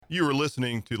You are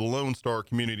listening to the Lone Star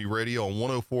Community Radio on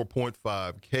 104.5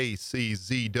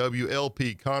 KCZW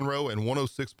LP Conroe and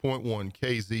 106.1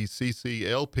 KZCC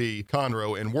LP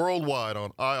Conroe and worldwide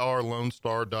on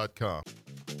irlonestar.com.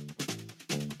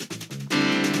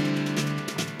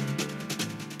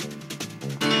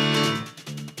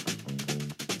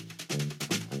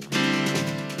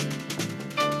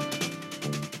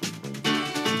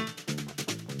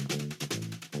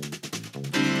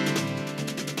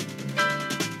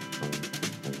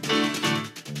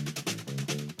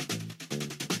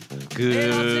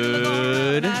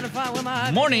 Good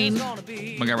morning,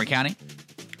 Montgomery County.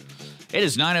 It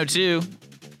is 9:02.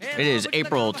 It is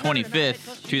April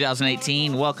 25th,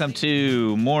 2018. Welcome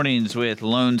to Mornings with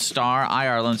Lone Star,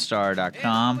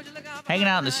 irlonestar.com. Hanging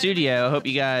out in the studio. I hope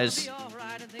you guys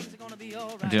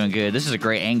are doing good. This is a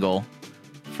great angle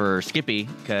for Skippy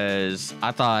because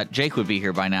I thought Jake would be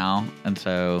here by now, and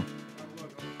so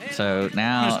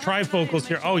now there's trifocals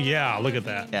here. Oh yeah, look at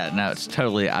that. Yeah, no, it's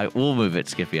totally. We'll move it,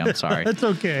 Skippy. I'm sorry. That's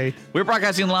okay. We're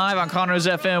broadcasting live on Conroe's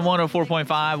FM 104.5,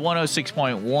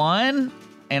 106.1,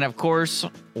 and of course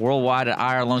worldwide at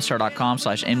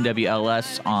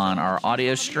irlonestar.com/MWLS on our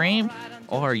audio stream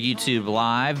or YouTube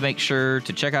Live. Make sure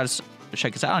to check us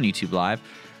out on YouTube Live.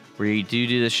 We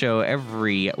do the show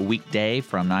every weekday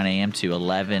from 9 a.m. to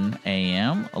 11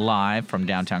 a.m. live from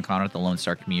downtown Conroe at the Lone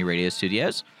Star Community Radio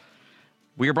Studios.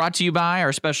 We are brought to you by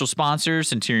our special sponsors,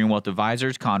 Centurion Wealth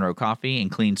Advisors, Conroe Coffee,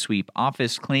 and Clean Sweep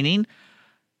Office Cleaning.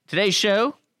 Today's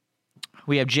show,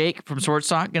 we have Jake from Sports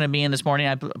Talk going to be in this morning.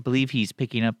 I believe he's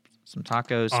picking up some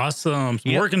tacos. Awesome.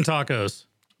 Some working tacos.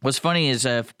 What's funny is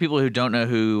for people who don't know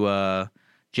who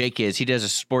Jake is, he does a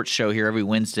sports show here every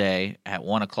Wednesday at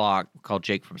 1 o'clock called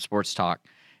Jake from Sports Talk.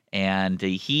 And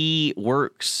he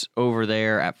works over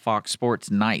there at Fox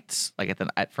Sports nights, like at the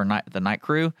night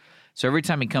crew. So every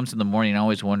time he comes in the morning, I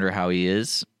always wonder how he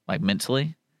is, like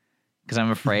mentally, because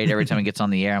I'm afraid every time he gets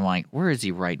on the air, I'm like, where is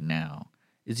he right now?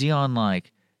 Is he on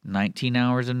like 19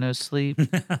 hours of no sleep?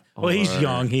 Well, he's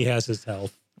young. He has his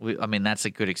health. I mean, that's a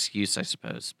good excuse, I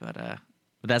suppose, but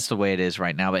that's the way it is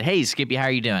right now. But hey, Skippy, how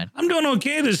are you doing? I'm doing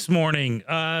okay this morning.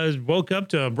 Woke up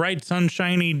to a bright,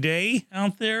 sunshiny day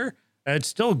out there. It's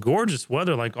still gorgeous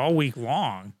weather like all week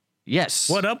long. Yes.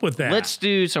 What up with that? Let's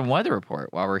do some weather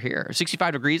report while we're here.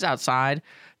 65 degrees outside.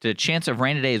 The chance of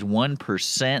rain today is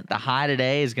 1%. The high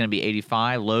today is going to be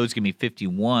 85. Low is going to be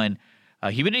 51.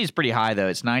 Humidity is pretty high, though.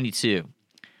 It's 92.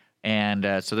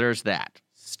 And so there's that.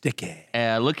 Sticky.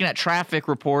 Looking at traffic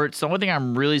reports, the only thing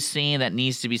I'm really seeing that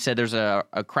needs to be said, there's a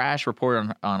crash report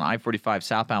on I-45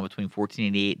 southbound between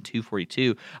 1488 and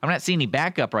 242. I'm not seeing any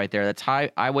backup right there. That's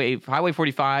Highway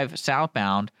 45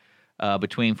 southbound.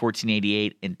 Between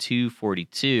 1488 and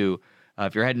 242.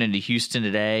 If you're heading into Houston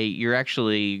today, you're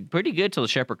actually pretty good till the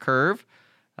Shepherd Curve.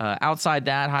 Outside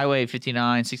that, Highway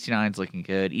 59, 69 is looking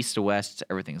good. East to west,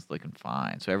 everything's looking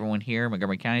fine. So everyone here in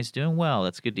Montgomery County is doing well.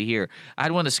 That's good to hear. I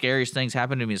had one of the scariest things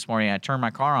happen to me this morning. I turned my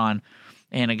car on,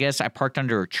 and I guess I parked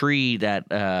under a tree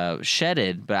that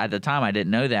shedded, but at the time I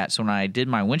didn't know that. So when I did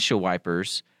my windshield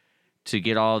wipers to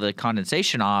get all the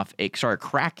condensation off, it started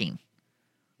cracking.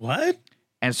 What?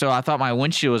 And so I thought my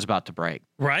windshield was about to break.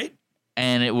 Right.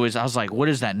 And I was like, what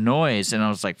is that noise? And I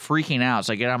was like freaking out.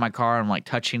 So I get out of my car. I'm like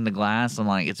touching the glass. I'm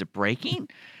like, is it breaking?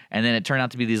 And then it turned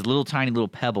out to be these tiny little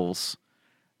pebbles.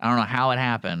 I don't know how it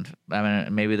happened. I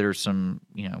mean, maybe there's some,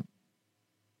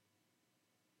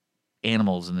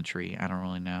 animals in the tree. I don't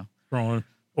really know.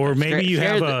 Or maybe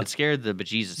it scared the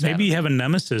bejesus. Maybe you have a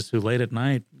nemesis who late at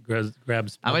night grabs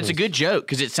pebbles. I mean, it's a good joke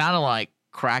because it sounded like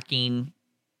cracking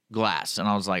glass, and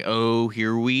I was like, oh,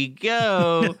 here we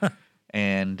go.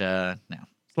 And no,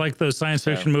 it's like those science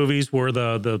fiction movies where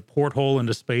the porthole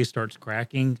into space starts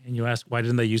cracking, and you ask, why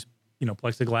didn't they use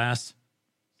plexiglass,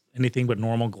 anything but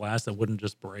normal glass that wouldn't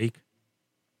just break?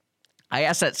 I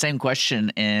asked that same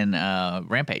question in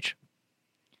Rampage.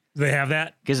 Do they have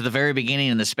that? Because at the very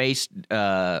beginning in the space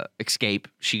escape,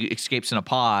 she escapes in a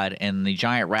pod, and the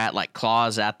giant rat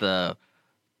claws at the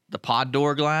pod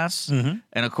door glass. Mm-hmm.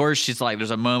 And of course, she's like, there's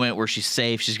a moment where she's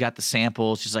safe. She's got the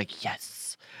sample. She's like,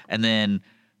 yes. And then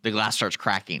the glass starts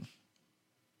cracking.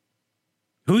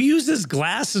 Who uses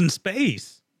glass in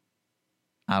space?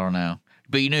 I don't know.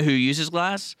 But you know who uses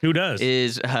glass? Who does?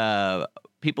 Is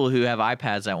people who have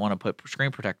iPads that want to put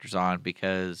screen protectors on,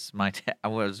 because I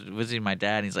was visiting my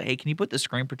dad, and he's like, hey, can you put the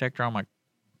screen protector on my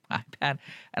iPad?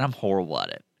 And I'm horrible at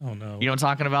it. Oh, no. You know what I'm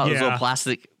talking about? Yeah. Those little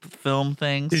plastic film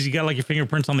things. Did you got your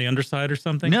fingerprints on the underside or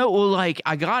something? No, well,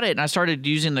 I got it, and I started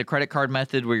using the credit card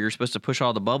method where you're supposed to push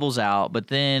all the bubbles out. But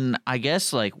then I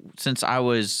guess since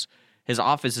his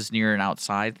office is near an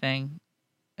outside thing,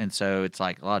 and so it's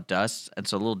like a lot of dust, and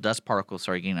so little dust particles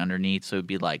started getting underneath, so it'd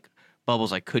be like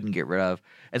bubbles I couldn't get rid of.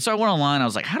 And so I went online. I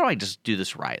was like, how do I just do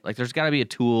this right? Like, there's got to be a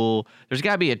tool. There's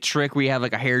got to be a trick where you have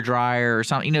like a hair dryer or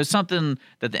something, something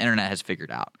that the internet has figured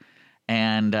out.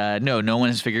 And no one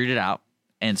has figured it out.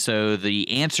 And so the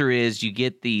answer is you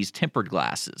get these tempered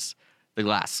glasses, the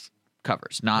glass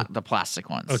covers, not the plastic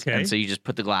ones. Okay. And so you just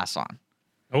put the glass on.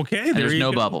 Okay. And there's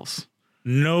no bubbles.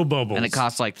 No bubbles. And it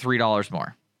costs like $3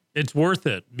 more. It's worth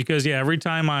it because every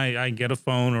time I get a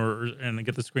phone and I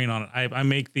get the screen on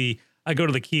it, I go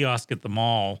to the kiosk at the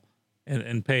mall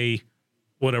and pay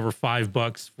whatever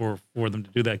 $5 for them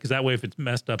to do that, because that way if it's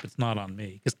messed up, it's not on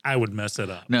me, because I would mess it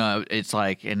up. No, it's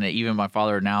like, and even my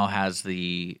father now has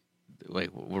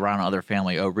around other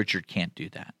family, Richard can't do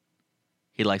that.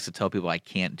 He likes to tell people I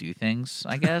can't do things,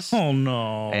 I guess. Oh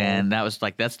no. And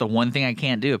that's the one thing I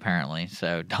can't do apparently.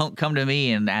 So don't come to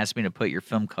me and ask me to put your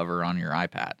film cover on your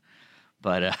iPad.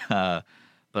 But at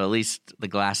least the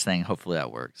glass thing, hopefully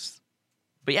that works.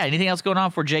 But yeah, anything else going on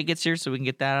before Jake gets here so we can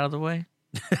get that out of the way?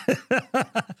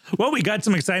 Well, we got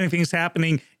some exciting things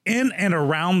happening in and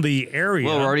around the area.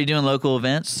 Well, we're already doing local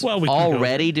events. Well,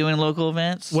 doing local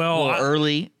events. Well,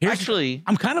 early. Actually,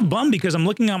 I'm kind of bummed because I'm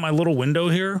looking out my little window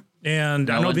here, and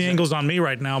I know the one's- angle's on me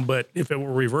right now, but if it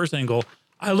were reverse angle,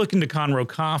 I look into Conroe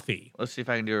Coffee. let's see if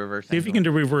I can do a reverse. See if you can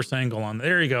do reverse angle on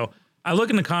there. You go. I look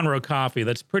into Conroe Coffee.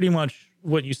 That's pretty much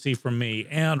what you see from me.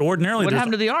 And ordinarily, What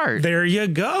happened to the art? There you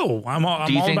go. I'm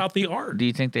all about the art. Do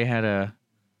you think they had a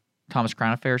Thomas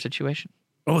Crown Affair situation?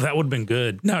 Oh, that would have been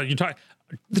good. No, you talk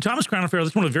the Thomas Crown Affair.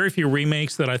 That's one of the very few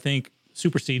remakes that I think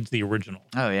supersedes the original.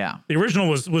 Oh yeah. The original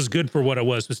was good for what it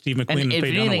was with Steve McQueen and if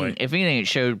Faye Dunaway. if anything, it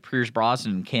showed Pierce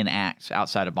Brosnan can act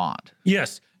outside of Bond.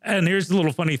 Yes, and here's the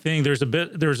little funny thing. There's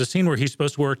a scene where he's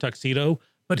supposed to wear a tuxedo,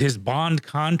 but his Bond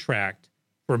contract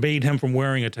forbade him from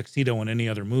wearing a tuxedo in any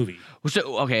other movie.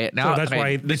 So okay, now that's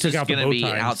why they this took is out the going to bow be tie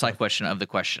an and outside stuff. question of the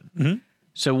question. Mm-hmm.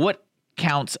 So what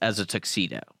counts as a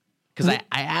tuxedo? Because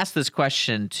I asked this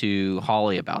question to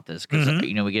Holly about this because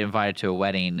Mm-hmm. we get invited to a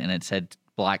wedding and it said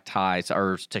black ties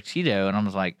or tuxedo, and I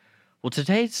was like, well,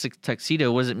 today's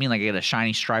tuxedo, what does it mean? Like I get a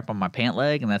shiny stripe on my pant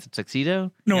leg and that's a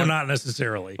tuxedo? No, not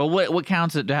necessarily. But what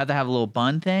counts? Do I have to have a little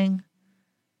bun thing?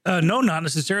 No, not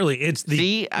necessarily. It's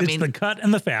the the cut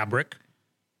and the fabric.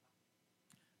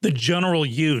 The general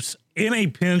use. In a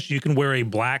pinch, you can wear a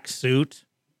black suit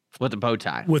With a bow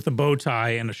tie. with a bow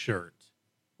tie and a shirt,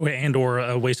 or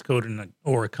a waistcoat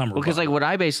or a cummerbund. Because like what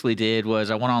I basically did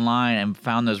was I went online and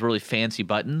found those really fancy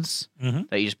buttons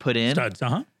that you just put in, studs,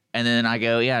 and then I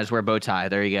go, yeah, I just wear a bow tie.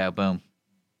 There you go, boom.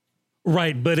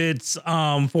 Right, but it's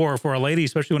for a lady,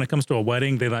 especially when it comes to a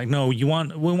wedding, they like, no, we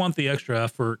want the extra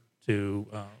effort to.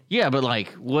 Yeah, but like,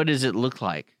 what does it look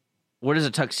like? What is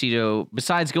a tuxedo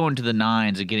besides going to the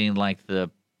nines and getting like the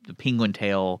penguin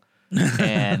tail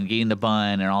and getting the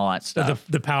bun and all that stuff?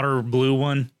 The powder blue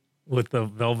one with the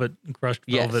crushed velvet.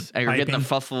 Yes, and you're getting the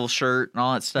fuffle shirt and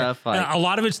all that stuff. Like, a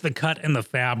lot of it's the cut and the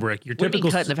fabric. Your what do you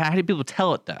typical mean cut? How do people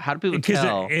tell it though? How do people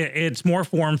tell? It's more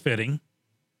form fitting.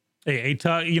 A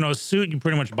suit you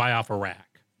pretty much buy off a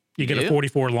rack. You get do? a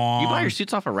 44 long. You buy your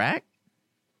suits off a rack?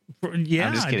 Yeah,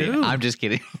 I'm just kidding. I do. I'm just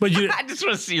kidding. But you, I just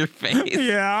want to see your face.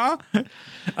 yeah.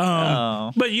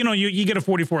 But you get a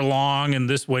 44 long and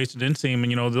this waisted inseam,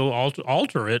 and they'll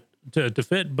alter it to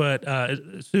fit. But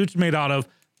suits made out of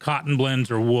cotton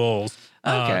blends or wools.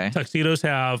 Okay. Tuxedos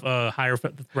have higher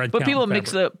thread. But count people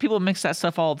fabric. mix that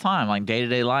stuff all the time, like day to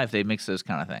day life. They mix those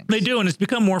kind of things. They do, and it's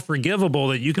become more forgivable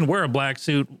that you can wear a black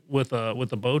suit with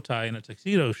a bow tie and a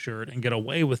tuxedo shirt and get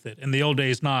away with it. In the old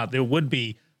days, not. There would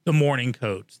be the morning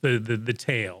coats, the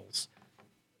tails.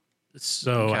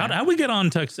 So Okay. how we get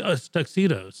on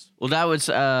tuxedos? Well, that was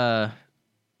I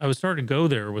was starting to go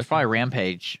there with it's probably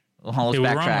Rampage. Well, let's Okay, we're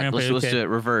on backtrack. Rampage, Let's okay. do it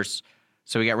reverse.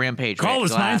 So we got Rampage. we Call got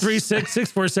us Glass.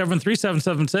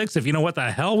 936-647-3776 if you know what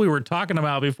the hell we were talking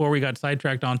about before we got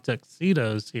sidetracked on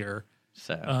tuxedos here.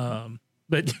 So,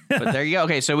 But but there you go.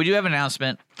 Okay, so we do have an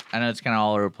announcement. I know it's kind of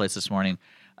all over the place this morning,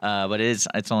 but it's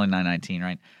only 9:19,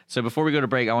 right? So before we go to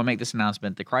break, I want to make this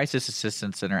announcement. The Crisis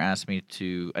Assistance Center asked me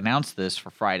to announce this for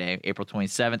Friday, April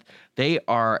 27th. They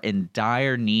are in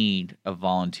dire need of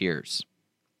volunteers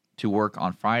to work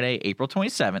on Friday, April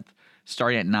 27th,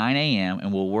 starting at 9 a.m.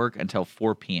 and will work until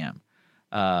 4 p.m.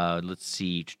 Let's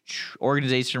see.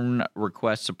 Organization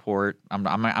request support.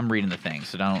 I'm reading the thing,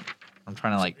 so don't. I'm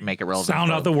trying to like make it relevant.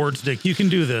 sound out the words, Dick. You can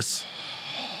do this.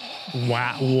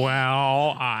 Wow.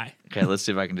 Okay, let's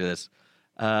see if I can do this.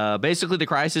 Basically, the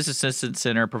Crisis Assistance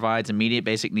Center provides immediate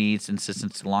basic needs and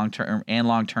assistance to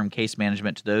long-term case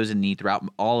management to those in need throughout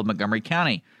all of Montgomery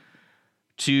County.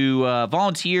 To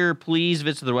volunteer, please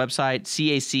visit their website,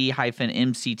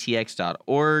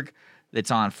 cac-mctx.org.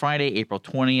 It's on Friday, April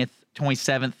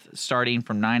 27th, starting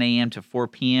from 9 a.m. to 4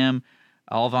 p.m.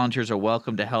 All volunteers are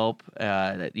welcome to help.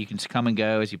 You can come and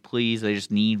go as you please. They just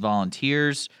need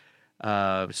volunteers.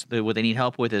 So what they need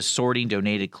help with is sorting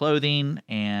donated clothing,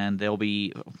 and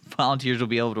volunteers will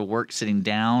be able to work sitting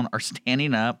down or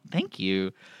standing up. Thank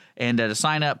you. And to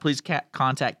sign up, please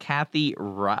contact Kathy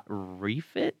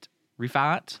Reifat.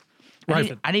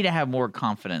 I need to have more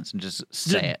confidence and just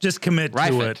say it. Just commit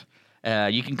to it.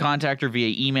 You can contact her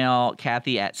via email,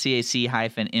 Kathy at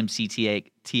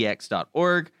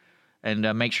cac-mctx.org,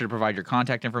 and make sure to provide your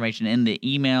contact information in the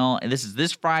email. And this is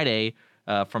this Friday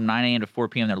from 9 a.m. to 4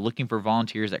 p.m. They're looking for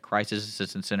volunteers at Crisis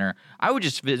Assistance Center. I would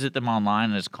just visit them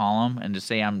online and just call them and just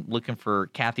say, I'm looking for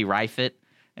Kathy Reifat.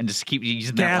 And just keep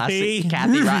using that last name.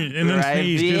 Kathy and then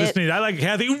sneeze. I like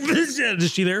Kathy.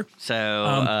 Is she there?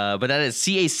 So, but that is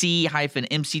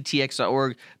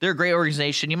cac-mctx.org. They're a great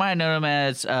organization. You might know them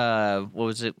as, what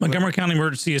was it? Montgomery County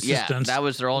Emergency Assistance. Yeah, that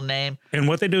was their old name. And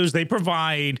what they do is they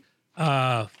provide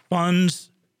funds,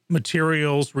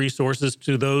 materials, resources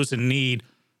to those in need,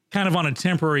 kind of on a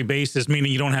temporary basis,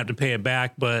 meaning you don't have to pay it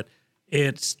back, but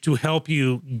it's to help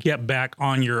you get back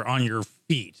on your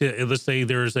feet. Let's say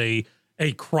there's a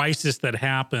crisis that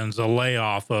happens, a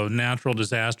layoff, a natural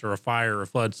disaster, a fire, a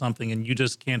flood, something, and you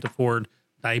just can't afford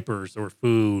diapers or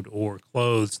food or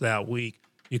clothes that week.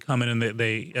 You come in and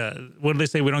they what do they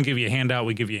say? We don't give you a handout,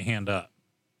 we give you a hand up.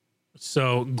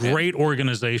 So great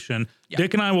organization. Yeah.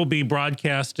 Dick and I will be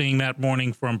broadcasting that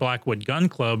morning from Blackwood Gun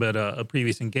Club at a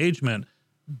previous engagement,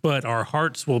 but our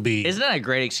hearts will be... Isn't that a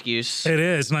great excuse? It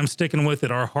is, and I'm sticking with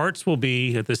it. Our hearts will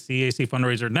be at the CAC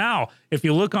fundraiser. Now, if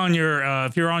you look on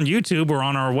if you're on YouTube or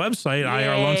on our website,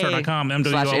 irlonestar.com,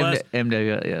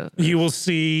 MWLS, you will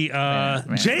see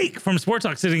Jake from Sports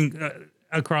Talk sitting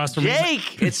across from...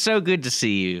 Jake, it's so good to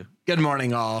see you. Good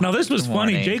morning, all. Now, this was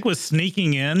funny. Jake was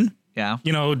sneaking in,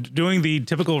 doing the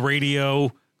typical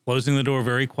radio... closing the door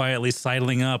very quietly,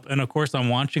 sidling up. And, of course, I'm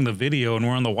watching the video, and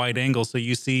we're on the wide angle, so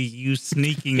you see you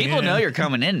sneaking in. People know you're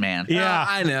coming in, man. Yeah.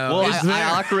 I know. Well,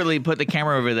 I awkwardly put the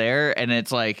camera over there, and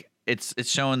it's like it's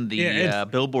showing the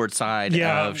billboard side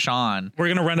of Sean. We're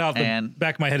going to rent out the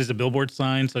back of my head is a billboard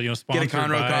sign, so, sponsored get a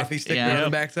Conroe coffee sticker on the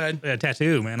backside.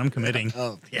 Tattoo, man. I'm committing.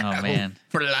 Oh, man.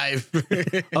 For life.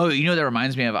 Oh, that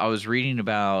reminds me of, I was reading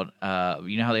about,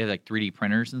 you know how they have like 3D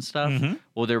printers and stuff? Mm-hmm.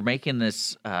 Well, they're making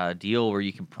this deal where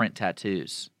you can print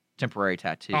tattoos, temporary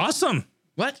tattoos. Awesome.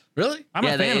 What? Really? I'm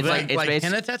a fan of that. Like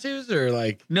henna tattoos or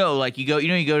like... No, like you go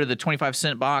to the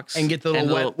 25-cent box. And get the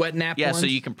little wet nap Yeah, ones? so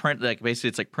you can print, like basically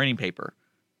it's like printing paper.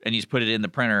 And you just put it in the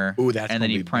printer. Ooh, that's and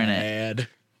then you print it.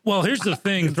 Well, here's the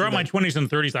thing. Throughout my 20s and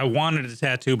 30s, I wanted a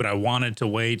tattoo, but I wanted to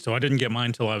wait. So I didn't get mine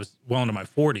until I was well into my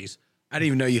 40s. I didn't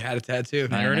even know you had a tattoo.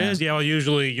 There it is. Yeah, well,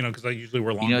 usually, because I usually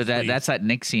wear long sleeves. That's that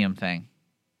Nixium thing.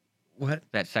 What?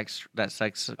 That sex club. That's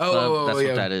what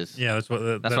that is. Yeah, that's what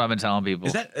I've been telling people.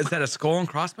 Is that a skull and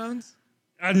crossbones?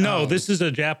 No, this is a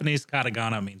Japanese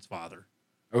katakana, means father.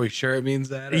 Are we sure it means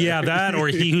that? Yeah, that or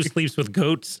he who sleeps with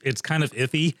goats. It's kind of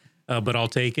iffy, but I'll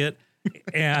take it.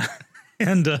 But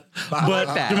in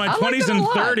my 20s and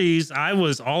 30s, I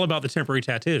was all about the temporary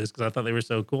tattoos because I thought they were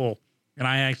so cool. And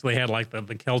I actually had like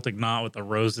the Celtic knot with the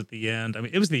rose at the end. I mean,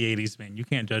 it was the 80s, man. You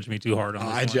can't judge me too hard on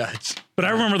this I judge. But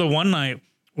I remember the one night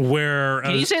where...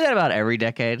 Can you say that about every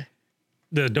decade?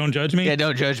 Don't judge me? Yeah,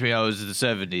 don't judge me. I was in the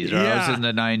 70s or I was in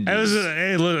the 90s.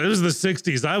 It was the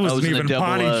 60s. I wasn't even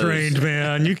potty trained,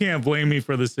 man. You can't blame me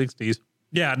for the 60s.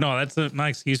 Yeah, no, that's an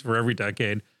excuse for every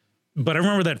decade. But I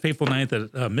remember that fateful night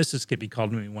that Mrs. Skippy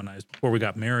called me one night before we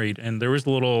got married, and there was a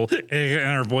little in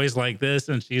her voice like this,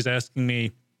 and she's asking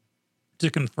me to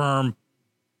confirm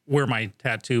where my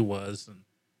tattoo was,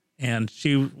 and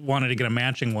she wanted to get a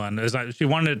matching one. She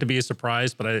wanted it to be a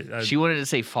surprise, but she wanted to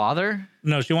say father.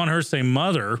 No, she wanted her to say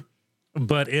mother,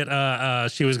 but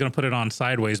she was going to put it on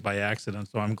sideways by accident.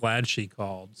 So I'm glad she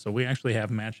called. So we actually have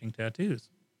matching tattoos.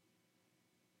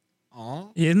 Aw,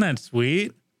 isn't that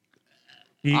sweet?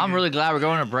 I'm really glad we're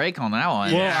going to break on that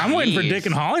one. Well, I'm waiting for Dick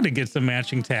and Holly to get some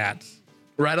matching tats.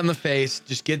 Right on the face.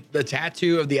 Just get the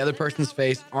tattoo of the other person's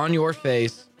face on your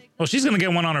face. Well, she's going to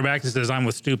get one on her back that says, "I'm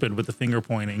with stupid," with the finger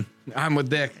pointing. I'm with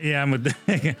Dick. Yeah, I'm with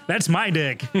Dick. That's my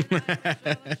dick.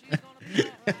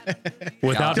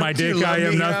 Without my dick, I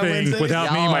am nothing.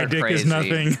 Without me, my dick is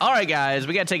nothing. All right, guys,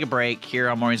 we got to take a break here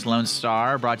on Morning's Lone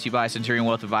Star, brought to you by Centurion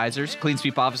Wealth Advisors, Clean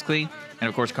Sweep Office Clean, and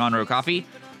of course, Conroe Coffee.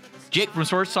 Jake from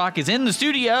Sports Talk is in the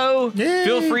studio. Yay.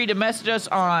 Feel free to message us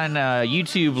on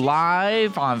YouTube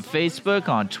Live, on Facebook,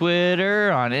 on Twitter,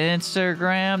 on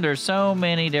Instagram. There's so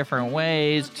many different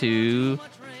ways to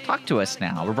Talk to us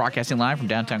now. We're broadcasting live from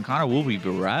downtown Conroe. We'll be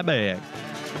right back.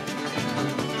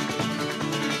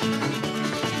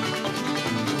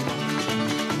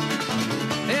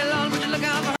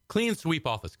 Clean Sweep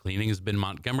Office Cleaning has been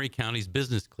Montgomery County's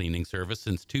business cleaning service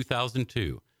since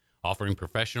 2002, offering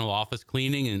professional office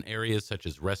cleaning in areas such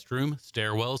as restroom,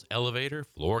 stairwells, elevator,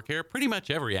 floor care, pretty much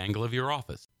every angle of your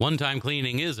office. One-time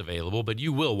cleaning is available, but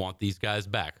you will want these guys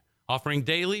back. Offering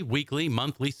daily, weekly,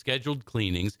 monthly scheduled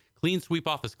cleanings, Clean Sweep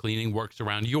Office Cleaning works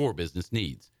around your business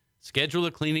needs. Schedule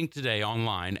a cleaning today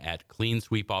online at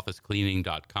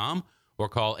cleansweepofficecleaning.com or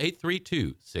call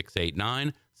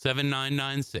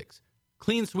 832-689-7996.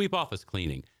 Clean Sweep Office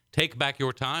Cleaning. Take back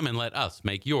your time and let us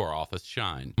make your office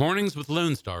shine. Mornings with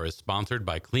Lone Star is sponsored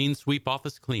by Clean Sweep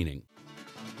Office Cleaning.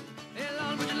 Hey,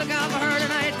 Lord, would you look out for her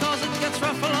tonight, 'cause it gets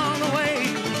rough along the way.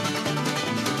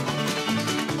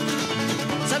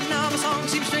 Said now the song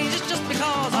seems strange, it's just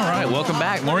because. All right, welcome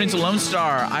back. Mornings with Lone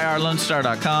Star,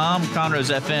 irlonestar.com,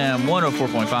 Conroe's FM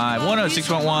 104.5,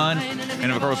 106.1,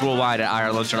 and of course worldwide at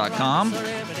irlonestar.com.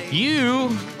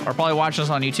 You are probably watching us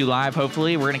on YouTube Live,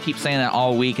 hopefully. We're going to keep saying that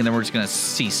all week, and then we're just going to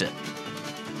cease it.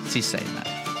 Cease saying that.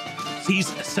 He's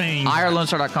saying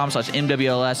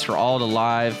irlonestar.com/MWLS for all the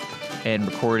live and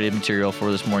recorded material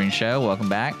for this morning show. Welcome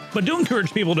back. But do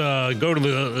encourage people to go to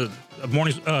the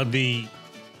the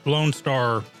Lone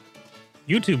Star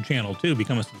YouTube channel too.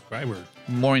 Become a subscriber.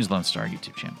 Mornings Lone Star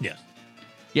YouTube channel. Yes.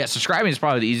 Yeah, subscribing is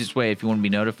probably the easiest way if you want to be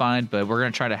notified, but we're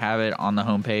going to try to have it on the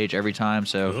homepage every time.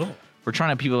 So Cool. we're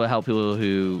trying to help people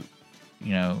who,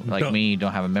 like Don't- me,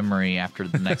 don't have a memory after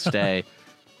the next day,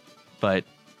 but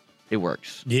it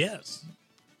works. Yes.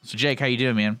 So, Jake, how you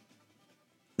doing, man?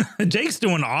 Jake's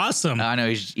doing awesome. I know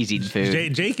he's eating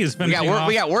food. Jake is finishing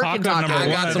we got off working taco tacos. number I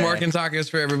got one. some working tacos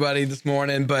for everybody this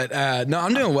morning, but no,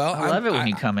 I'm doing well. I love it when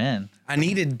you come in. I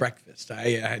needed breakfast.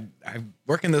 I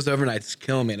working those overnights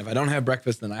killing me, and if I don't have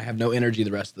breakfast, then I have no energy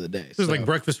the rest of the day. This is like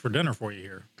breakfast for dinner for you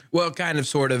here. Well, kind of,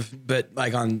 sort of, but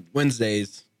like on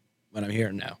Wednesdays when I'm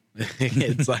here, no,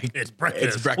 it's like It's breakfast.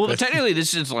 It's breakfast. Well, technically,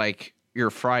 this is like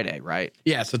your Friday, right?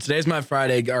 Yeah, so today's my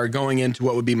Friday, or going into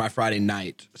what would be my Friday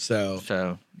night. So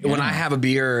So when yeah. I have a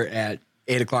beer at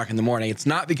 8 o'clock in the morning, it's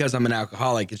not because I'm an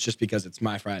alcoholic. It's just because it's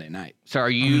my Friday night. So are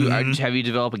you? Have you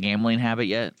developed a gambling habit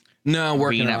yet? No,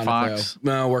 working Being on at it. Fox?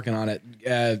 Though. No, working on it.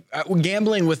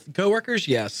 Gambling with coworkers,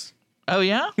 yes. Oh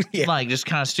yeah, Yeah. Like just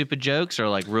kind of stupid jokes or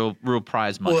like real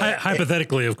prize money. Well,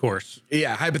 Hypothetically, of course.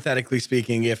 Yeah, hypothetically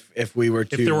speaking, if we were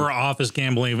to, If there were office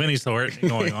gambling of any sort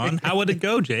going on, how would it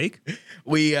go, Jake?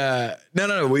 we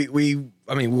no, we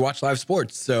watch live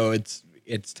sports, so it's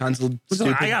tons of Listen,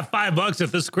 stupid. I got $5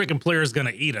 if this cricket player is going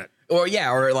to eat it. or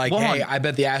like, Well, hey, I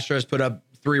bet the Astros put up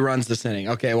 3 runs this inning.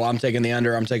 Okay, well, I'm taking the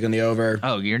under. I'm taking the over.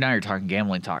 Oh, you're talking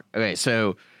gambling talk. Okay,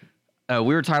 so we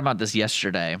were talking about this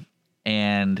yesterday,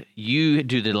 and you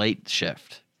do the late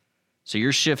shift. So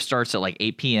your shift starts at like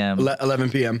 8 p.m. 11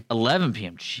 p.m. 11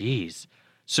 p.m. Jeez.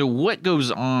 So what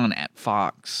goes on at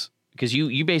Fox? Because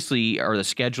you basically are the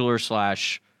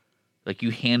scheduler / like you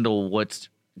handle what's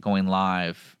going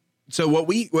live. So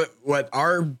what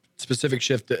our specific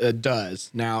shift does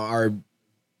now, our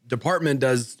department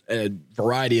does a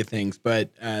variety of things, but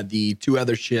the 2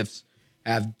 other shifts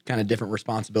have kind of different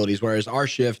responsibilities, whereas our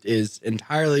shift is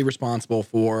entirely responsible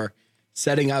for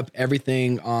setting up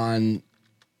everything on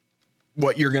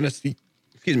what you're going to see,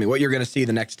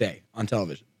 the next day on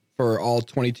television for all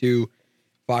 22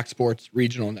 Fox Sports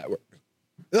regional networks,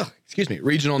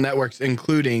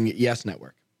 including Yes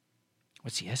Network.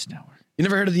 What's the Yes Network? You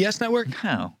never heard of the Yes Network?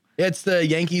 No. It's the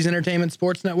Yankees Entertainment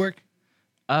Sports Network.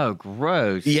 Oh,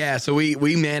 gross. Yeah, so we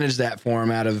manage that for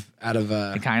them out of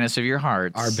The kindness of your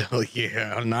hearts. our bill.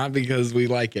 Yeah, not because we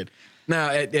like it. No,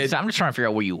 So I'm just trying to figure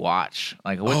out what you watch.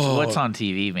 Like what's on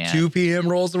TV, man? 2 p.m.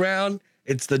 rolls around.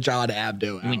 It's the John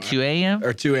Abdo hour. You mean 2 a.m.?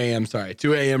 Or 2 a.m. Sorry,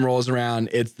 2 a.m. rolls around.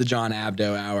 It's the John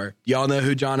Abdo hour. Y'all know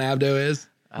who John Abdo is?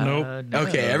 Nope. No.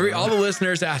 Okay, all the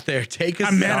listeners out there, take a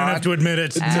I'm man second. enough to admit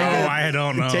it. No, I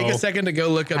don't know. Take a second to go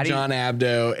look up How do you- John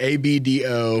Abdo,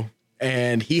 ABDO,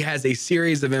 and he has a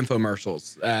series of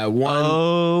infomercials. One.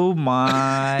 Oh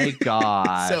my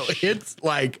gosh. So it's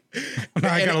like,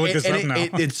 I gotta look this up now.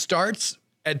 It starts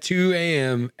at 2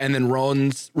 a.m. and then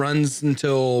runs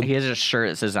until He has a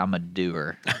shirt that says I'm a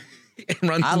doer.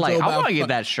 runs I until about want to get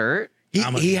that shirt.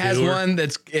 I'm a He has doer. one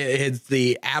it's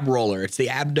the ab roller. It's the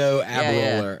Abdo ab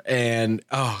Yeah. roller, and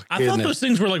I thought goodness. those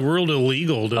things were like real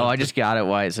illegal. Oh, I just got it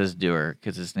why it says doer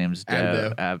because his name's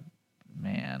Abdo.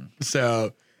 Man.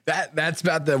 So that's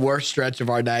about the worst stretch of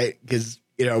our night because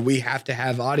we have to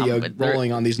have audio But there-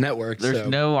 rolling on these networks. There's so.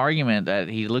 no argument that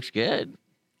he looks good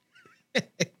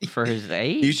for his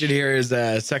age. You should hear his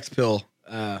sex pill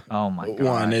Oh my god.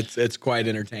 one. It's quite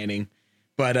entertaining.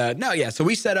 But no, yeah. So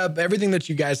we set up everything that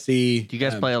you guys see. Do you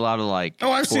guys play a lot of like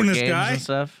I've sport seen this games guy. and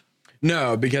stuff?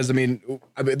 No, because I mean,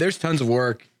 there's tons of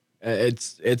work.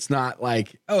 It's not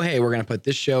like, oh, hey, we're gonna put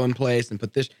this show in place and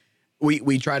put this.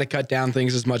 We try to cut down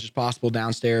things as much as possible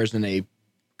downstairs in a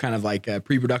kind of like a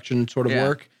pre-production sort of Yeah.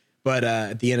 work. But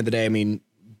at the end of the day, I mean,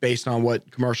 based on what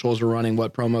commercials we're running,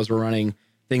 what promos we're running,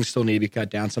 things still need to be cut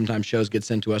down. Sometimes shows get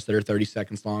sent to us that are 30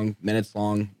 seconds long, minutes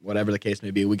long, whatever the case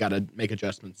may be. We got to make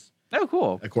adjustments Oh,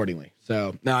 cool. accordingly.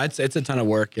 So no, it's a ton of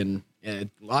work and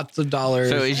lots of dollars.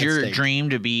 So is at your stake.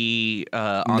 dream to be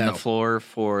on the No. floor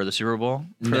for the Super Bowl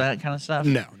for that kind of stuff?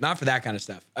 No, not for that kind of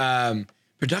stuff.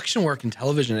 Production work in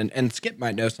television, and Skip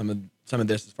might know some of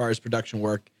this as far as production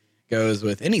work goes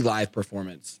with any live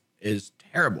performance is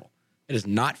terrible. It is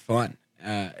not fun.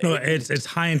 No, it's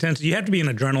high intensity. You have to be an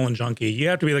adrenaline junkie. You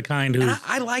have to be the kind who's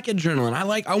I like adrenaline.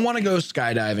 I want to go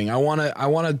skydiving. I want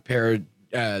to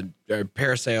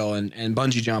parasail and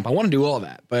bungee jump. I want to do all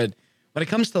that. But when it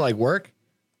comes to like work,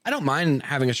 I don't mind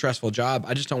having a stressful job.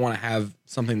 I just don't want to have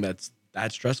something that's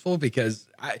that stressful because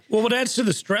well, what adds to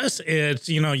the stress? It's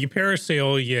you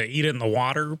parasail, you eat it in the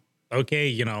water.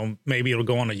 Okay, maybe it'll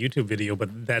go on a YouTube video,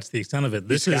 but that's the extent of it.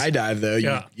 This is skydive though.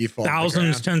 You fall to the thousands,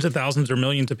 ground. tens of thousands, or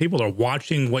millions of people are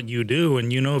watching what you do,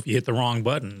 and if you hit the wrong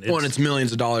button, Well, and it's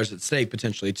millions of dollars at stake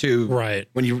potentially too. right.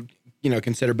 When you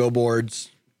consider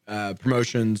billboards,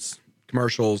 promotions,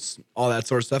 commercials, all that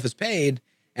sort of stuff is paid.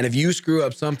 And if you screw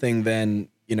up something, then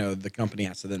the company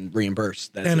has to then reimburse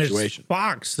that And situation. it's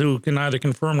Fox who can neither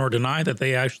confirm nor deny that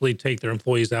they actually take their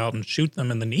employees out and shoot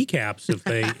them in the kneecaps if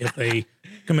they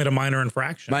commit a minor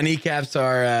infraction. My kneecaps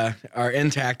are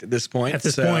intact at this point. At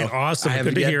this so point, awesome. I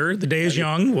haven't Good to yet- hear. The day is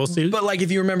young. We'll see. But like if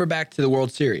you remember back to the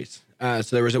World Series, so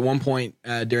there was at one point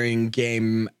during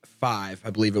Game 5, I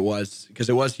believe it was, because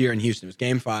it was here in Houston. It was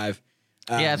Game 5.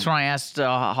 Yeah, that's when I asked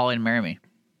Holly to marry me.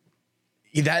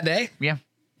 That day? Yeah.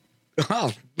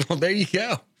 Oh, well, there you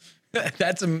go.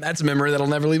 That's a memory that'll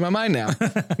never leave my mind now.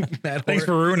 Thanks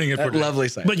for ruining it for that lovely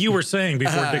sight. But you were saying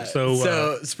before Dick,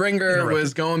 So Springer interrupted.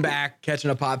 was going back,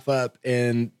 catching a pop up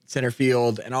in center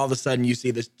field, and all of a sudden you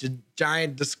see this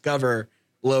giant Discover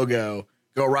logo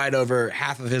go right over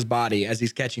half of his body as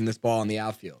he's catching this ball in the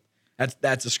outfield.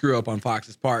 That's a screw up on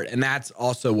Fox's part, and that's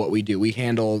also what we do. We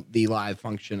handle the live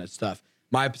function of stuff.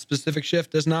 My specific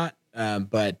shift does not,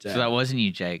 but So that wasn't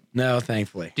you, Jake. no,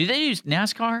 thankfully. Do they use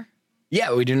NASCAR?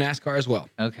 Yeah, we do NASCAR as well.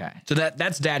 Okay. So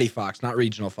that's Daddy Fox, not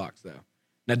Regional Fox though.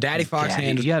 Now Daddy Fox Daddy,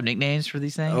 handles. do you have nicknames for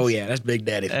these things? Oh yeah, that's Big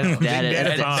Daddy Fox. That's Daddy.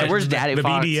 Daddy Fox. So where's Daddy The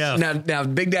Fox? BDF. Now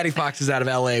Big Daddy Fox is out of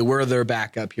LA. We're their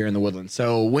backup here in the Woodlands.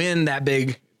 So when that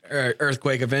big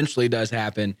earthquake eventually does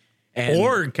happen, and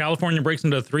or California breaks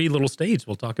into 3 little states.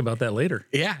 We'll talk about that later.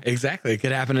 yeah, exactly, it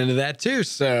could happen into that too.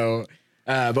 So,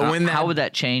 but when that How would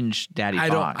that change Daddy I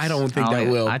Fox? don't think that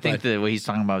will, I think but- the way he's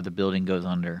talking about the building goes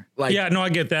under. like Yeah, no, I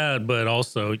get that, but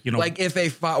also, like if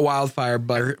a wildfire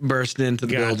burst into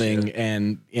the Gotcha. building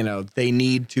and they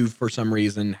need to for some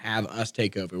reason have us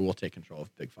take over, we'll take control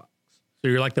of Big Fox. so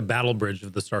you're like the battle bridge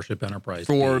of the Starship Enterprise.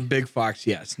 For Big Fox,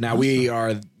 yes. Now we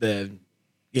are the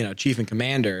chief and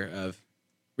commander of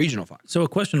Regional Fox. So a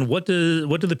question: What do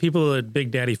the people at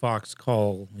Big Daddy Fox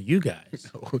call you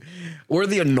guys? We're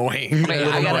the annoying. Okay,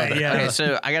 little I gotta, annoying, yeah. okay,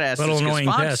 so I gotta ask Little this 'cause annoying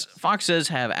Fox, pest. Fox does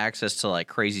have access to like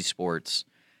crazy sports,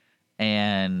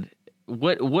 and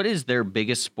what is their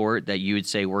biggest sport that you would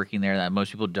say working there that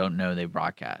most people don't know they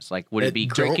broadcast? Like, would it That be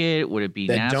don't- cricket? Would it be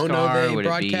that NASCAR? don't know they would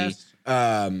broadcast.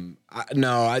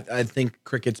 No, I think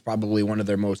cricket's probably one of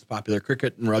their most popular.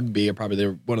 Cricket and rugby are probably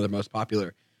one of their most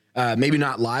popular. Maybe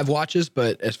not live watches,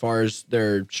 but as far as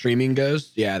their streaming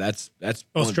goes, yeah, that's one-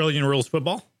 Australian rules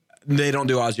football. they don't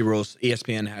do Aussie rules.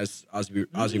 ESPN has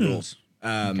Aussie rules. Be,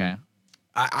 okay.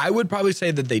 I would probably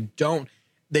say that they don't.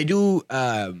 They do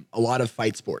a lot of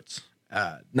fight sports,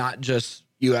 not just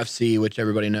UFC, which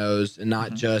everybody knows, and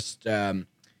not just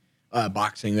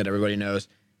boxing that everybody knows.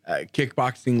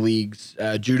 Kickboxing leagues,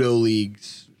 judo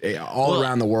leagues, all Well-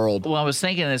 around the world. Well, I was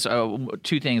thinking this.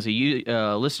 2 things.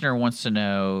 A listener wants to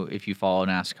know if you follow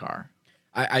NASCAR.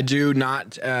 I do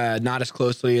not as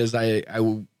closely as I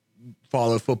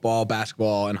follow football,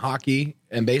 basketball, and hockey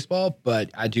and baseball, but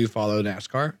I do follow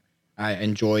NASCAR. I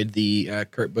enjoyed the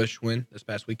Kurt Busch win this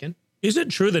past weekend Is it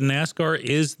true that NASCAR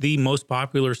is the most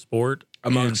popular sport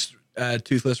amongst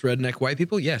toothless redneck white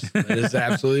people. Yes, that is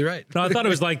absolutely right. No, I thought it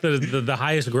was like the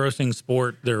highest grossing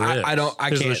sport there is. I don't- I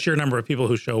Because of the can't- sheer number of people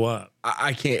who show up.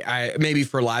 I can't. Maybe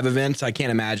for live events, I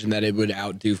can't imagine that it would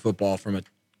outdo football from a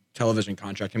television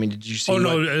contract. I mean, did you see? Oh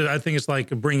no, I think it's like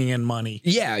bringing in money.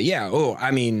 Yeah. Oh,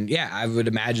 I mean, yeah. I would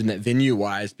imagine that venue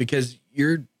wise, because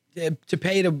you're to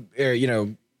pay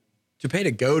to to pay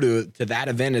to go to that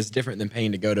event is different than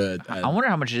paying to go to. I wonder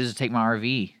how much it is to take my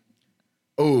RV.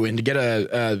 Oh, and to get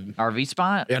a RV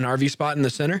spot? an RV spot in the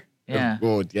center. Yeah.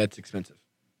 Oh, that's expensive.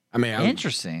 I mean, I'm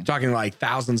Interesting. talking like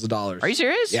thousands of dollars. Are you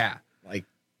serious? Yeah, like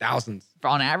thousands.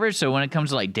 On average, so when it comes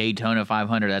to like Daytona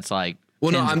 500, that's like.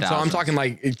 Well, no, tens of I'm thousands. talking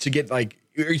like to get like.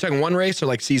 Are you talking one race or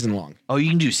like season long? Oh, you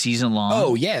can do season long.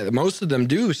 Oh yeah, most of them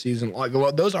do season. Like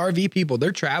well, those RV people,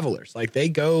 they're travelers. Like they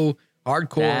go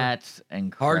hardcore, That's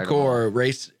incredible.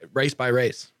 hardcore race by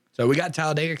race. So we got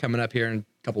Talladega coming up here in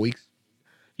a couple weeks.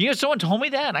 You know, someone told me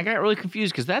that, and I got really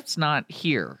confused because that's not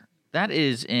here. That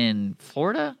is in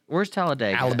Florida. Where's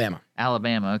Talladega? Alabama.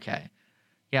 Alabama. Okay.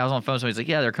 Yeah, I was on the phone. Somebody's like,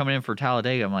 "Yeah, they're coming in for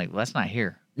Talladega." I'm like, well, "That's not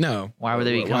here. No. Why would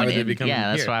they be Why coming would they in?" be coming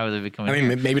Yeah, that's here? why would they be coming. I mean,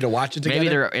 here. maybe to watch it together. Maybe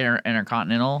they're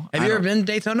intercontinental. Have I you ever don't- been to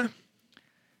Daytona?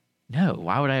 No.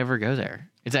 Why would I ever go there?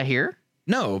 Is that here?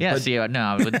 No. Yeah. but See,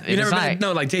 no. you It's never not. been?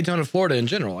 No, like Daytona, Florida in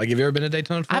general. Like, have you ever been to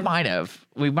Daytona, I Florida? might have.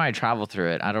 We might travel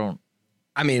through it. I don't.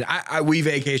 I mean, we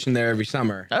vacation there every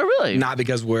summer. Oh, really? Not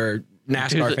because we're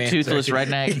NASCAR fans. Toothless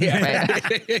redneck.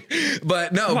 Yeah.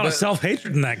 But no, A lot but, of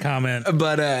self-hatred in that comment.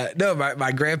 no,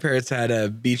 my grandparents had a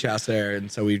beach house there,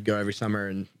 and so we'd go every summer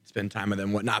and spend time with them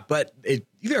and whatnot. But if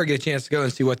you ever get a chance to go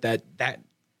and see what that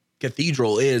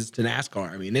cathedral is to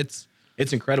NASCAR, I mean, it's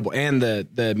incredible. And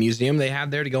the museum they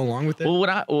have there to go along with it.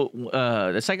 Well,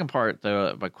 the second part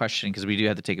of my question, because we do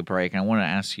have to take a break, and I want to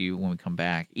ask you when we come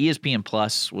back. ESPN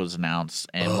Plus was announced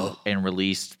and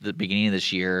released the beginning of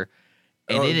this year,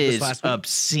 and it this is last week?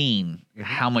 obscene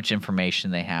how much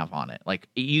information they have on it. Like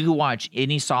you can watch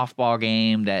any softball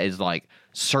game that is like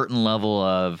certain level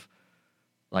of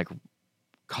like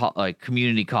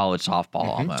community college softball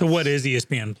almost. So what is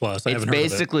ESPN Plus? I It's haven't heard of it.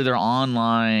 basically their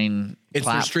online It's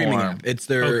their platform. streaming app. It's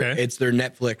their Okay. it's their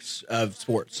Netflix of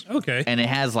sports. Okay. And it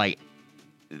has like,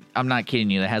 I'm not kidding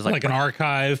you, it has like an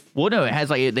archive. Well, no, it has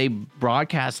like they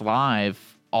broadcast live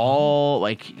all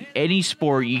like any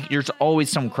sport. There's always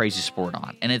some crazy sport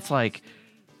on, and it's like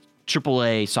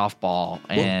AAA softball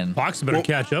and Fox better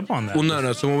catch up on that. Well,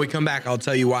 no. So when we come back, I'll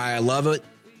tell you why I love it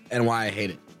and why I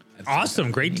hate it.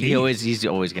 Awesome. Great team. he's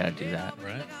always got to do that.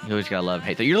 Right. You always got to love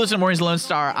hate. So you're listening to Mornings Lone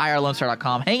Star,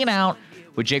 IRLoneStar.com, hanging out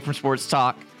with Jake from Sports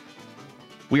Talk.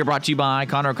 We are brought to you by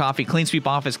Conroe Coffee, Clean Sweep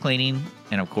Office Cleaning,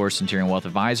 and of course, Centurion Wealth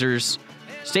Advisors.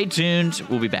 Stay tuned.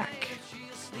 We'll be back.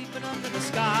 Sleeping under the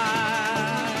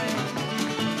sky.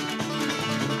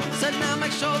 Said now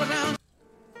make sure the ground.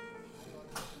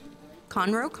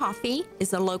 Conroe Coffee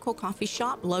is a local coffee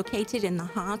shop located in the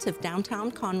heart of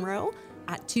downtown Conroe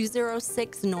at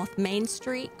 206 North Main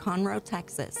Street, Conroe,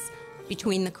 Texas.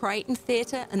 Between the Crichton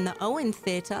Theater and the Owen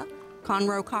Theater,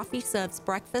 Conroe Coffee serves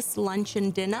breakfast, lunch,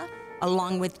 and dinner,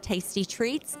 along with tasty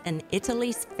treats and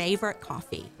Italy's favorite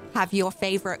coffee. Have your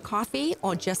favorite coffee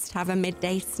or just have a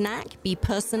midday snack be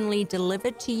personally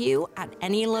delivered to you at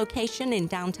any location in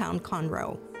downtown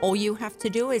Conroe. All you have to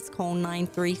do is call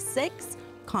 936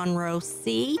 Conroe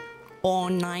C or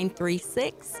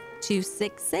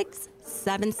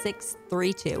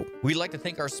 936-266-7632. We'd like to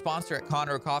thank our sponsor at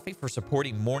Conroe Coffee for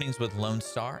supporting Mornings with Lone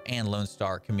Star and Lone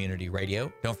Star Community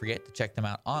Radio. Don't forget to check them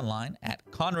out online at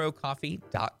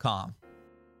conroecoffee.com.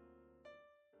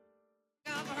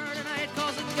 I've heard tonight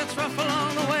 'cause it gets rough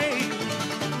along the way.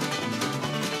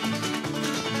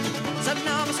 Said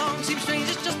now the song seems strange,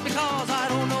 it's just because I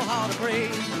don't know how to pray.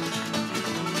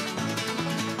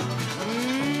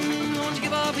 Won't you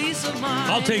give a piece of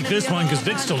mind? I'll take this one because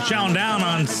Dick's still chowing down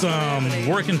on some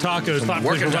working tacos. Thoughtfully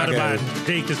working provided by tacos.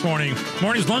 Jake this morning.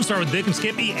 Morning's Lone Star with Dick and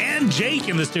Skippy and Jake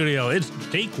in the studio. It's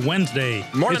Jake Wednesday.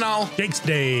 Morning, It's all. Jake's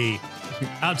Day.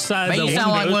 Outside Man, the you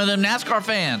sound like windows. one of them NASCAR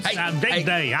fans. Jake's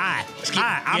Day. Hi.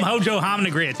 Hi. I'm Hojo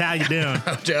Hominigrits. How you doing?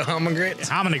 Joe Hominigrits.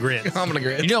 Hominigrits.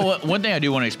 Hominigrits. You know what? One thing I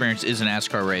do want to experience is a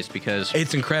NASCAR race because,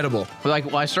 It's incredible.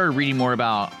 like, I started reading more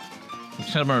about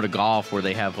similar to golf where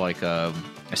they have like a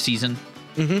season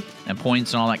and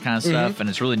points and all that kind of stuff, and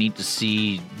it's really neat to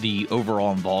see the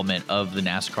overall involvement of the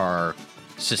NASCAR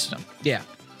system. Yeah.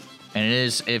 And it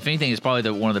is, if anything, it's probably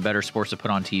one of the better sports to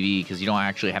put on TV because you don't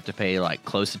actually have to pay like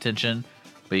close attention,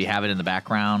 but you have it in the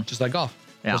background. Just like golf.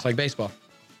 Yeah. Just like baseball.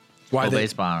 That's why Well, they,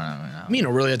 baseball, I don't know. I mean, you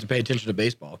don't really have to pay attention to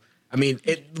baseball. I mean,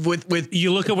 with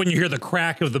You look at when you hear the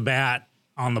crack of the bat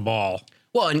on the ball.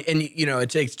 well, and you know, it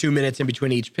takes 2 minutes in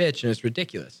between each pitch, and it's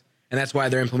ridiculous. And that's why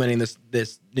they're implementing this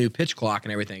new pitch clock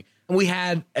and everything. And we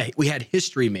had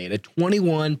history made. A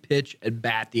 21 pitch at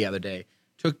bat the other day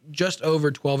took just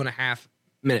over 12 and a half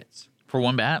minutes For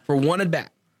one bat? for one at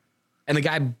bat. And the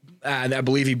guy, I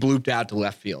believe he blooped out to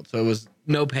left field. So it was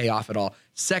no payoff at all.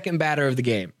 Second batter of the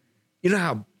game. You know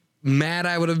how mad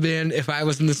I would have been if I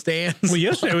was in the stands. Well,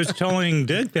 yesterday I was telling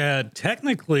Dick that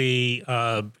technically,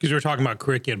 because we were talking about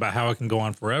cricket, about how it can go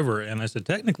on forever, and I said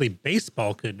technically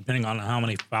baseball could, depending on how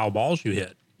many foul balls you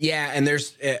hit. Yeah, and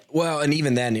there's and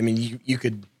even then, I mean, you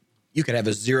could have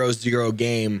a 0-0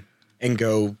 game and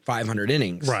go 500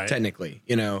 innings, right? Technically,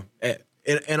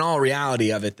 in all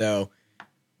reality of it, though,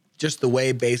 just the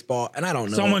way baseball, and I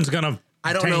don't know,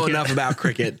 I don't know enough about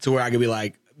cricket to where I could be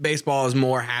like, baseball is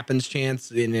more happens chance,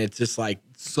 and it's just like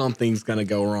something's gonna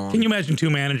go wrong. Can you imagine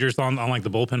two managers on like the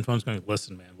bullpen phones going,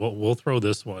 "Listen, man, we'll throw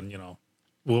this one.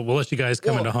 We'll let you guys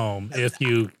come into home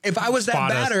if I was that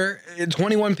batter,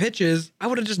 21 pitches, I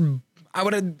would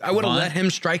have let him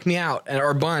strike me out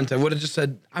or bunt. I would have just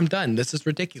said, I'm done. This is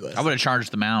ridiculous. I would have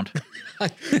charged the mound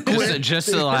just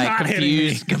to like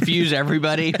confuse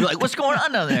everybody. Like, what's going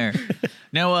on down there?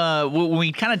 No, when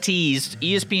we kind of teased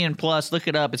ESPN Plus, look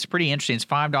it up. It's pretty interesting. It's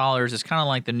 $5. It's kind of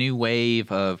like the new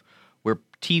wave of where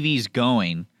TV's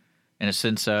going, in a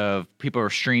sense of people are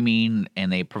streaming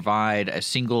and they provide a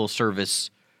single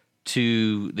service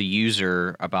to the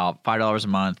user, about $5 a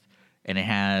month. And it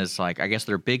has, like, I guess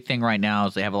their big thing right now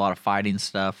is they have a lot of fighting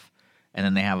stuff. And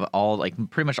then they have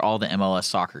pretty much all the MLS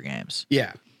soccer games.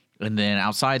 Yeah. And then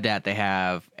outside that, they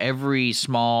have every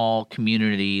small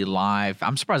community live.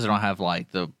 I'm surprised they don't have,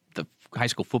 like, the high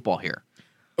school football here.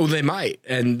 Oh, they might.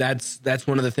 And that's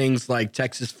one of the things, like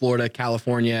Texas, Florida,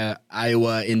 California,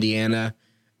 Iowa, Indiana,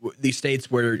 these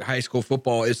states where high school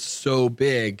football is so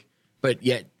big, but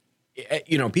yet,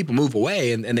 people move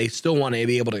away and they still want to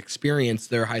be able to experience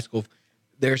their high school.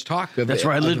 There's talk of that's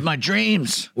where I lived my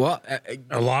dreams. Well,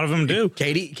 a lot of them do.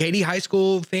 Katy high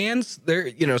school fans,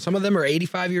 they're, some of them are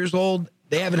 85 years old.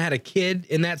 They haven't had a kid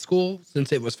in that school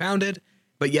since it was founded,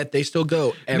 but yet they still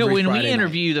go every when Friday we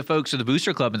interview night. the folks at the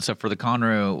Booster Club and stuff for the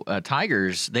Conroe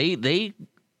Tigers, they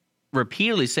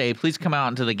repeatedly say, please come out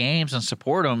into the games and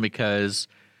support them because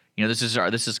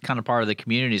this is kind of part of the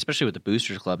community, especially with the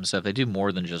Boosters Club and stuff. They do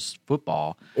more than just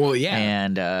football. Well, yeah.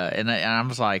 And I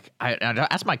was like, I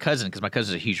asked my cousin, because my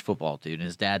cousin's a huge football dude and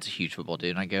his dad's a huge football dude.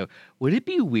 And I go, would it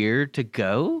be weird to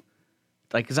go?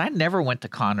 Like, because I never went to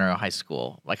Conroe High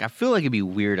School. Like, I feel like it'd be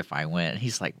weird if I went. And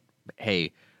he's like,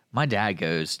 hey, my dad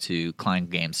goes to Klein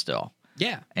games still.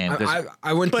 Yeah. And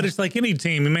I went But it's like any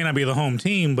team. It may not be the home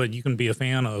team, but you can be a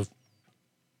fan of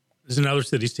there's another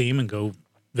city's team and go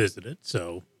visit it.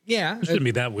 So yeah, it shouldn't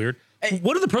be that weird.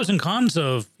 What are the pros and cons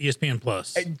of ESPN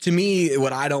Plus? To me,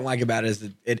 what I don't like about it is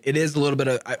that it is a little bit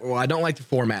of, I don't like the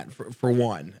format for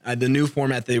one. The new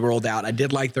format they rolled out, I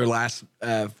did like their last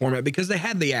format because they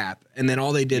had the app, and then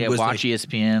all they did was Watch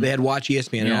ESPN. They had Watch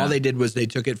ESPN, and all they did was they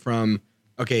took it from,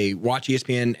 okay, Watch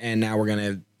ESPN, and now we're going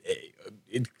to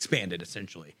expand it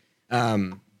essentially.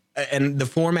 And the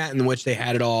format in which they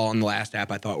had it all on the last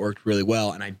app, I thought worked really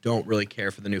well, and I don't really care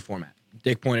for the new format.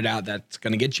 Dick pointed out that's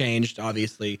going to get changed,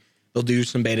 obviously. They'll do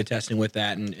some beta testing with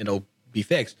that, and it'll be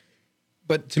fixed.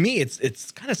 But to me,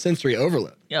 it's kind of sensory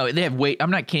overload. They have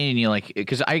I'm not kidding you, like,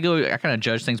 because I kind of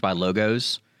judge things by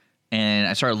logos, and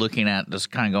I started looking at just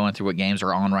kind of going through what games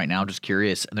are on right now, just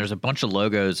curious. And there's a bunch of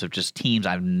logos of just teams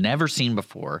I've never seen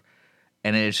before,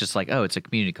 and it's just like, oh, it's a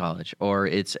community college, or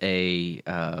it's a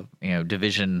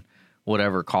division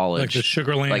whatever college, like the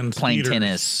Sugarland, like playing Speeders.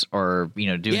 tennis, or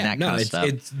doing that kind of stuff.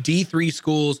 It's D3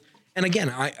 schools. And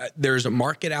again, there's a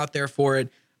market out there for it.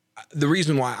 The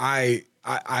reason why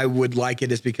I would like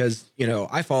it is because,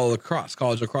 I follow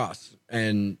college lacrosse,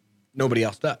 and nobody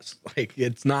else does. Like,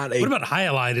 it's not a... What about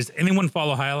Highlight? Does anyone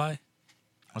follow Highlight?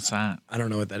 What's that? I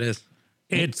don't know what that is.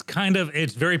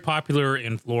 It's very popular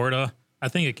in Florida. I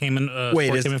think it came in.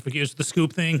 It's the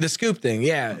scoop thing. The scoop thing,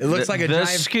 yeah. It looks like a giant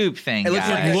scoop thing. It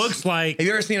looks like. Have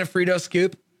you ever seen a Frito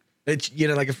scoop? It's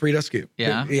like a Frito scoop.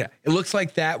 Yeah. Yeah. It looks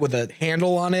like that with a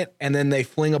handle on it, and then they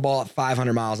fling a ball at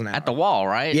 500 miles an hour. At the wall,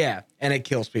 right? Yeah, and it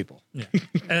kills people. Yeah.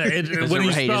 When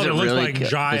you spell it, looks like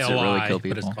Jai,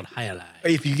 but it's called Highlight.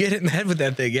 If you get hit in the head with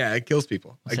that thing, it kills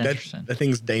people. That's like interesting. that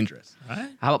thing's dangerous. Right?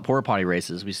 How about porta potty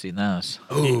races? We've seen those.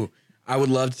 Oh, I would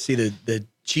love to see the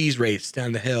cheese race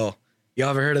down the hill. Y'all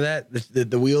ever heard of that?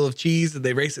 The wheel of cheese that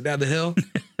they race it down the hill?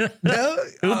 No,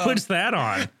 who puts that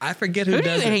on? I forget who Who do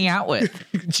does they it. hang out with?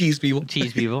 Cheese people.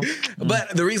 Cheese people. But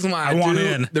the reason why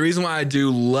I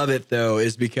do love it though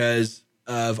is because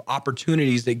of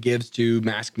opportunities it gives to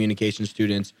mass communication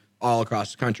students all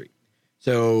across the country.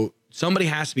 So somebody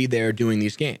has to be there doing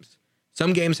these games.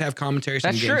 Some games have commentary,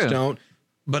 some That's games true. don't.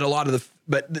 But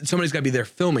somebody's got to be there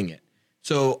filming it.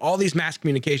 So all these mass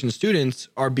communication students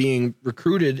are being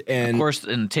recruited, and Of course,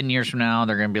 in 10 years from now,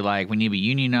 they're going to be like, we need to be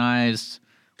unionized.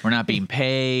 We're not being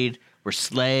paid. we're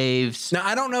slaves. Now,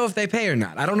 I don't know if they pay or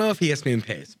not. I don't know if ESPN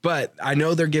pays, but I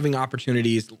know they're giving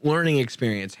opportunities, learning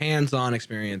experience, hands-on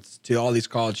experience to all these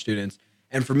college students.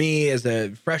 And for me, as a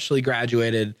freshly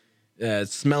graduated,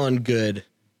 smelling good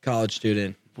college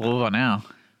student, What about now?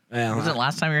 well, Wasn't it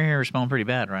last time you were here? You were smelling pretty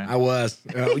bad, right? I was.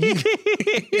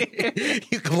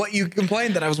 You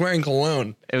complained that I was wearing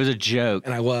cologne, It was a joke.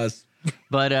 and I was.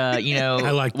 But you know, I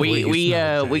like the way you we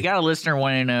smell, we Jay. got a listener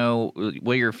wanting to know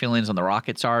what your feelings on the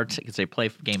Rockets are because they play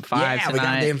Game 5 Yeah, tonight. we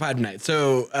got Game 5 tonight.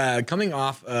 So coming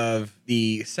off of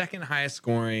the second highest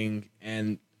scoring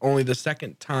and only the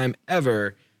second time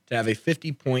ever to have a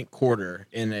 50-point quarter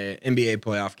in an NBA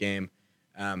playoff game,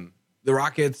 the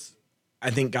Rockets,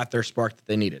 I think, got their spark that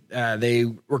they needed. They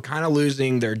were kind of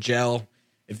losing their gel.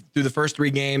 Through the first 3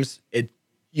 games,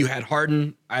 you had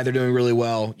Harden either doing really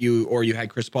well, you had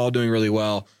Chris Paul doing really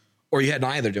well, or you had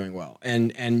neither doing well.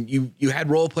 And you had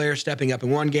role players stepping up in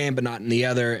one game, but not in the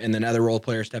other, and then other role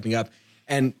players stepping up.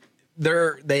 And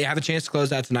they have a chance to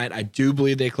close out tonight. I do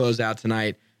believe they close out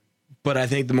tonight. But I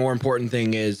think the more important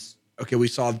thing is, okay, we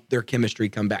saw their chemistry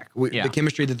come back. The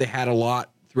chemistry that they had a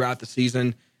lot throughout the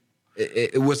season,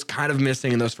 it was kind of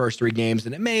missing in those first 3 games.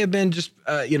 And it may have been just,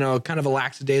 kind of a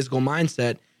lackadaisical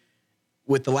mindset.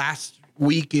 With the last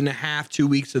week and a half, 2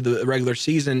 weeks of the regular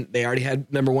season, they already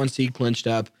had number 1 seed clinched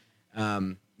up.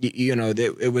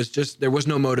 It was just, there was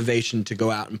no motivation to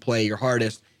go out and play your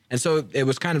hardest. And so it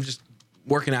was kind of just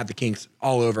working out the kinks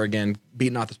all over again,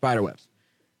 beating off the spiderwebs.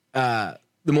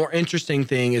 The more interesting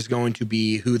thing is going to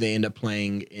be who they end up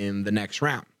playing in the next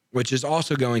round, which is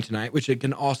also going tonight, which it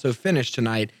can also finish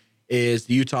tonight, is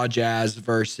the Utah Jazz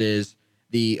versus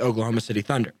the Oklahoma City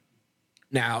Thunder.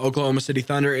 Now, Oklahoma City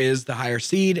Thunder is the higher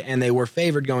seed, and they were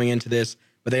favored going into this,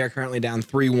 but they are currently down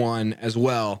 3-1 as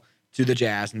well to the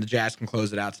Jazz, and the Jazz can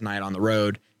close it out tonight on the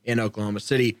road in Oklahoma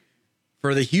City.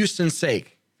 For Houston's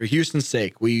sake,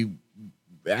 we,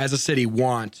 as a city,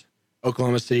 want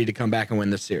Oklahoma City to come back and win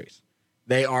this series.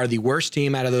 They are the worst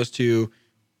team out of those two.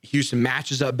 Houston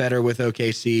matches up better with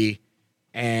OKC,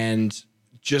 and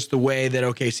just the way that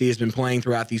OKC has been playing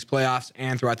throughout these playoffs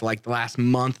and throughout the last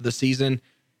month of the season,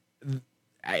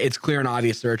 it's clear and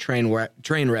obvious they're a train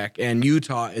wreck, and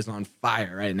Utah is on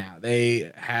fire right now.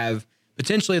 They have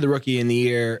potentially the rookie in the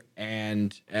year,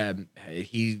 and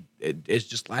he is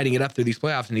just lighting it up through these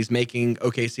playoffs, and he's making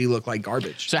OKC look like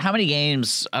garbage. So how many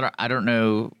games? I don't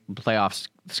know playoff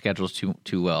schedules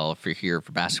too well for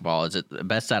basketball. Is it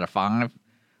best out of 5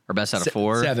 or best out of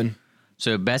 4? 7.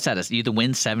 So best out of, you have to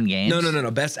win 7 games? No.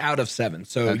 Best out of 7.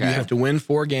 So Okay. you have to win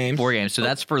 4 games. 4 games. So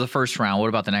that's for the first round. What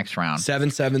about the next round?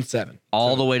 7, 7, 7.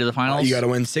 All the way to the finals? You got to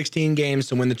win 16 games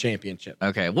to win the championship.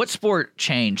 Okay. What sport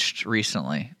changed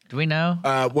recently? Do we know?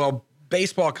 Well,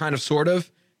 baseball kind of, sort of,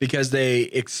 because they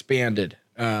expanded.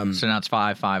 So now it's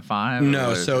 5-5-5?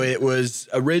 No, Or- so it was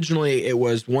originally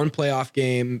 1 playoff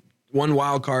game, 1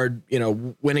 wild card,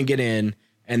 win and get in,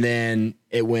 and then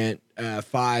it went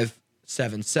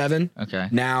 5-7-7. Okay.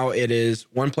 Now it is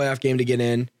 1 playoff game to get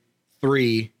in,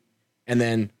 3, and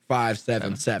then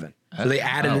 5-7-7. So they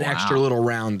added an extra little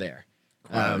round there,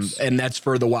 and that's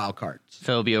for the wild cards.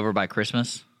 So it'll be over by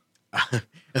Christmas?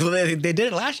 They did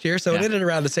it last year, so Yeah. it did it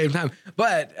around the same time.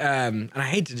 But and I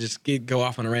hate to just go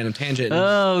off on a random tangent.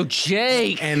 Oh,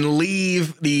 Jake. And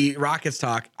leave the Rockets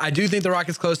talk. I do think the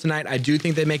Rockets close tonight. I do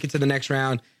think they make it to the next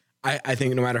round. I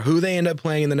think no matter who they end up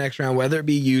playing in the next round, whether it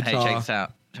be Hey, Utah. check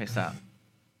this out.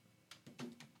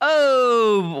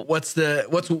 Oh, What's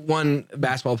one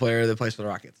basketball player that plays for the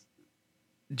Rockets?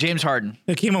 James Harden.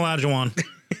 Hakeem Olajuwon,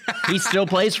 He still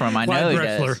plays for him. I know Clyde he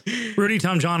does. Drexler, Rudy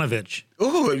Tomjanovich.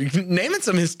 Ooh, naming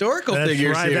some historical That's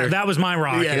figures right. here. That was my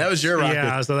Rocket. Yeah, that was your Rocket.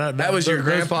 Yeah, so that was your those-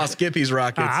 grandpa Skippy's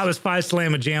Rockets. I was 5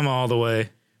 slam a jamma all the way.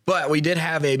 But we did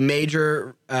have a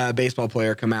major baseball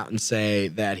player come out and say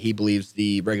that he believes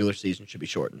the regular season should be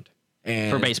shortened.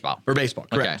 And For baseball. For baseball,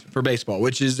 correct. Okay. For baseball,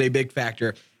 which is a big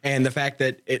factor. And the fact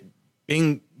that it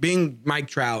being Mike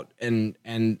Trout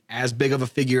and as big of a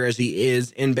figure as he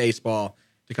is in baseball,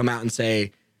 to come out and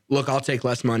say, look, I'll take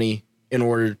less money in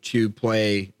order to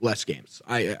play less games.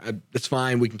 It's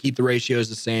fine. We can keep the ratios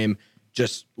the same.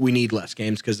 Just we need less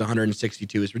games because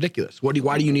 162 is ridiculous. Why do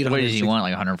you need 162? What does he want,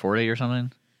 like 140 or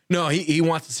something? No, he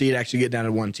wants to see it actually get down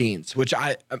to 1 teens, which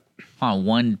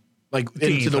One like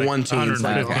Teens, into the like 1 teens,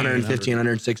 like 115,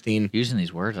 116. using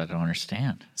these words I don't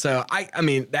understand. So I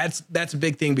mean that's a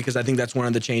big thing because I think that's one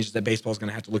of the changes that baseball is going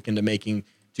to have to look into making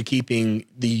to keeping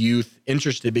the youth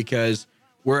interested, because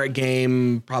we're at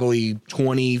game probably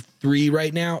 23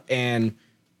 right now and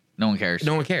No one cares.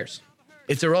 no one cares.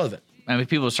 It's irrelevant. I mean,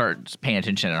 people start paying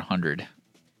attention at 100.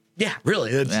 Yeah,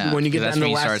 really. That's Yeah, when you get 'cause down that's to the when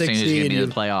you last start seeing 60 who's gonna and be in you,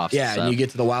 the playoffs yeah, and and you stuff. get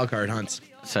to the wild card hunts.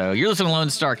 So you're listening to Lone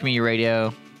Star Community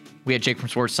Radio. We had Jake from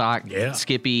Sports Talk, Yeah.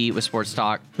 Skippy with Sports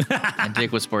Talk, and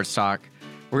Dick with Sports Talk.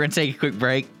 We're going to take a quick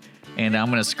break, and I'm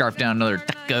going to scarf down another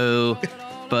taco.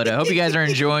 But I hope you guys are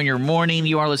enjoying your morning.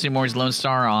 You are listening to Mornings with Lone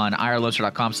Star on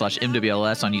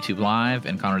irlonestar.com/MWLS on YouTube Live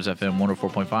and Conroe's FM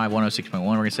 104.5, 106.1.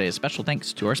 We're going to say a special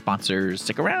thanks to our sponsors.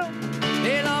 Stick around.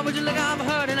 Hey, Lord, would you look out for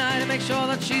her tonight and make sure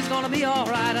that she's gonna be all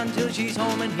right until she's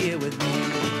home and here with me.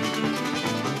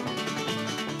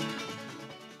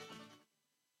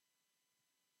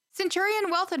 Centurion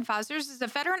Wealth Advisors is a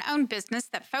veteran-owned business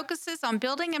that focuses on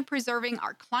building and preserving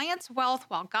our clients' wealth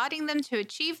while guiding them to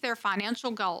achieve their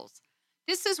financial goals.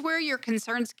 This is where your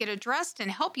concerns get addressed and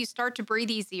help you start to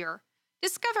breathe easier.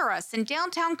 Discover us in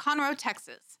downtown Conroe,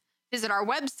 Texas. Visit our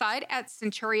website at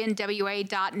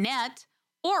centurionwa.net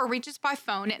or reach us by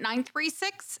phone at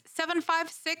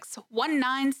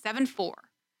 936-756-1974.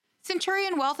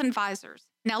 Centurion Wealth Advisors.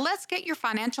 Now let's get your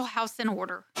financial house in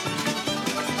order.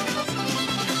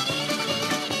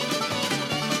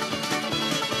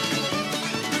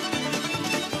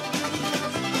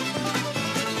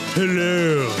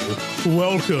 Hello.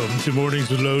 Welcome to Mornings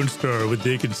with Lone Star with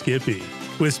Dick and Skippy,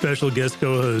 with special guest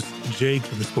co-host Jake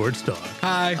from Sports Talk.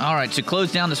 Hi. All right, so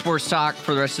close down the Sports Talk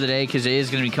for the rest of the day because it is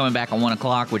going to be coming back at 1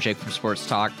 o'clock with Jake from Sports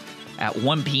Talk at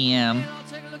 1 p.m.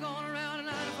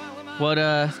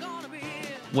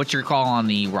 What's your call on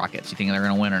the Rockets? You think they're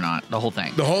going to win or not? The whole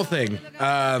thing. The whole thing.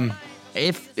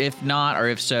 If not, or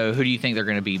if so, who do you think they're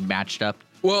going to be matched up?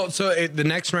 Well, so the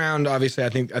next round, obviously, I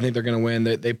think they're going to win.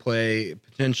 They play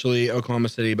potentially Oklahoma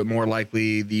City, but more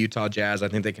likely the Utah Jazz. I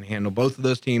think they can handle both of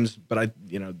those teams, but I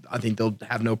think they'll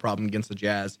have no problem against the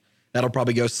Jazz. That'll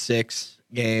probably go 6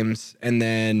 games, and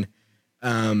then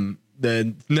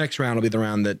the next round will be the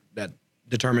round that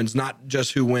determines not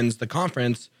just who wins the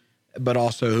conference, but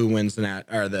also who wins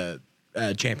the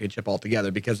championship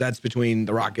altogether, because that's between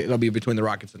the Rockets. It'll be between the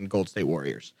Rockets and Gold State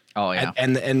Warriors. Oh yeah,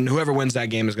 and whoever wins that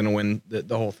game is going to win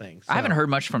the whole thing. So. I haven't heard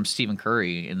much from Stephen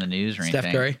Curry in the news or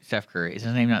anything. Steph Curry. Is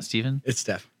his name not Stephen? It's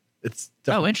Steph. It's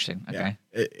Oh, interesting. Okay.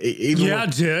 Yeah.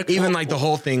 Dick. Even like the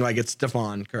whole thing, like it's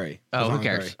Stephon Curry. Oh, Stephon who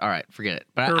cares? Curry. All right, forget it.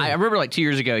 But I remember like 2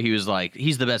 years ago, he was like,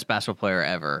 he's the best basketball player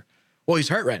ever. Well, he's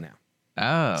hurt right now.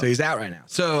 Oh. So he's out right now.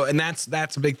 So, and that's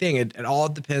a big thing. It all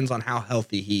depends on how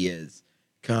healthy he is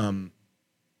come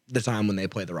the time when they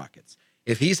play the Rockets.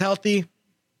 If he's healthy,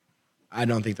 I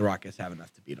don't think the Rockets have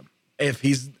enough to beat him. If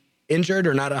he's injured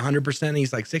or not 100%,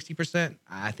 he's like 60%,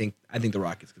 I think the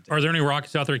Rockets could take Are there any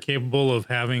Rockets out there capable of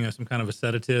having some kind of a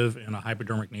sedative and a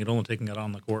hypodermic needle and taking it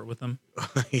on the court with them?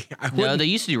 No, they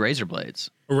used to do razor blades.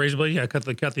 A razor blade? Yeah, cut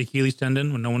the Achilles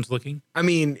tendon when no one's looking. I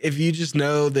mean, if you just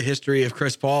know the history of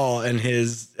Chris Paul and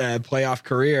his playoff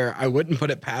career, I wouldn't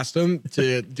put it past him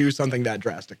to do something that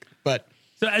drastic. But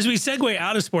so as we segue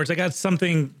out of sports, I got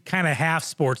something kind of half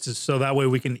sports, so that way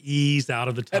we can ease out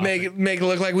of the topic. make it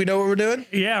look like we know what we're doing.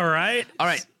 Yeah, right. All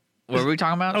right. What are we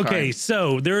talking about? Okay,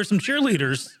 so there are some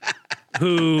cheerleaders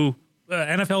who,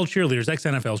 NFL cheerleaders,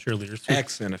 ex-NFL cheerleaders.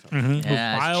 Ex-NFL. who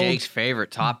Yeah, it's filed Jake's favorite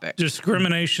topic.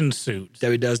 discrimination suits.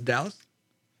 Debbie does Dallas.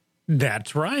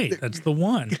 That's right. That's the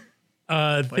one.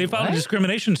 They filed what? a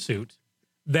discrimination suit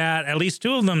that at least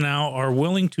 2 of them now are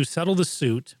willing to settle the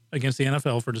suit against the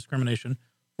NFL for discrimination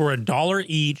for $1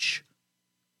 each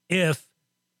if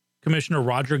Commissioner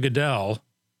Roger Goodell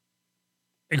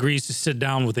agrees to sit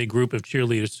down with a group of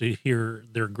cheerleaders to hear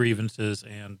their grievances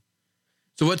and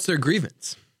So what's their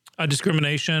grievance?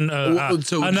 discrimination,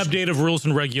 so- an update of rules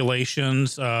and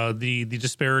regulations, the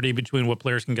disparity between what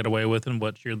players can get away with and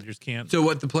what cheerleaders can't. So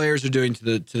what the players are doing to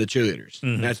the cheerleaders?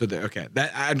 Mm-hmm. That's what they okay.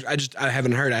 That I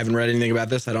haven't heard. I haven't read anything about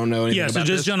this. I don't know anything Yeah, about so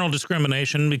just this. general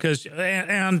discrimination because,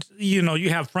 and you know, you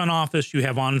have front office, you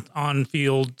have on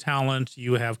field talent,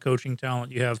 you have coaching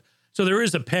talent, you have, so there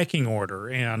is a pecking order,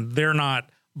 and they're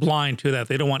not blind to that.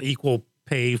 They don't want equal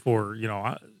pay for, you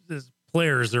know,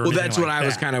 players. Or Well, that's what I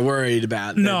was kind of worried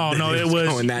about. No, that it was was,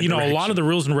 going that you know, a lot direction. of the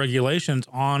rules and regulations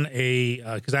on a,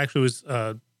 because I actually was,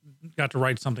 got to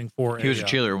write something for He was a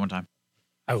cheerleader one time.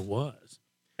 I was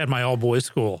at my all boys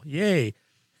school. Yay.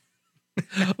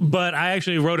 But I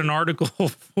actually wrote an article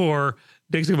for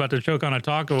Dick's about to choke on a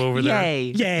taco over there.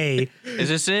 Yay. Yay. Is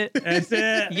this it? That's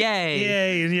it. Yay.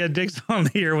 Yay. And yeah, Dick's on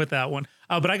here with that one.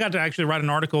 But I got to actually write an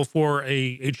article for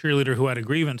a cheerleader who had a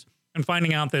grievance and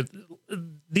finding out that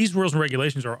these rules and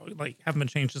regulations are like haven't been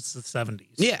changed since the 70s.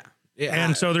 Yeah.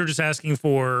 And so they're just asking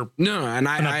for No, and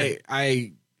update.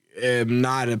 I am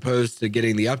not opposed to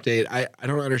getting the update. I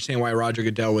don't understand why Roger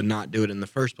Goodell would not do it in the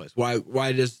first place.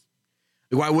 Why does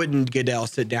Why wouldn't Goodell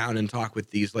sit down and talk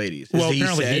with these ladies? Well,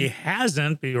 apparently he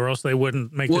hasn't, or else they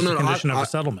wouldn't make this a condition of a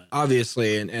settlement.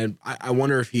 Obviously, and I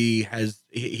wonder if he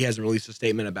hasn't released a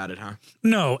statement about it, huh?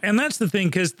 No, and that's the thing,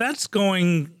 because that's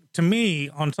going, to me,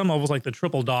 on some levels, like the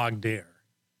triple dog dare.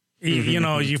 You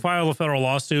know, you file a federal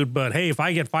lawsuit, but hey, if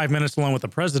I get 5 minutes alone with the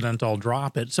president, I'll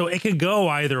drop it. So it could go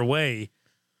either way.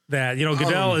 That, you know,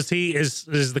 Goodell, is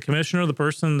the commissioner, the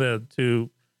person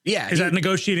is that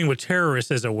negotiating with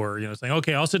terrorists, as it were, you know, saying,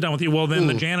 okay, I'll sit down with you. Well, then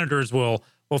the janitors will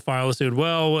file a suit.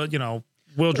 Well, you know,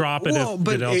 we'll drop it. Well,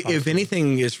 but if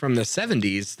anything is from the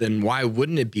 70s, then why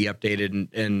wouldn't it be updated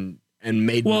and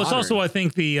made modern? It's also, I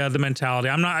think, the mentality.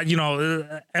 I'm not, you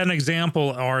know, an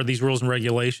example are these rules and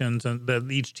regulations and that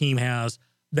each team has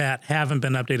that haven't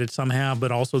been updated. Some have,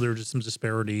 but also there are just some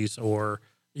disparities, or,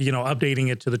 you know,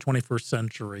 updating it to the 21st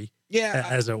century,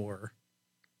 as it were.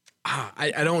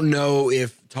 I don't know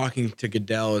if talking to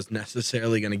Goodell is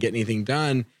necessarily going to get anything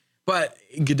done, but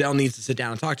Goodell needs to sit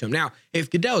down and talk to him. Now, if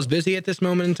Goodell is busy at this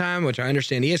moment in time, which I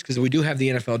understand he is, because we do have the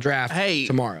NFL draft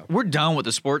tomorrow. We're done with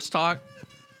the sports talk.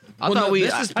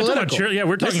 This is political.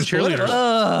 We're talking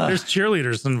cheerleaders. There's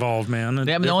cheerleaders involved, man.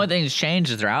 Yeah, but the only thing that's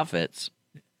changed is their outfits.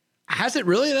 Has it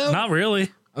really, though? Not really.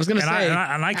 I was going to say.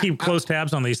 And I keep close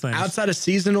tabs on these things. Outside of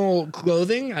seasonal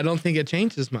clothing, I don't think it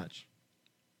changes much.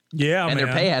 Yeah, and man.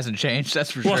 Their pay hasn't changed.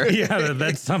 That's for sure. Yeah,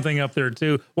 that's something up there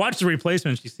too. Watch the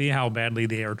replacements. You see how badly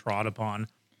they are trod upon.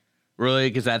 Really,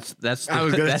 because that's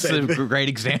a great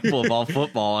example of all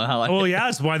football. And how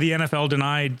that's why the NFL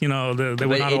denied. You know, they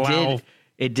would not allow.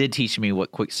 It did teach me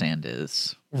what quicksand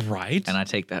is. Right. And I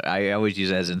take that. I always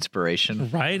use it as inspiration.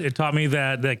 Right. It taught me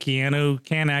that Keanu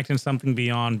can act in something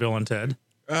beyond Bill and Ted.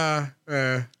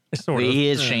 He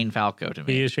is Shane Falco to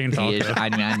me. He is Shane Falco.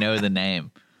 I know the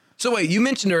name. So wait, you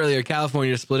mentioned earlier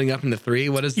California splitting up into 3.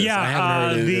 What is this? Yeah, I haven't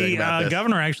heard anything about this.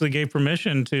 Governor actually gave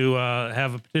permission to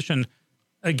have a petition.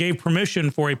 Gave permission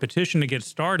for a petition to get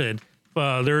started.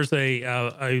 There's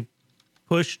a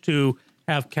push to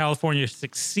have California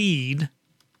succeed,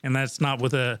 and that's not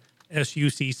with a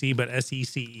SUCC but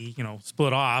SECE. You know,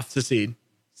 split off.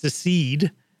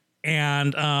 Secede,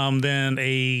 and then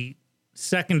a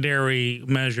secondary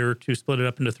measure to split it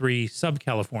up into 3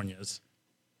 sub-Californias.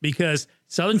 Because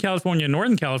Southern California and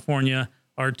Northern California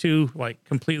are 2 like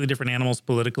completely different animals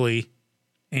politically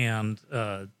and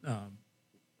how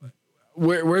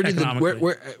would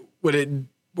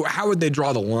they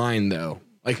draw the line though?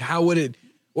 Like how would it?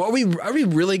 Well, are we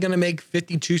really going to make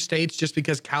 52 states just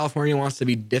because California wants to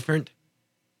be different?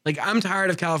 Like I'm tired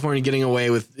of California getting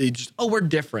away with we're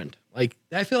different. Like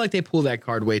I feel like they pull that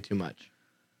card way too much.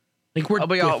 Like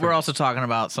we're also talking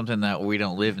about something that we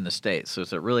don't live in the States. So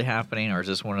is it really happening, or is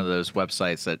this one of those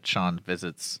websites that Sean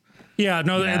visits? Yeah,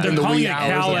 no, they're calling it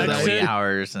CalExit. The wee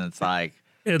hours, and it's like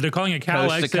they're calling it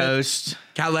CalExit. Coast to coast.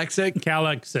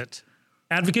 CalExit.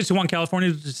 Advocates who want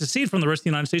California to secede from the rest of the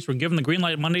United States were given the green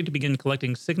light Monday to begin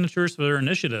collecting signatures for their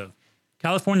initiative.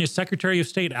 California's Secretary of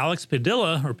State Alex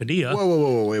Padilla.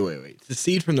 Whoa, wait.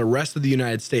 Secede from the rest of the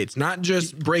United States, not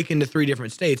just break into 3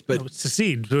 different states, but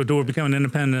secede to become an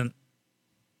independent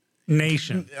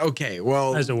nation. Okay,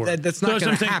 well, as it were. That's not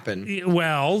going to happen.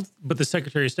 Well, but the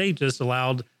Secretary of State just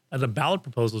allowed the ballot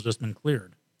proposals just been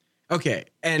cleared. Okay,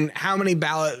 and how many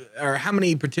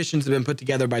petitions have been put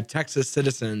together by Texas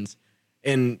citizens?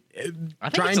 And I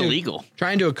think it's illegal.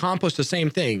 Trying to accomplish the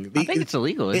same thing. I think it's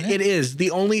illegal. Isn't it? It is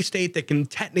the only state that can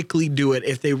technically do it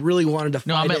if they really wanted to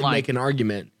fight it and make an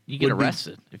argument. You get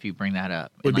arrested if you bring that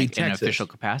up in an official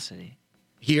capacity.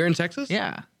 Here in Texas?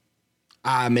 Yeah.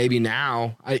 Maybe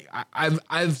now.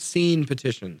 I've seen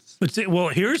petitions. But see,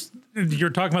 well, you're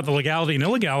talking about the legality and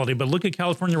illegality, but look at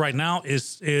California right now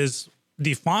is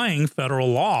defying federal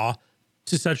law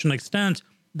to such an extent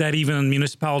that even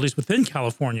municipalities within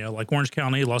California, like Orange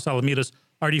County, Los Alamitos,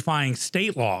 are defying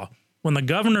state law. When the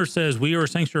governor says we are a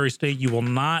sanctuary state, you will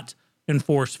not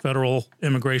enforce federal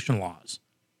immigration laws.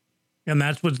 And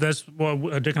that's what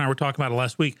Dick and I were talking about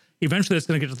last week. Eventually, it's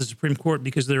going to get to the Supreme Court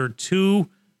because there are 2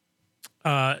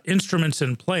 instruments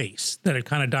in place that are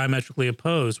kind of diametrically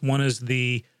opposed. One is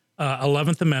the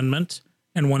 11th Amendment,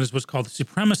 and one is what's called the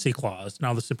Supremacy Clause.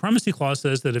 Now, the Supremacy Clause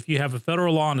says that if you have a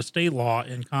federal law and a state law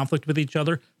in conflict with each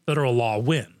other, federal law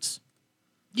wins.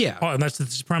 Yeah. And that's the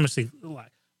Supremacy Law.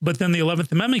 But then the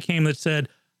 11th Amendment came that said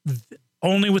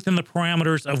only within the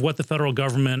parameters of what the federal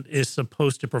government is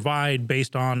supposed to provide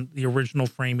based on the original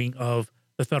framing of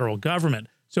the federal government.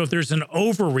 So if there's an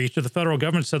overreach, if the federal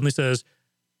government suddenly says,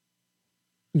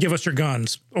 give us your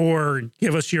guns or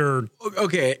give us your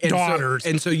daughters.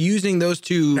 So using those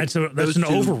 2... That's an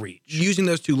overreach. Using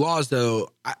those 2 laws,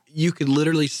 though, you could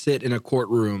literally sit in a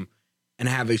courtroom and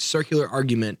have a circular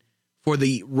argument for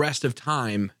the rest of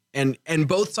time. And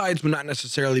both sides would not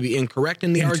necessarily be incorrect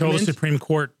in the Until argument. the Supreme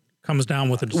Court comes down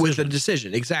with a decision. With a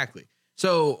decision, exactly.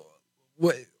 So,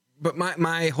 but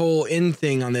my whole end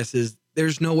thing on this is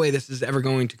there's no way this is ever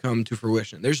going to come to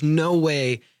fruition. There's no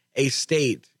way a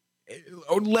state,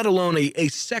 or let alone a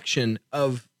section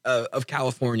of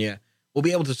California, will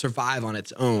be able to survive on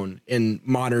its own in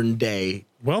modern day.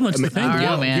 Well, that's the thing. I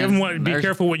don't know, man. Be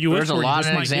careful what you wish There's for. a You lot just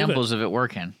of might give it. examples of it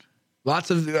working.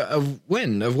 Lots of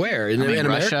when? Of where? In America?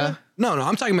 Russia? No,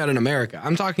 I'm talking about in America.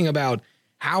 I'm talking about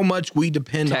how much we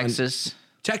depend on Texas.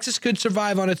 Texas could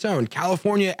survive on its own.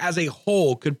 California as a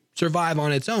whole could survive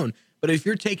on its own. But if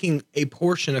you're taking a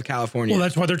portion of California. Well,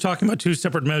 that's why they're talking about two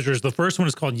separate measures. The first one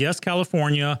is called Yes,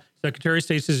 California. Secretary of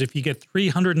State says if you get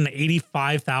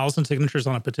 385,000 signatures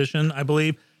on a petition, I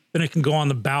believe, then it can go on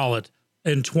the ballot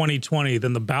in 2020.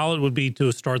 Then the ballot would be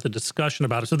to start the discussion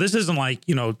about it. So this isn't like,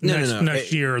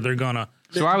 next year they're going to.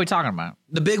 So why are we talking about?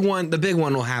 The big one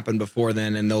will happen before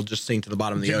then, and they'll just sink to the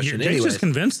bottom of the ocean. Jake's just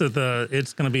convinced that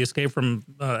it's going to be Escape from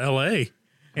L.A.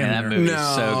 And that movie's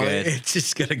so good. It's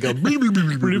just gonna go.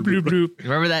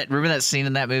 Remember that scene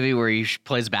in that movie where he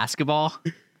plays basketball?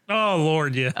 Oh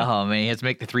Lord, yeah. Oh man, he has to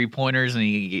make the 3-pointers and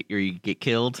you get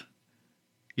killed.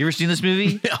 You ever seen this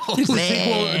movie? It's the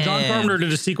sequel. John Carpenter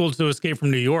did a sequel to Escape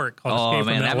from New York called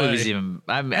Escape from that LA. movie's even.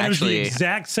 I'm And actually it was the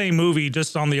exact same movie,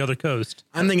 just on the other coast.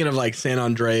 I'm thinking of like San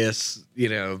Andreas,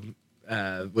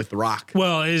 with The Rock.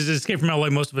 Well, is Escape from LA?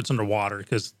 Most of it's underwater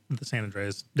because the San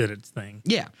Andreas did its thing.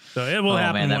 Yeah, so it will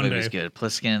happen man, that one movie's day. good.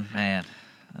 Pliskin, man,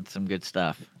 that's some good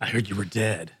stuff. I heard you were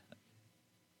dead.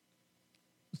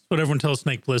 That's what everyone tells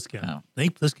Snake Plissken. Oh.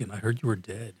 Snake Plissken, I heard you were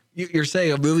dead. You're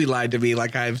saying a movie lied to me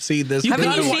like I've seen this. You Haven't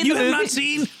gotta you wa- seen you the have movie? not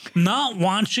seen? Not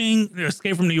watching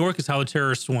Escape from New York is how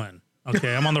terrorists win.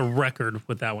 Okay, I'm on the record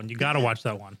with that one. You got to watch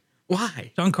that one.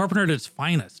 Why? John Carpenter at its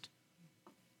finest.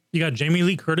 You got Jamie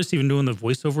Lee Curtis even doing the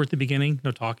voiceover at the beginning,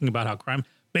 talking about how crime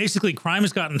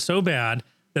has gotten so bad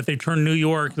that they turned New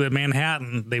York, the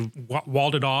Manhattan, they've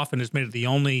walled it off and it's made it the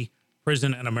only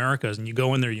prison in America. And you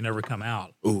go in there, you never come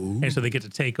out. Ooh. And so they get to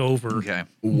take over. Okay.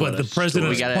 But the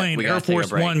president's plane, we Air gotta take a Force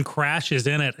break. One, crashes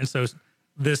in it. And so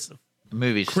this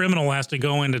Movies. criminal has to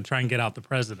go in to try and get out the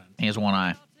president. He has one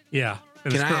eye. Yeah.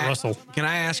 And it's Kurt Russell. Can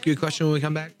I ask you a question when we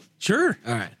come back? Sure.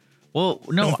 All right. Well,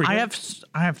 no, Don't forget.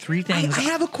 I have three things. I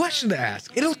have a question to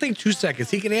ask. It'll take 2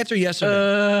 seconds. He can answer yes or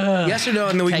no. Yes or no,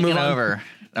 and then we can Take move it on. over.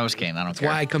 That was kidding. I don't care.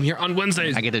 Why I come here on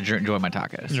Wednesdays. I get to enjoy my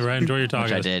tacos. You're right. Enjoy your Which I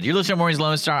tacos. did. You're listening to Mornings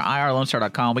Lone Star,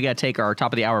 irlonestar.com. We got to take our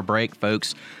top of the hour break,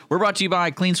 folks. We're brought to you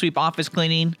by Clean Sweep Office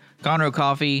Cleaning, Conroe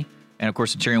Coffee, and of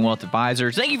course, Centurion Wealth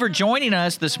Advisors. Thank you for joining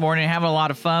us this morning and having a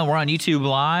lot of fun. We're on YouTube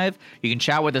Live. You can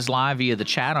chat with us live via the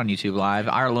chat on YouTube Live,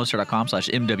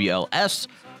 irlonestar.com/MWLS.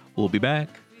 We'll be back.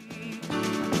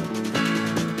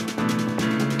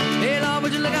 Hey, Lord,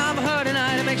 would you look out for her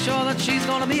tonight and make sure that she's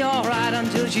gonna be alright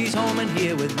until she's home and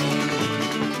here with me?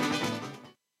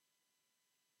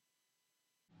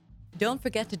 Don't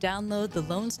forget to download the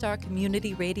Lone Star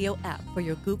Community Radio app for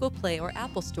your Google Play or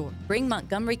Apple Store. Bring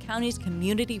Montgomery County's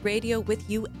community radio with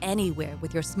you anywhere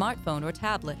with your smartphone or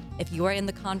tablet. If you are in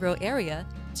the Conroe area,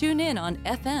 tune in on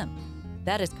FM.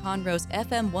 That is Conroe's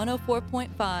FM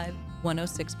 104.5,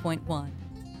 106.1.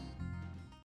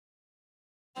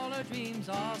 All her dreams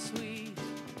are sweet.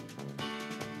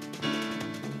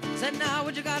 Said now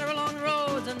would you guide her along the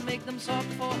roads and make them soft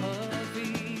for her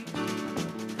feet?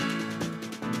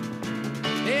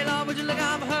 Hey Lord, would you look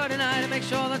out for her tonight and make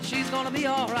sure that she's gonna be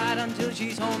alright until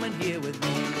she's home and here with me?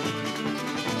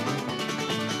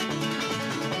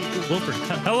 Wilford.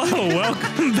 Hello,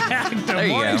 welcome back to There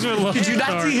you Mornings go. with Lone Did you not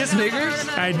Star. see his fingers?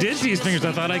 I did see his fingers.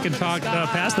 I thought I could talk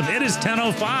past them. It is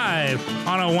 10:05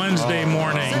 on a Wednesday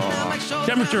morning.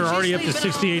 Temperature already up to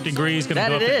 68 degrees. Going to That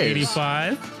go up it to is.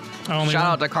 85. Only Shout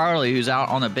out to Carly, who's out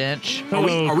on the bench. Are we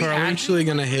Carly. actually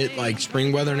gonna hit like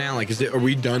spring weather now? Like, are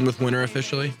we done with winter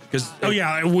officially? Because Oh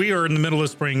yeah, we are in the middle of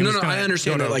spring. no, It's no, gonna I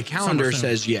understand go that. to Like calendar summer soon.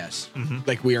 says yes,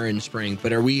 like we are in spring.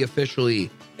 But are we officially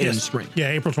in Yes. spring? Yeah,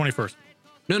 April 21st.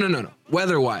 No.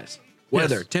 Weather wise,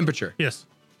 weather, temperature. Yes.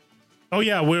 Oh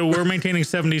yeah, we're maintaining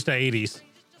 70s to 80s.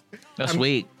 That's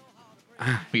sweet.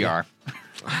 We are.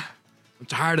 I'm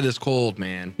tired of this cold,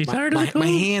 man. You tired of the My cold?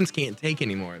 hands can't take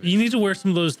anymore of it. You need to wear some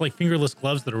of those like fingerless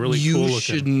gloves that are really You cool looking.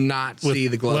 should not with see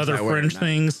the gloves leather I wear fringe at night.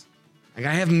 things. Like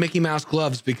I have Mickey Mouse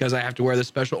gloves because I have to wear this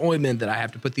special ointment that I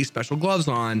have to put these special gloves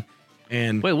on,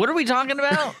 and Wait, what are we talking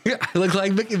about? I look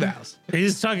like Mickey Mouse.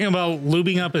 He's talking about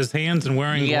lubing up his hands and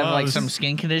wearing You gloves. have like some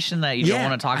skin condition that you don't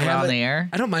want to talk I about have on it- the air?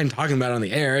 I don't mind talking about it on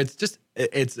the air. It's just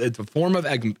it's a form of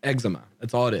eczema.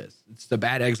 That's all it is. It's a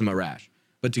bad eczema rash.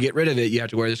 But to get rid of it, you have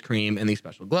to wear this cream and these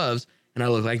special gloves. and I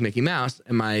look like Mickey Mouse,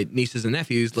 and my nieces and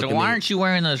nephews look So at why me. aren't you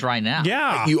wearing those right now?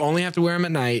 Yeah. You only have to wear them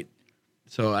at night,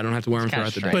 so I don't have to wear them It's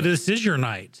kinda throughout the day. strange. But this is your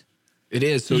night. It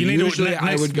is. So you need usually to,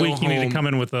 I next would go week. home. You need to come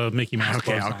in with a Mickey Mouse.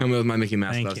 Okay, clothes I'll on. come in with my Mickey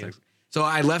Mouse Thank clothes you. next. So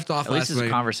I left off At least last it's a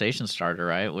week. conversation starter,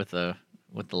 right? With the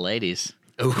ladies.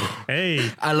 Oh, Hey,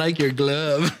 I like your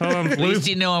glove. At least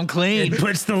you know I'm it clean.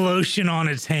 puts the lotion on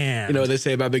its hand. You know what they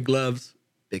say about big gloves?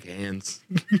 Big hands.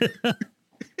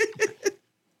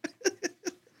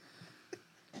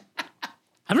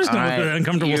 I'm just going All with the right.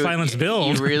 uncomfortable You- silence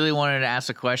build. You really wanted to ask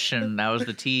a question. That was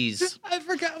the tease. I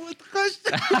forgot what the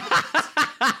question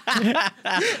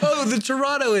Oh, the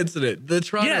Toronto incident. The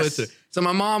Toronto Yes. incident. So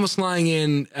my mom was flying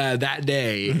in that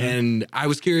day, and I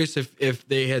was curious if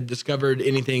they had discovered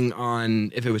anything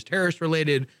on if it was terrorist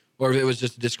related or if it was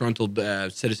just a disgruntled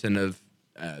citizen of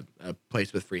a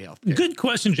place with free health care. Good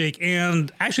question, Jake.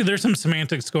 And actually, there's some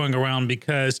semantics going around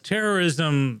because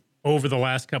terrorism over the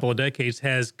last couple of decades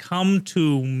has come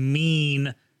to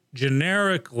mean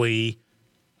generically,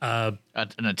 An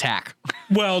attack.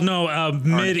 well, no,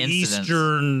 Middle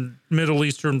incident.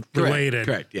 Eastern related.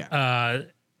 Correct, yeah.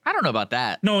 I don't know about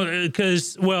that. No,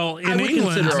 because well, in I would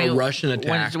England, consider I mean, a Russian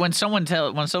attack. When someone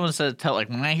says like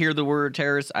when I hear the word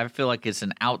terrorist, I feel like it's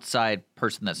an outside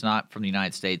person that's not from the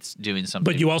United States doing something.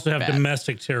 but you also have bad.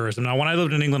 domestic terrorism. Now, when I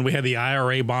lived in England, we had the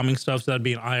IRA bombing stuff, so that'd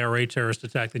be an IRA terrorist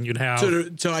attack. Then you'd have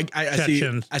So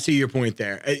I see your point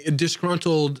there. A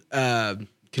disgruntled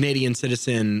Canadian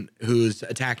citizen who's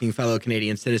attacking fellow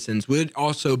Canadian citizens would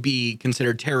also be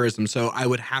considered terrorism. So I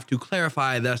would have to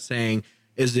clarify, thus saying,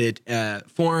 is it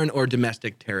foreign or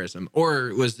domestic terrorism?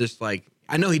 Or was this like,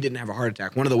 I know he didn't have a heart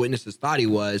attack. One of the witnesses thought he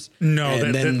was. No,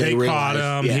 and then they caught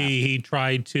realized, him. yeah. He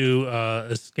tried to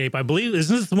escape. I believe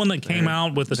isn't this the one that came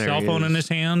out with a there cell he phone in is. his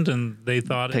hand, and they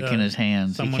thought picking his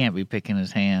hands. someone- He can't be picking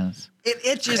his hands. It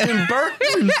itches and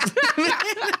burns.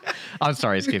 I'm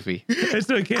sorry, Skippy. It's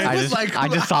okay. I was just, like, I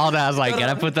just saw that. I was like,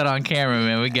 gotta put that on camera,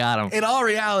 man. We got him. In all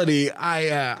reality,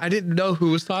 I didn't know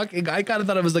who was talking. I kind of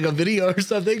thought it was like a video or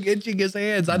something, itching his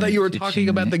hands. I thought you were talking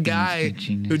about the guy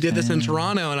who did this in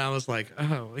Toronto, and I was like,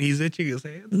 oh, he's itching his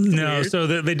hands. That's No, weird. so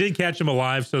they did catch him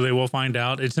alive, so they will find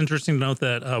out. It's interesting to note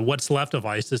that what's left of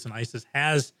ISIS, and ISIS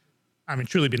has, I mean,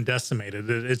 truly been decimated.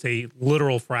 It's a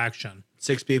literal fraction.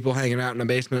 6 people hanging out in the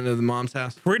basement of the mom's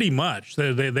house. Pretty much.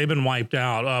 They've been wiped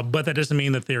out, but that doesn't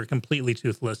mean that they're completely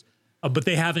toothless. But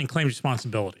they haven't claimed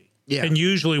responsibility. Yeah. And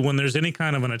usually when there's any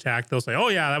kind of an attack, they'll say, oh,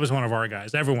 yeah, that was one of our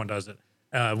guys. Everyone does it.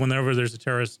 Whenever there's a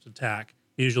terrorist attack,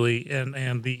 usually,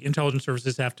 and the intelligence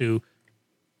services have to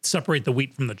separate the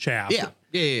wheat from the chaff.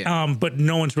 Yeah. But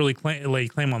no one's really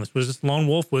laid claim on this. Was this lone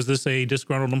wolf? Was this a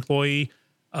disgruntled employee?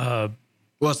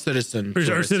 Well, citizen.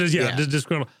 Or citizen,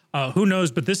 disgruntled. Who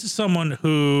knows? But this is someone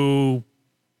who,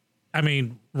 I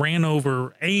mean,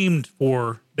 aimed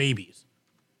for babies.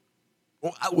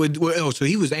 So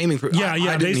he was aiming for. Yeah, I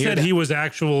yeah. didn't They hear said that. he was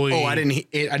actually. Oh, I didn't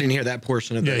hear that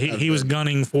portion of Yeah, the. he was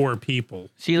gunning for people.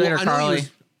 See you later, I know he Carly.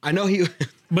 was- I know he.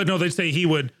 But no, they say he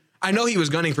would. I know he was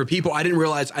gunning for people. I didn't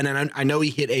realize, and I know he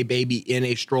hit a baby in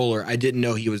a stroller. I didn't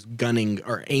know he was gunning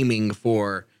or aiming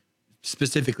for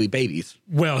specifically babies.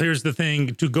 Well, here's the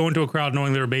thing: to go into a crowd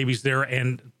knowing there are babies there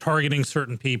and targeting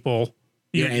certain people.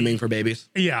 You're aiming for babies.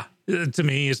 Yeah, to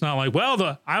me, it's not like,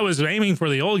 well, I was aiming for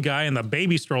the old guy and the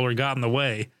baby stroller got in the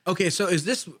way. Okay, so is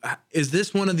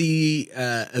this one of the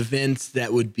events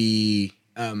that would be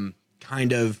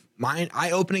kind of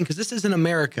eye-opening? Because this is in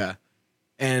America,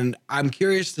 and I'm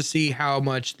curious to see how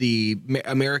much the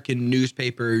American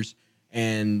newspapers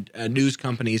and news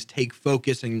companies take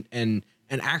focus and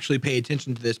actually pay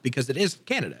attention to this, because it is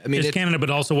Canada. I mean, It's Canada, but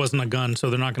also wasn't a gun, so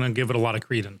they're not going to give it a lot of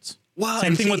credence. Well, Same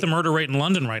and thing see- with the murder rate in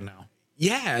London right now,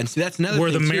 yeah, and see that's another where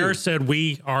the thing, mayor too. said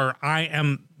I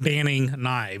am banning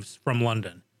knives from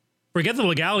London. Forget the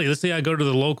legality. Let's say I go to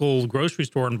the local grocery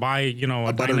store and buy, a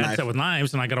butter dinette knife. set with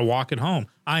knives, and I got to walk it home.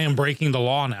 I am breaking the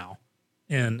law now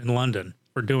in London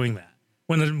for doing that.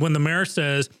 When the mayor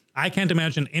says, I can't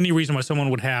imagine any reason why someone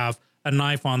would have a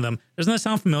knife on them. Doesn't that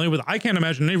sound familiar with? I can't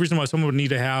imagine any reason why someone would need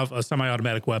to have a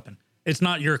semi-automatic weapon. It's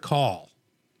not your call.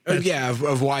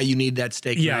 Of why you need that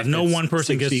steak. Yeah, knife no that's one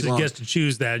person 6 feet long. gets to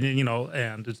choose that,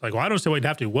 and it's like, well, I don't see why you'd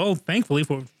have to. Well, thankfully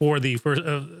for the first,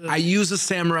 I use a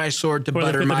samurai sword to the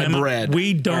butter Fifth my Amendment, bread.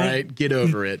 we don't- All right, get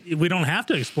over it. we don't have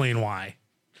to explain why.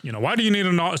 Why do you need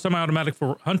a semi-automatic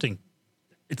for hunting?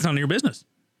 It's none of your business.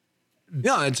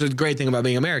 No, it's a great thing about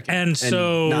being American And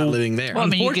so- not living there. Well, I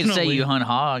mean, you could say Unfortunately- you hunt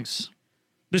hogs.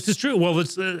 This is true. Well,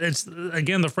 it's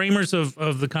again the framers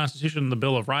of the Constitution and the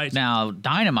Bill of Rights. Now,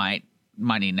 dynamite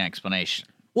might need an explanation.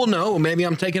 Well, no, maybe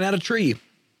I'm taking out a tree.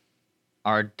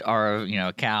 Or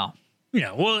a cow.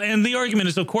 Yeah, well, and the argument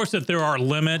is, of course, that there are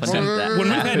limits. And when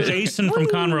we've had Jason from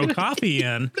Conroe Coffee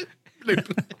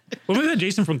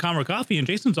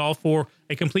Jason's all for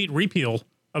a complete repeal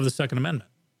of the Second Amendment.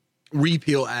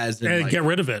 Repeal as in Get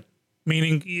rid of it.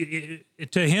 Meaning,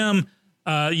 to him,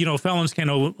 felons can't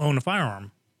own a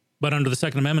firearm. But under the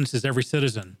Second Amendment, it says every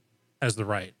citizen has the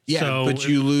right. Yeah, so, but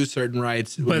you lose certain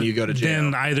rights when you go to jail.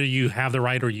 Then either you have the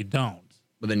right or you don't.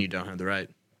 But then you don't have the right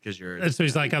because you're. And so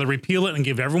he's like, either repeal it and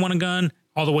give everyone a gun,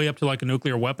 all the way up to like a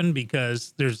nuclear weapon,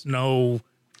 because there's no.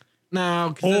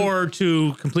 No. Or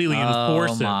to completely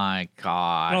enforce it. Oh my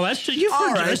God! No, that's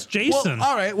that's Jason. Well,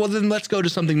 all right. Well, then let's go to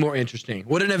something more interesting.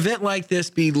 Would an event like this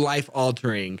be life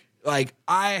altering? Like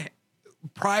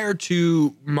prior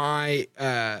to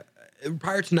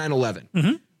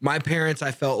 9/11, my parents,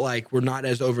 I felt like, were not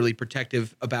as overly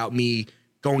protective about me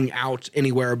going out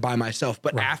anywhere by myself.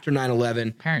 But after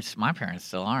 9/11, my parents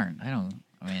still aren't.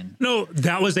 No,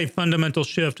 that was a fundamental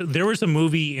shift. There was a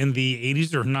movie in the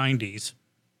 80s or 90s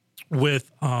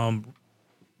with Annette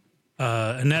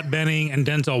Bening and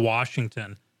Denzel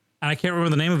Washington. And I can't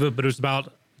remember the name of it, but it was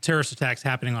about terrorist attacks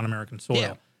happening on American soil.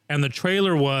 Yeah. And the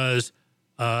trailer was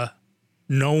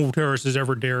no terrorist has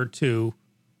ever dared to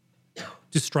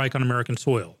strike on American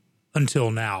soil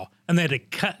until now. And they had to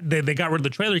cut, they got rid of the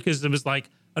trailer because it was like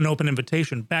an open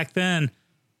invitation. Back then,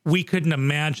 we couldn't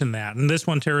imagine that. And this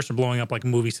one, terrorists are blowing up like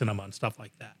movie cinema and stuff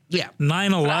like that. Yeah.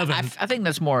 9/11. I think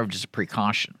that's more of just a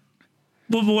precaution.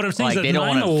 But what I'm saying is that they don't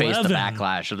want to face the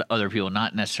backlash of the other people,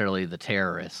 not necessarily the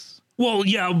terrorists. Well,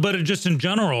 yeah, but just in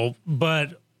general.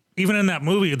 But even in that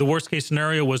movie, the worst case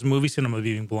scenario was movie cinema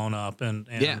being blown up and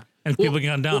people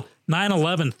getting down.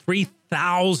 9/11,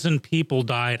 3,000 people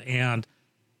died. And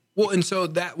so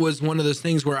that was one of those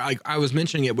things where I was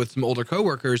mentioning it with some older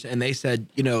coworkers, and they said,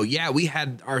 we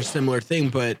had our similar thing,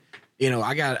 but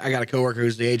I got a coworker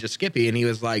who's the age of Skippy, and he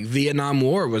was like, Vietnam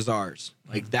War was ours.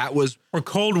 Like that was, or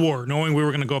Cold War, knowing we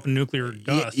were going to go up in nuclear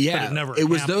dust. Yeah, but it never. It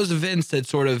was those events that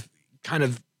sort of, kind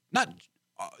of not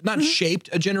shaped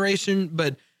a generation,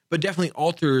 but definitely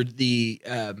altered the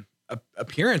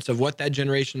appearance of what that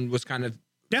generation was kind of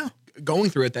going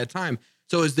through at that time.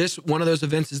 So is this one of those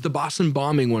events? Is the Boston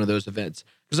bombing one of those events?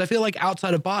 Because I feel like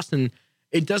outside of Boston,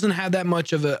 it doesn't have that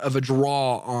much of a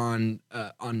draw on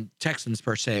Texans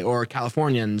per se, or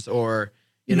Californians, or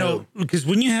No, because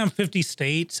when you have 50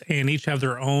 states and each have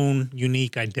their own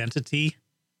unique identity,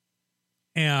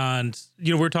 and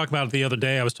we were talking about it the other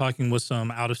day. I was talking with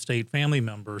some out-of-state family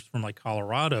members from like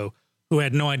Colorado who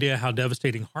had no idea how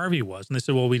devastating Harvey was, and they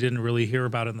said, "Well, we didn't really hear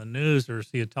about it in the news or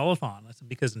see a telethon." I said,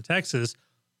 "Because in Texas,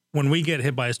 when we get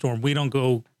hit by a storm, we don't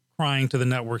go crying to the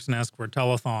networks and ask for a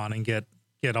telethon and get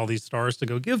all these stars to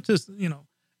go give to,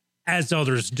 as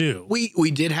others do."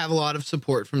 We did have a lot of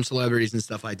support from celebrities and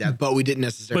stuff like that, but we didn't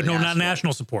necessarily. But no, not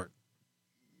national support.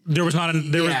 There was not.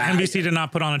 NBC did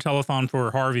not put on a telethon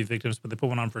for Harvey victims, but they put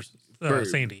one on for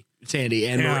Sandy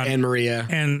and Maria.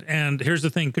 And here's the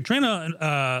thing: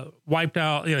 Katrina wiped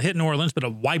out, hit New Orleans, but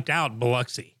it wiped out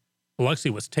Biloxi.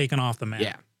 Biloxi was taken off the map.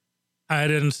 Yeah, I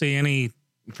didn't see any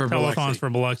telethons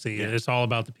for Biloxi. Yeah. It's all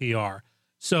about the PR.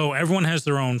 So everyone has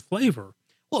their own flavor.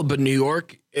 Well, but New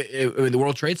York, the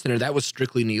World Trade Center, that was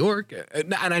strictly New York.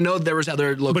 And I know there was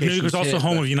other locations. But New York was also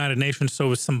home of United Nations, so it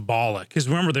was symbolic. Because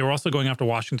remember, they were also going after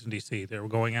Washington, D.C. They were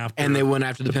going after... And they went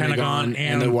after the Pentagon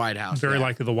and the White House. Very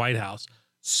likely the White House.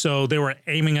 So they were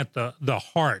aiming at the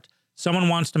heart. Someone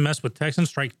wants to mess with Texans,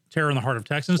 strike terror in the heart of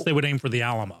Texans, they would aim for the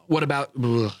Alamo. What about... See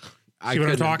what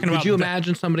I'm talking about? Could you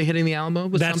imagine somebody hitting the Alamo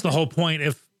with That's the whole point.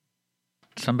 If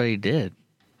somebody did.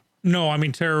 No, I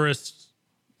mean terrorists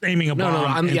aiming a bomb. No,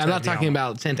 I'm not talking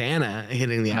about Santa Ana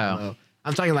hitting the Alamo.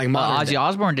 I'm talking like Ozzy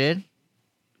Osbourne did.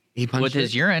 He punched with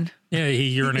his urine. Yeah,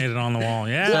 he urinated on the wall.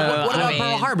 Yeah. Well, what about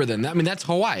Pearl Harbor then? I mean, that's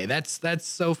Hawaii. That's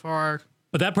so far.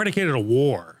 But that predicated a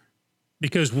war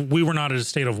because we were not in a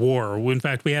state of war. In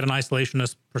fact, we had an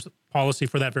isolationist policy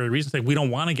for that very reason, saying we don't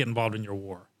want to get involved in your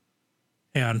war.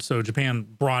 And so Japan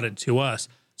brought it to us.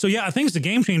 So yeah, I think it's a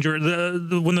game changer.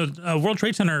 When the World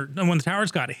Trade Center, when the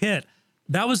towers got hit,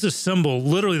 that was the symbol,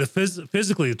 literally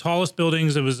physically the tallest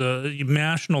buildings. It was a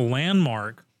national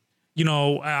landmark.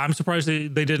 I'm surprised they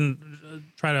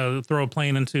didn't try to throw a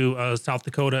plane into South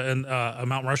Dakota and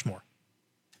Mount Rushmore.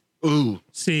 Ooh.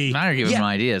 See. Now you're giving them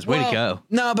ideas. Way to go.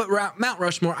 No, but Mount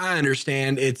Rushmore, I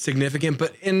understand it's significant,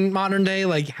 but in modern day,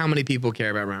 like how many people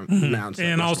care about Mount And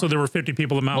Rushmore? Also there were 50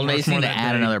 people at Mount Rushmore. Well, they seem to that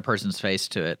add day. another person's face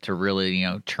to it to really,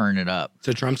 turn it up.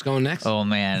 So Trump's going next? Oh,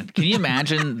 man. Can you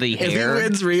imagine the hair? If he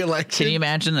wins re-election. Can you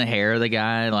imagine the hair of the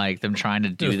guy, like them trying to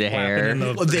do the hair?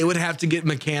 Well, they would have to get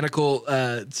mechanical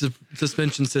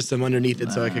suspension system underneath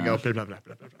it so it could go blah, blah, blah,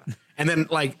 blah, blah. and then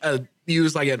like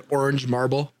use like an orange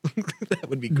marble. That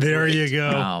would be great. There you go.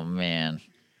 Oh man.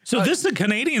 So this is a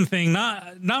Canadian thing,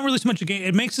 not really so much a game.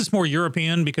 It makes us more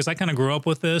European because I kind of grew up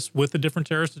with this, with the different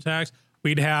terrorist attacks.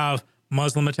 We'd have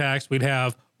Muslim attacks, we'd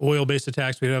have oil-based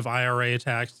attacks, we'd have IRA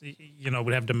attacks.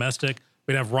 We'd have domestic,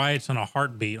 we'd have riots on a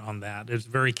heartbeat on that. It's a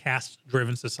very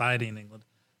caste-driven society in England.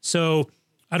 So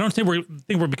I don't think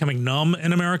we're becoming numb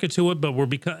in America to it, but I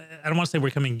don't want to say we're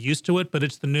becoming used to it, but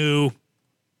it's the new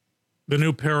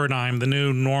paradigm, the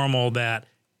new normal that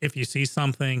if you see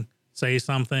something, say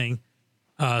something.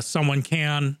 Someone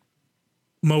can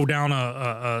mow down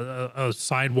a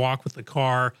sidewalk with a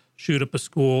car, shoot up a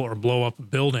school, or blow up a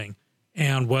building.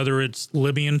 And whether it's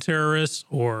Libyan terrorists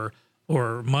or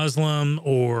Muslim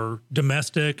or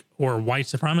domestic or white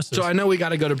supremacists. So I know we got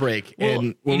to go to break.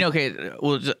 Well,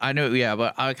 I know, yeah,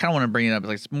 but I kind of want to bring it up.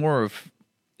 Like it's more of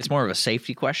a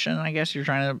safety question, I guess you're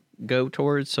trying to go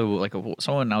towards. So like I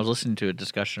was listening to a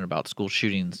discussion about school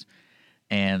shootings.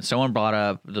 And someone brought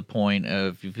up the point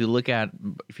of if you look at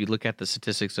the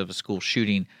statistics of a school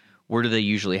shooting, where do they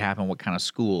usually happen? What kind of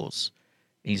schools?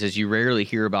 And he says you rarely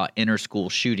hear about inner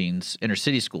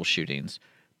city school shootings,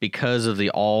 because of the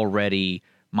already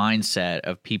mindset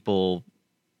of people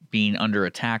being under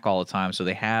attack all the time. So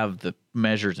they have the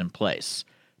measures in place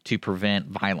to prevent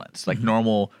violence, like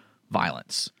normal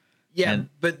violence. Yeah,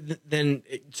 but then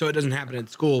so it doesn't happen at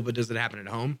school, but does it happen at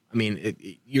home? I mean,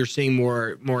 you're seeing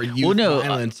more youth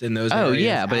violence in those areas. Oh,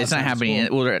 yeah, but it's not happening.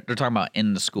 They're talking about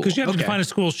in the school. Because you have to define a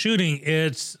school shooting.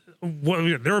 It's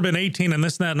there have been 18 and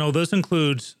this and that. No, this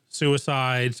includes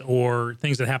suicides or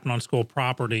things that happen on school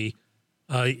property,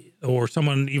 or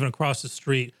someone even across the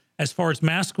street. As far as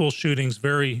mass school shootings,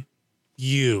 very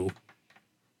few,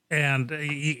 and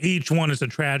each one is a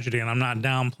tragedy. And I'm not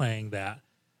downplaying that,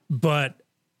 but.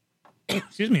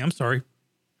 Excuse me, I'm sorry.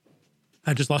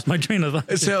 I just lost my train of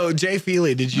thought. So, Jay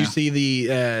Feely, did you see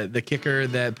the kicker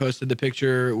that posted the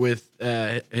picture with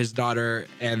his daughter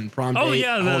and prom date? Oh,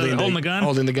 yeah, holding the gun?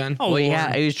 Holding the gun? Oh, well,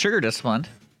 yeah, he was trigger disciplined.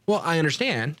 Well, I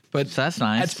understand, but so that's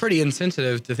nice. That's pretty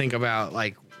insensitive to think about,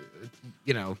 like,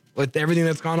 with everything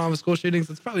that's gone on with school shootings,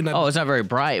 it's probably not. Oh, it's not very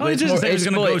bright. But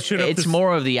it's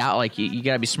more of the out. Like you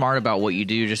got to be smart about what you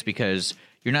do, just because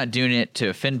you're not doing it to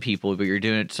offend people, but you're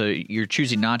doing it so you're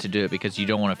choosing not to do it because you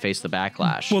don't want to face the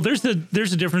backlash. Well, there's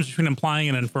a difference between implying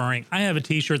and inferring. I have a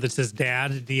T-shirt that says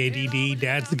 "Dad," D-A-D-D,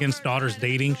 Dads Against Daughters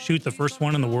Dating. Shoot the first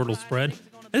one, and the word will spread.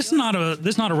 This is not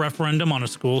a referendum on a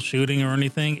school shooting or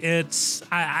anything. It's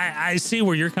I see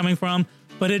where you're coming from.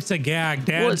 But it's a gag.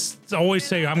 Dads always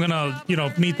say, I'm going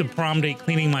to, meet the prom date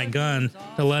cleaning my gun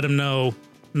to let him know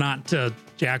not to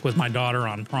jack with my daughter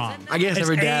on prom. I guess it's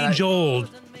every dad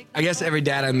age-old. I guess every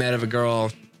dad I met of a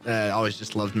girl always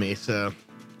just loved me, so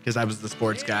because I was the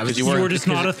sports guy. You were just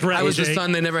not a threat. I was the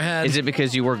son they never had. Is it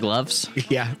because you wore gloves?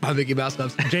 Yeah, my Mickey Mouse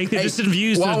gloves. Jake, they just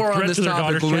infused while we're on threat this to their topic,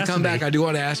 daughter's when we chastity. come back, I do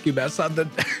want to ask you about something.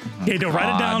 Okay, don't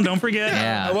write it down. Don't forget.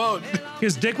 Yeah. I won't.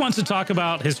 Because Dick wants to talk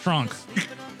about his trunk.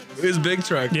 His big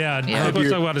truck. Yeah, Yeah. Dick wants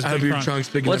to talk about his big trunk. trunk's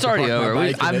big Well, it's enough to already park my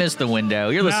over. bike I in it. missed the window.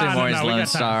 You're listening to Morning's we Lone got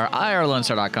Star,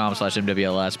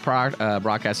 irlonestar.com/MWLS,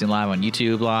 broadcasting live on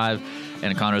YouTube Live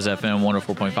and Conroe's FM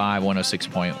 104.5,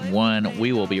 106.1.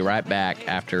 We will be right back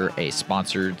after a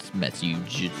sponsored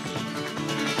message.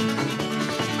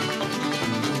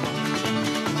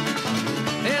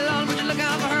 Hey, Lord, would you look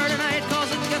out for her tonight,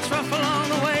 'cause it gets rough along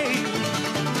the way.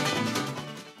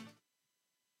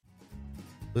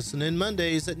 Listen in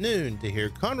Mondays at noon to hear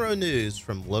Conroe news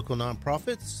from local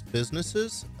nonprofits,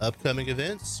 businesses, upcoming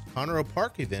events, Conroe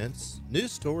Park events,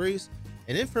 news stories,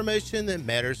 and information that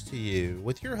matters to you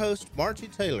with your host, Margie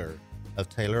Taylor of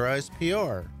Taylorized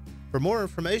PR. For more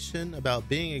information about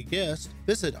being a guest,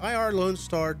 visit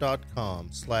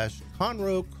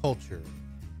irlonestar.com/Conroe Culture.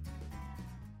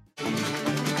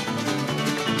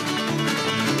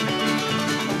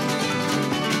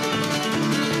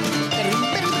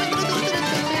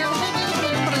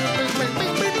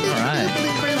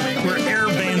 We're air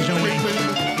banjoing.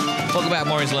 Welcome back,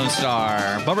 Morning's Lone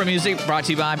Star. Bumper music brought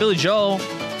to you by Billy Joel.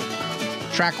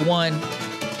 Track 1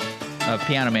 of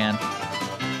Piano Man.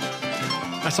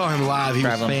 I saw him live. He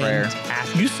Traveling was Prayer.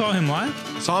 fantastic. You saw him live?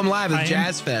 Saw him live I at am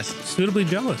Jazz Fest. Suitably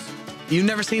jealous. You've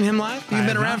never seen him live? You've I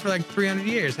been have around not. for like 300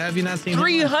 years. Have you not seen him live?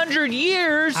 300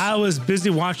 years. I was busy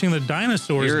watching the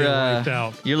dinosaurs get wiped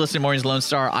out. You're listening to Morning's Lone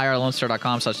Star,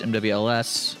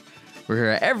 irlonestar.com/MWLS. We're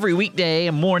here every weekday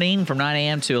morning from 9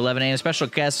 a.m. to 11 a.m. Special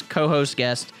guest, co-host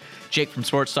guest, Jake from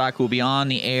Sports Talk, who will be on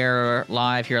the air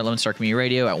live here at Lone Star Community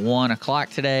Radio at 1 o'clock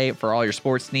today for all your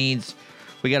sports needs.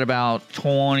 We got about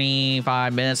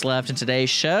 25 minutes left in today's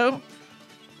show.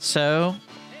 So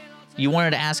You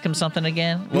wanted to ask him something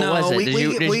again? What No, was it?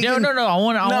 we can- No. I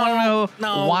want to know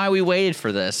no. why we waited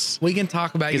for this. We can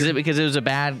talk about Is it because it was a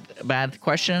bad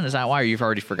question? Is that why? Or you've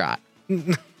already forgot?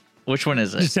 Which one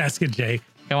is it? Just ask it, Jake.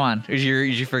 Come on. Did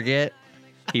you forget?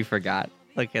 He forgot.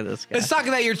 Look at this guy. Let's talk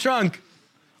about your trunk.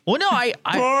 Well, no, I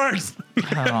Bars.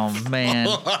 oh man.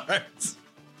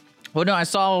 Well, no, I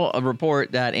saw a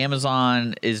report that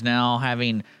Amazon is now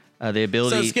having the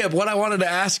ability. So, Skip, what I wanted to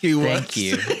ask you was...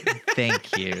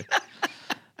 Thank you.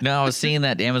 No, I was seeing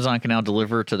that Amazon can now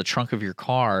deliver to the trunk of your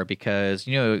car because,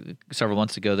 several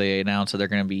months ago they announced that they're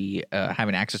going to be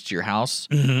having access to your house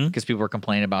because people were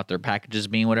complaining about their packages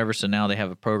being whatever. So now they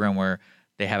have a program where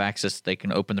they have access. They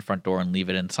can open the front door and leave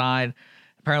it inside.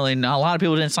 Apparently, not a lot of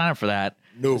people didn't sign up for that.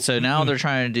 No. So now they're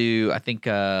trying to do, I think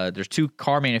there's 2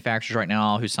 car manufacturers right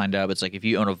now who signed up. It's like if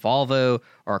you own a Volvo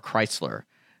or a Chrysler,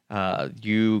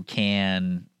 you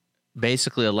can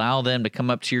basically allow them to come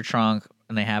up to your trunk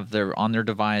and they have on their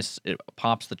device, it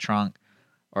pops the trunk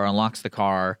or unlocks the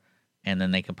car, and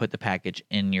then they can put the package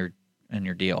in your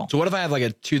deal. So what if I have like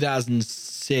a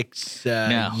 2006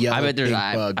 No, yellow I bet pink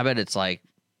bug? I bet it's like,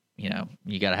 you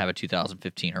got to have a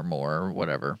 2015 or more or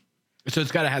whatever. So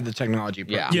it's got to have the technology.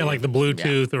 Yeah, like the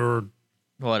Bluetooth or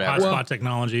whatever hotspot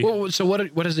technology. Well, so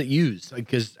what does it use?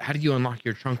 Because how do you unlock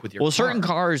your trunk with your? Well, car? certain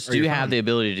cars Or do your have phone? the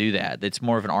ability to do that. It's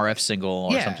more of an RF signal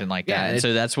or Yeah, something like yeah, that. And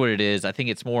so that's what it is. I think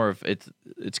it's more of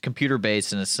it's computer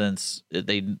based in a sense.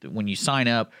 When you sign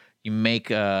up, you make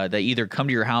they either come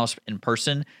to your house in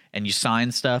person and you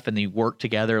sign stuff and you work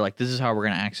together. Like this is how we're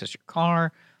going to access your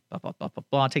car. Blah blah blah blah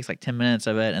blah. It takes like 10 minutes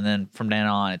of it, and then from then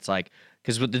on, it's like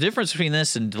because the difference between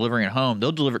this and delivering at home,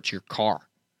 they'll deliver it to your car.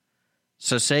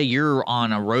 So say you're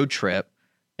on a road trip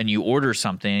and you order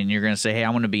something and you're going to say, hey, I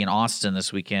want to be in Austin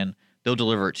this weekend. They'll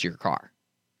deliver it to your car.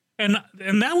 And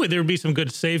that way there would be some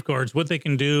good safeguards. What they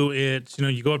can do is,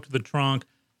 you go up to the trunk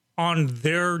on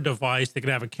their device. They could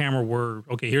have a camera where,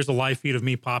 okay, here's a live feed of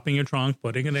me popping your trunk,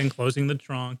 putting it in, closing the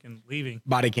trunk and leaving.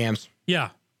 Body cams. Yeah.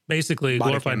 Basically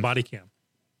glorified body cam.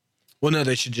 Well, no,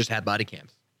 they should just have body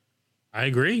cams. I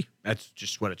agree. That's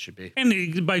just what it should be.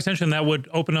 And by extension, that would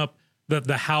open up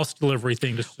the house delivery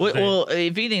thing. Well,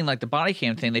 if anything, like the body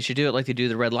cam thing, they should do it like they do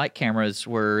the red light cameras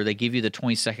where they give you the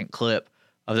 20-second clip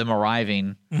of them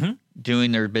arriving,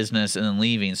 doing their business, and then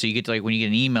leaving. So you get to, like, when you get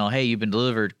an email, hey, you've been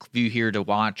delivered, view here to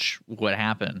watch what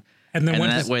happened. And then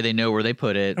that way they know where they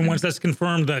put it. And once that's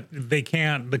confirmed that they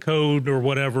can't, the code or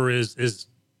whatever is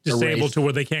disabled erased to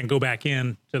where they can't go back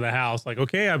in to the house. Like,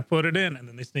 okay, I put it in, and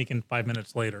then they sneak in 5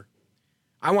 minutes later.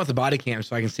 I want the body cam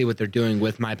so I can see what they're doing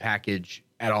with my package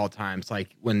at all times. Like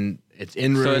when it's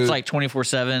en route. So it's like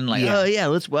 24/7. Like, Yeah. oh yeah,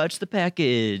 let's watch the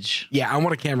package. Yeah, I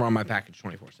want a camera on my package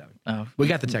 24/7. Oh, We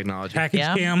got the technology. Package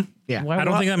cam. Yeah. I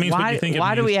don't think that means what you think it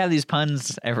Why do means. we have these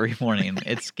puns every morning?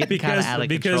 It's getting kind of out of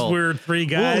Because control. we're 3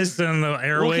 guys and the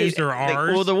airwaves are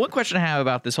ours. Well, the one question I have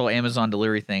about this whole Amazon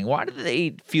delivery thing: why do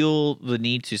they feel the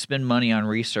need to spend money on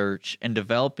research and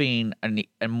developing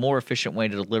a more efficient way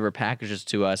to deliver packages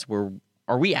to us?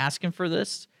 Are we asking for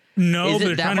this? No, Is but it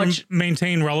they're that trying much- to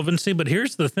maintain relevancy. But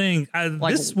here's the thing.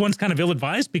 This one's kind of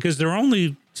ill-advised because there are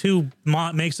only 2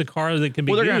 makes of car that can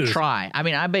be Well, they're used. going to try. I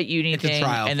mean, I bet you It's a anything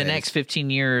trial in the phase. next 15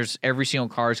 years, every single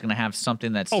car is going to have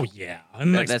something that's. Oh, yeah.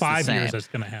 In the next that's the 5 years, same. that's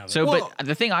going to have it. So, Well- but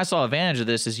the thing I saw advantage of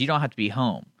this is you don't have to be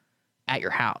home at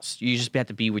your house. You just have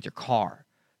to be with your car.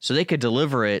 So they could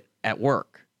deliver it at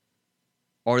work,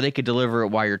 or they could deliver it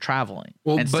while you're traveling.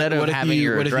 Well, instead but of what if having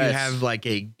your what if address. you have like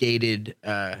a gated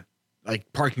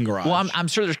like parking garage? Well, I'm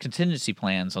sure there's contingency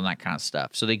plans on that kind of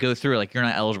stuff. So they go through like you're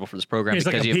not eligible for this program It's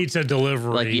like because a you have, pizza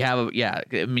delivery. like you have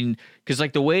I mean, because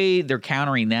like the way they're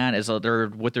countering that is what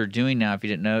they're doing now. If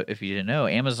you didn't know,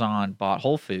 Amazon bought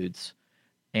Whole Foods,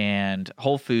 and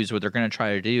Whole Foods, what they're going to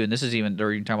try to do, and this is even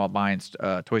they're even talking about buying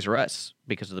Toys R Us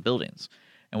because of the buildings,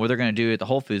 and what they're going to do at the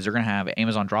Whole Foods, they're going to have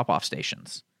Amazon drop-off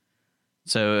stations.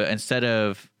 So instead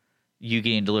of you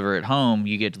getting delivered at home,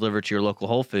 you get delivered to your local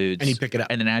Whole Foods, And you pick it up.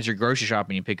 and then as you're grocery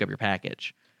shopping, you pick up your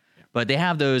package. But they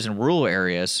have those in rural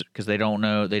areas because they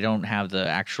don't have the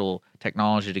actual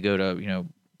technology to go to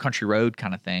country road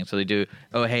kind of thing. So they do.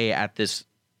 Oh, hey, at this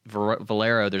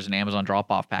Valero, there's an Amazon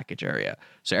drop-off package area,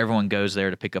 so everyone goes there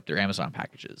to pick up their Amazon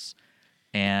packages.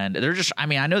 And they're just, I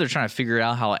know they're trying to figure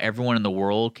out how everyone in the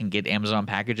world can get Amazon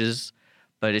packages,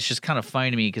 but it's just kind of funny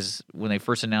to me because when they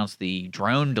first announced the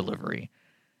drone delivery,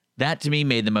 that to me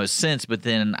made the most sense. But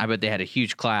then I bet they had a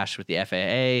huge clash with the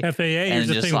FAA. Here's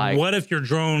the just thing. like, What if your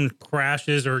drone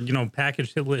crashes or,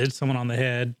 package hits someone on the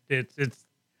head? It's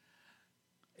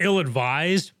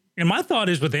ill-advised. And my thought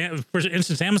is, for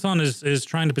instance, Amazon is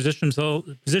trying to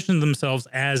position themselves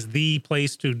as the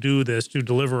place to do this, to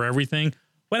deliver everything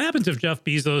What happens if Jeff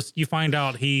Bezos, you find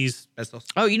out he's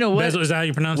Oh, you know what? Bezos, is that how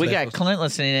you pronounce it? We got Clint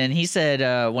listening in. He said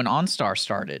when OnStar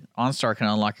started, OnStar can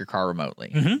unlock your car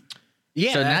remotely. Mm-hmm.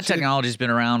 Yeah, so that technology's been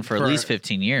around for at for- least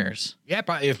 15 years. Yeah,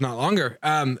 probably, if not longer.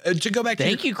 To go back to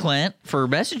Thank you, Clint, for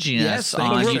messaging Yes, us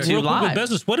thank on you. Real YouTube quick Live. with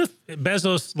Bezos, what if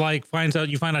Bezos like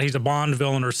you find out he's a Bond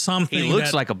villain or something? He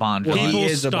looks that like a Bond Well, villain. people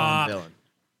he is a Bond stop, villain.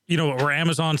 you know, or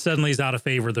Amazon suddenly is out of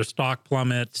favor. Their stock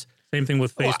plummets. Same thing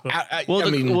with Facebook.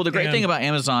 Well, the great and- thing about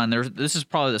Amazon, this is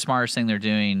probably the smartest thing they're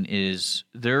doing is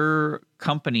their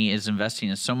company is investing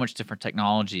in so much different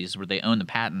technologies where they own the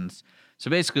patents.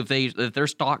 So basically, if their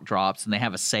stock drops and they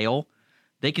have a sale,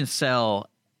 they can sell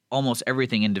almost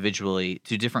everything individually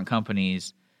to different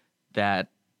companies that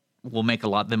will make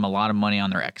them a lot of money on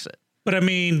their exit. But I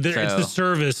mean, it's the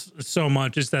service so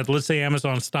much. Is that let's say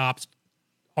Amazon stops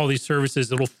all these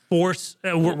services, it'll force.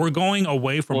 We're going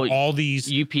away from all these.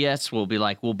 UPS will be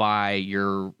like, we'll buy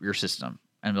your system,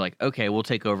 and be like, okay, we'll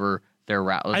take over their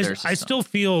route. I still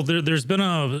feel there's been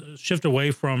a shift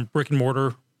away from brick and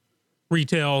mortar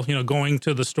retail. You know, going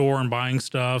to the store and buying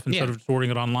stuff instead of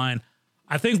ordering it online.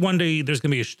 I think one day there's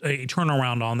going to be a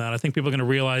turnaround on that. I think people are going to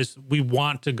realize we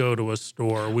want to go to a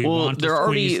store. They're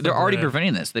already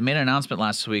preventing this. They made an announcement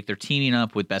last week. They're teaming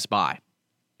up with Best Buy.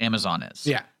 Amazon is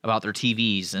about their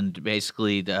TVs, and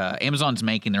basically Amazon's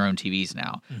making their own TVs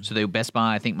now. Mm-hmm. So Best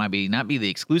Buy I think might not be the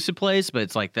exclusive place, but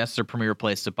it's like that's their premier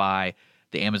place to buy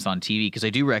the Amazon TV because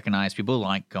they do recognize people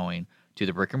like going to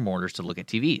the brick and mortars to look at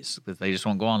TVs because they just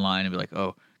won't go online and be like,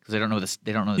 oh. Because they don't know the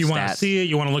stats. You want to see it.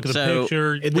 You want to look at the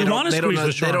picture. We want to squeeze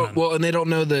the Charmin. And they don't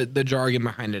know the jargon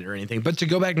behind it or anything. But to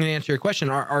go back and answer your question,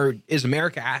 is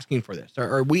America asking for this?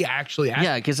 Are we actually asking?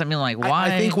 Yeah, because I mean, like, why?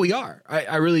 I think we are.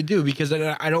 I really do because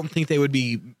I don't think they would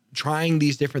be trying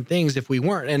these different things if we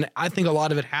weren't. And I think a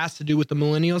lot of it has to do with the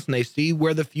millennials, and they see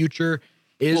where the future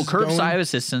is. Well, curbside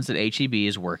assistance at HEB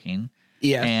is working.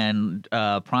 Yeah, and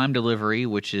Prime Delivery,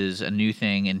 which is a new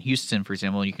thing in Houston, for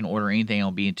example, you can order anything;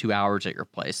 it'll be in 2 hours at your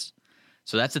place.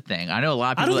 So that's the thing. I know a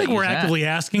lot of people. I don't think we're actively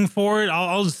asking for it.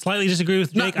 I'll slightly disagree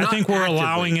with Jake. I think we're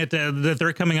allowing it that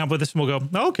they're coming up with this, and we'll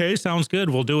go, okay, sounds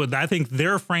good, we'll do it. I think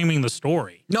they're framing the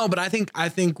story. No, but I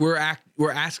think we're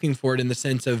asking for it in the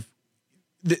sense of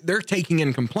they're taking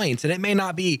in complaints, and it may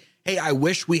not be, hey, I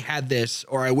wish we had this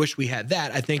or I wish we had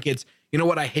that. I think it's, you know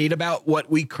what I hate about what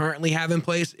we currently have in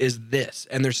place is this.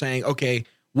 And they're saying, okay,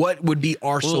 what would be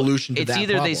our solution to that problem?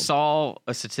 It's either they saw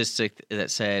a statistic that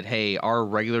said, hey, our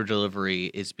regular delivery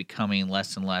is becoming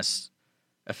less and less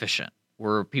efficient,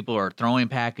 where people are throwing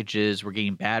packages. We're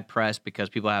getting bad press because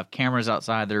people have cameras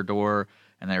outside their door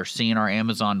and they're seeing our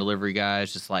Amazon delivery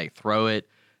guys just like throw it.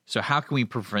 So how can we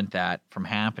prevent that from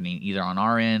happening either on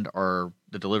our end or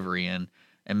the delivery end?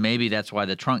 And maybe that's why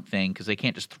the trunk thing, because they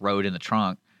can't just throw it in the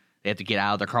trunk. They have to get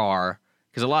out of the car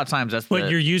because a lot of times that's. But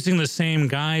you're using the same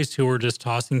guys who are just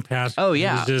tossing past. Oh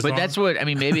yeah, but that's what I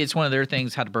mean. Maybe it's one of their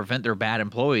things how to prevent their bad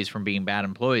employees from being bad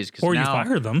employees. Or you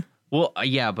fire them. Well,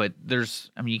 yeah, but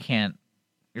you can't.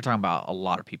 You're talking about a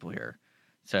lot of people here.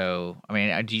 So I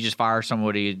mean, do you just fire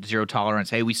somebody zero tolerance?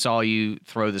 Hey, we saw you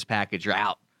throw this package. You're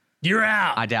out. You're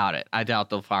out. I doubt it. I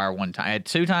doubt they'll fire one time.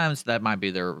 2 times that might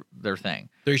be their thing.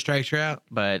 3 strikes, you're out.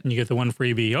 But you get the one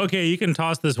freebie. Okay, you can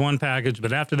toss this one package,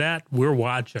 but after that, we're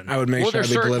watching. I would make sure I'd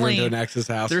be delivering to an ex's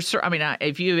house.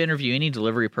 If you interview any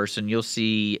delivery person, you'll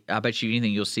see. I bet you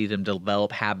anything, you'll see them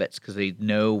develop habits because they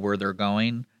know where they're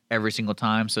going every single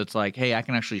time. So it's like, hey, I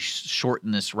can actually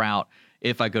shorten this route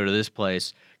if I go to this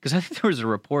place. Because I think there was a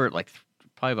report like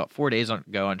probably about 4 days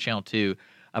ago on Channel 2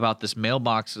 about this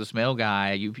mailbox, this mail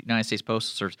guy, United States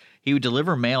Postal Service. He would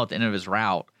deliver mail at the end of his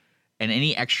route, and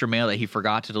any extra mail that he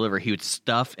forgot to deliver, he would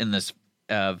stuff in this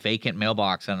vacant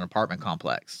mailbox at an apartment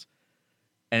complex.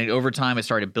 And over time, it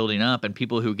started building up, and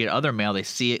people who get other mail, they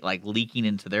see it like leaking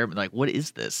into their, like, what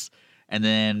is this? And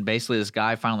then basically this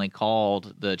guy finally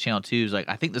called the Channel 2. He's like,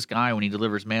 I think this guy, when he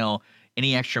delivers mail,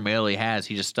 any extra mail he has,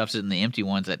 he just stuffs it in the empty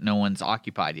ones that no one's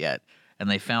occupied yet. And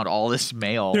they found all this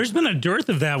mail. There's been a dearth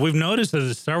of that. We've noticed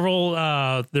there's several.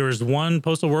 There was one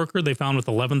postal worker they found with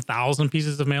 11,000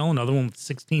 pieces of mail, another one with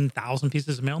 16,000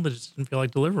 pieces of mail that just didn't feel like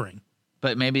delivering.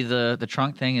 But maybe the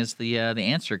trunk thing is the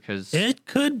answer because it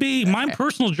could be. My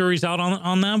personal jury's out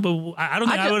on that, but I don't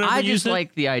think I would ever use it. I just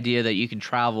like the idea that you can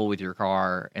travel with your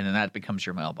car and then that becomes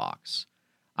your mailbox.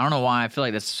 I don't know why. I feel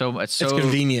like it's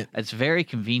convenient. It's very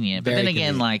convenient. But then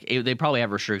again, like they probably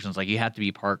have restrictions. Like you have to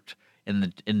be parked in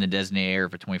the designated area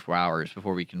for 24 hours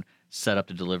before we can set up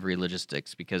the delivery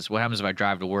logistics. Because what happens if I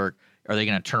drive to work? Are they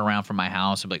going to turn around from my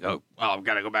house and be like, oh, I've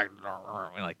got to go back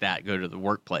like that, go to the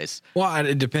workplace? Well,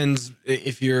 it depends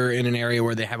if you're in an area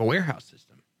where they have a warehouse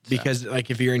system. Because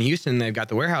like if you're in Houston, they've got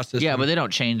the warehouse system. Yeah, but they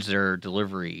don't change their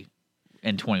delivery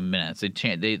in 20 minutes.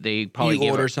 They probably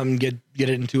you order something, get it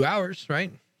in 2 hours,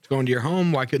 right? It's going to your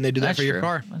home. Why couldn't they do that for your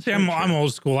car? See, I'm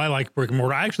old school. I like brick and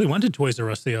mortar. I actually went to Toys R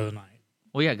Us the other night.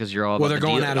 Well, yeah, because you're all about they're the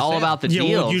going deal. out of all sale. about the Yeah,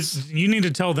 well, deals. you need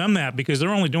to tell them that because they're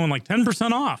only doing like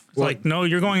 10% off. It's like, no,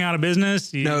 you're going out of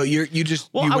business. No, you just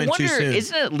well, you I went too wonder, soon.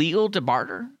 isn't it legal to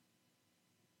barter?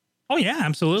 Oh yeah,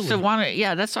 absolutely. So why not?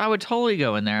 Yeah, I would totally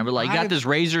go in there and be like, you got this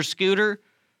Razor scooter?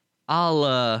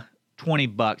 I'll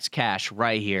 $20 cash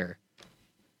right here,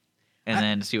 and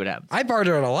then see what happens. I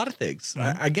barter on a lot of things.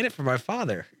 I get it from my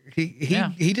father.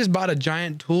 He just bought a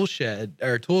giant tool shed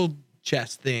or tool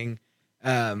chest thing,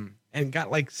 and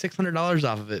got like $600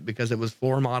 off of it because it was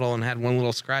floor model and had one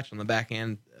little scratch on the back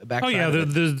end. Oh yeah,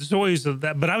 there's always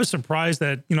that. But I was surprised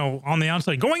that on the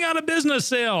outside, going out of business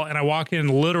sale, and I walk in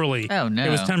literally. Oh no, it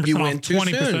was 10% You off, went too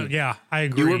 20%. soon. Yeah, I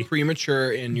agree. You were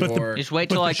premature in your. Just wait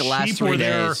till like the last 3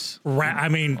 days. I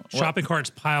mean, shopping carts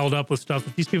piled up with stuff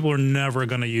that these people are never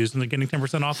going to use, and they're getting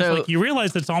 10% off. So- It's like you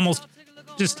realize it's almost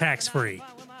just tax free.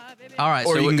 All right,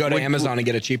 Or so you can go to Amazon and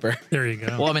get it cheaper. There you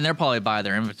go. Well, I mean, they're probably buy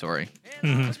their inventory.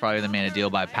 That's probably they made a deal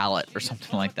by pallet or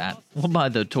something like that. We'll buy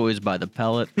the toys by the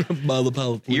pallet. By the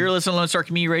pallet. You're listening to Lone Star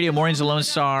Community Radio, Mornings of Lone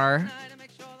Star.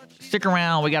 Stick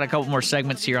around. We got a couple more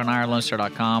segments here on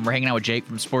IRLoneStar.com. We're hanging out with Jake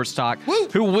from Sports Talk,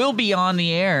 who will be on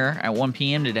the air at 1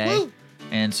 p.m. today. Woo.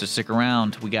 And so stick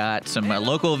around. We got some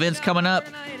local events coming up,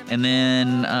 and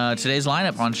then today's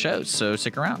lineup on shows. So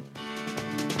stick around.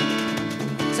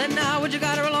 Said now would you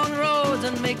guide her along the roads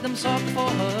and make them soft for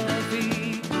her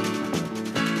feet.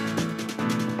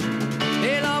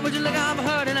 Hey Lord, would you look out for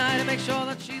her tonight and make sure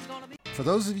that she's gonna be. For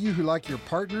those of you who like your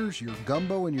partners, your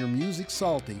gumbo, and your music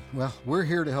salty, well, we're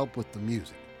here to help with the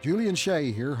music. Julian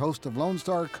Shea here, host of Lone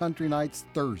Star Country Nights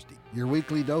Thursday, your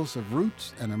weekly dose of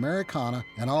roots and Americana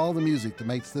and all the music that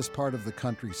makes this part of the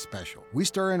country special. We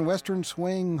stir in Western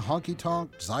swing,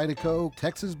 honky-tonk, Zydeco,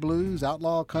 Texas blues,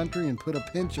 outlaw country, and put a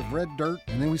pinch of red dirt,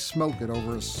 and then we smoke it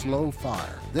over a slow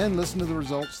fire. Then listen to the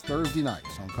results Thursday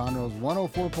nights on Conroe's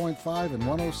 104.5 and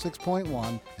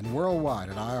 106.1 and worldwide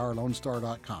at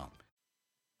irlonestar.com.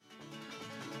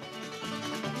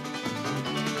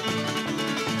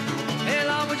 Hey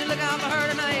Lord, would you look out for her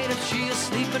tonight if she is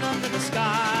sleeping under the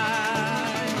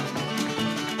sky?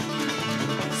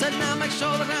 Said now make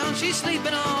sure the ground she's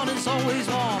sleeping on is always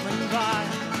warm and dry.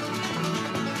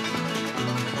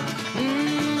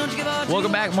 Don't you give her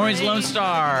Welcome back, Mornings Lone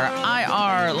Star,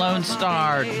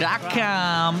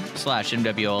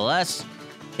 irlonestar.com/MWLS.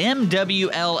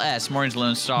 MWLS, Mornings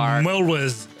Lone Star.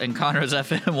 Melwiz. And Conroe's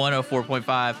FM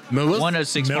 104.5, Melwiz?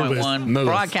 106.1, Melwiz.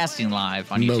 broadcasting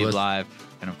live on YouTube Melwiz. Live.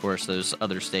 And of course, those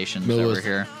other stations Melwiz. over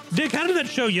here. Dick, how did that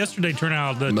show yesterday turn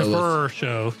out? The Melwiz. Defer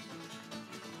show.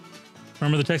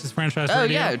 Remember the Texas Franchise Oh,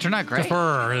 Radio? yeah, it turned out great.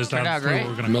 Defer is Turned out that's what great.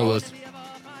 we're going to call it. Melwiz.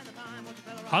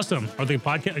 Awesome. Are they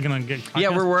going to get podcasts?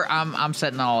 Yeah, I'm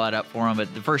setting all that up for them,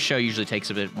 but the first show usually takes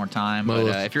a bit more time. But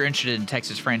Melwiz. if you're interested in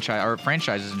Texas franchise or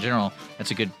franchises in general,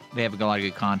 they have a lot of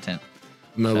good content.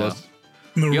 Melwiz.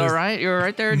 So, you all right? You all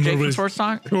right there, Jake from Sports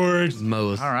Talk? George.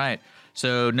 Melwiz. All right.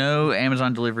 So no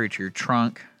Amazon delivery to your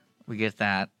trunk. We get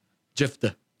that.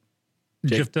 Jifta.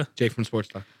 Jifta. Jake from Sports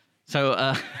Talk. So,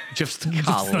 Jifta.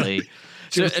 golly.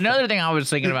 So another thing I was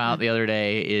thinking about the other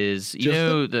day is,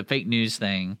 the fake news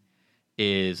thing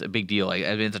is a big deal. Like, I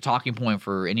mean, it's a talking point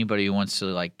for anybody who wants to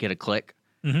like get a click,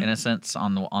 in a sense,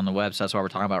 on the web. So that's what we're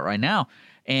talking about right now.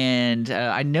 And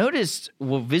I noticed,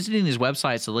 visiting these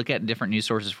websites to look at different news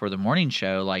sources for the morning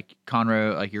show, like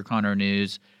Conroe, like your Conroe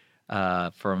News,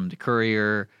 from the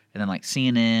Courier, and then like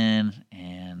CNN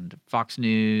and Fox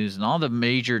News and all the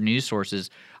major news sources,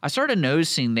 I started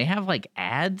noticing they have like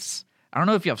ads. I don't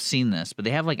know if y'all have seen this, but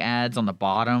they have like ads on the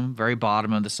bottom, very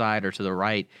bottom of the side or to the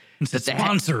right. It's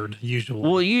sponsored usually.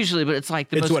 Well, usually, but it's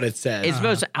like It's what it says. It's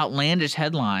most outlandish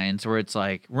headlines where it's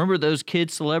like, remember those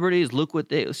kid celebrities?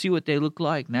 See what they look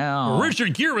like now.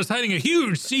 Richard Gere was hiding a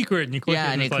huge secret, and you click it.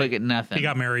 and you it's click like, it, nothing. He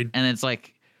got married. And it's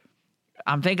like,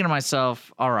 I'm thinking to myself,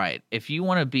 all right, if you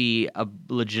want to be a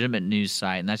legitimate news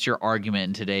site, and that's your argument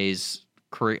in today's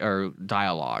or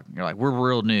dialogue, you're like, we're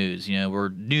real news, we're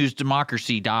news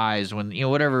democracy dies when,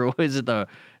 whatever, what is it, the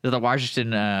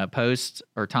Washington Post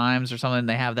or Times or something,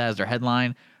 they have that as their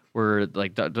headline, where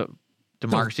like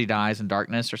democracy dies in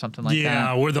darkness or something like that.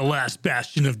 Yeah, we're the last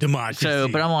bastion of democracy. So,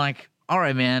 but I'm like, all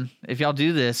right, man, if y'all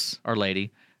do this, or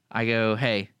lady, I go,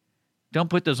 hey, don't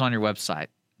put those on your website.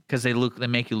 Because they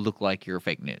make you look like you're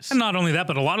fake news. And not only that,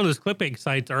 but a lot of those clickbait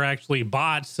sites are actually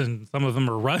bots, and some of them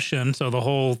are Russian. So the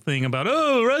whole thing about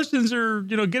Russians are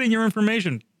getting your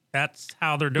information. That's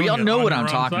how they're doing We all it. know on what their I'm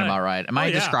own talking site. about, right? Am I Oh,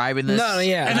 yeah. describing this? No,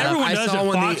 yeah. And everyone I does saw it.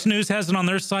 when Fox News has it on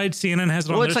their site. CNN has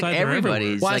it on Well, their it's like site. They're everywhere.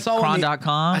 everybody's. Well, I like saw one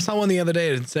Cron.com. I saw one the other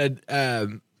day that said,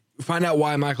 find out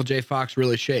why Michael J. Fox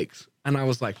really shakes. And I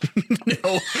was like,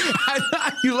 no,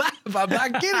 you laugh. I'm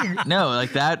not kidding. No,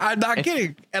 like that. I'm not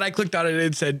kidding. And I clicked on it and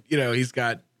it said, he's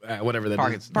got whatever that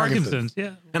is. Parkinson's,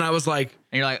 yeah. And I was like,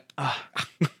 And you're like, oh,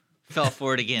 fell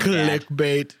for it again. Dad.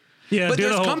 clickbait. Yeah, But do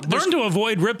there's the whole, there's- learn to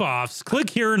avoid ripoffs. Click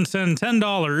here and send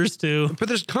 $10 to. But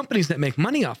there's companies that make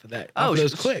money off of that. off of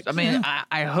those clicks. I mean,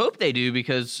 I hope they do,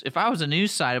 because if I was a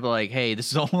news site, I'd be like, hey, this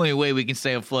is the only way we can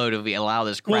stay afloat if we allow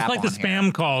this crap. Well, it's like the on spam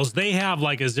here. calls. They have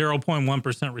like a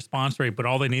 0.1% response rate, but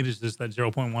all they need is just that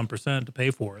 0.1% to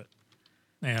pay for it.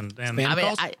 And Spam I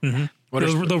mean,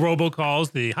 calls? the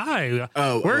robocalls, the hi,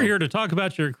 we're Oh. here to talk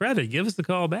about your credit. Give us the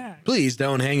call back. Please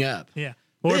don't hang up. Yeah.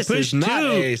 Or This push is not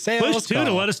a sales push 2 to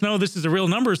call. let us know this is a real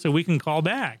number so we can call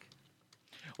back.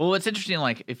 Well, what's interesting,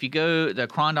 like if you go, the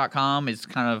Cron.com is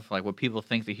kind of like what people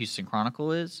think the Houston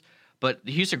Chronicle is, but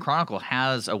the Houston Chronicle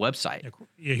has a website.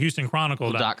 Yeah,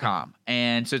 HoustonChronicle.com.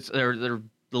 And so it's the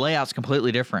layout's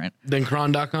completely different. Then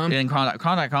Cron.com? And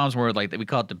Cron.com is where like we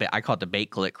call it I call it the bait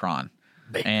click Cron.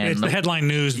 And It's the headline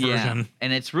news version.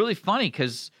 And it's really funny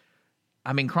because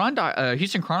I mean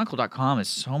HoustonChronicle.com is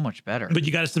so much better. But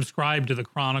you got to subscribe to the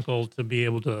Chronicle to be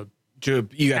able to You got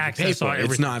to pay access for all it. It's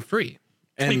everything. not free.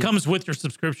 It comes with your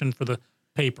subscription for the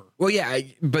paper. Well, yeah,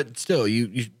 but still, you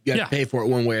got Yeah. to pay for it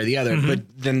one way or the other. Mhm.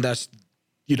 But then thus,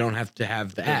 you don't have to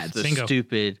have the ads. the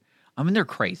stupid. I mean, they're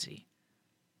crazy.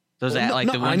 Those Well, ad, no- like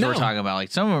no, the I ones we're know. talking about,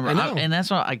 like some of them, I know. and that's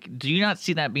not like. Do you not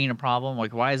see that being a problem?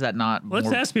 Like, why is that not? Let's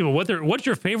more, ask people what's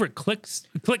your favorite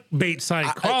clickbait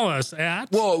site? Call us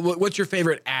at. Well, what's your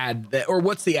favorite ad or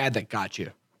what's the ad that got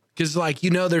you? Because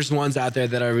there's ones out there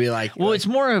that are really like. Well, it's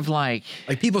more of like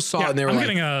people saw it and they were I'm like,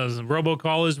 getting a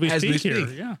robocall as we As speak we here.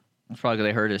 speak. Yeah. It's probably 'cause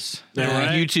they heard us. Yeah, right.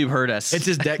 YouTube heard us. it's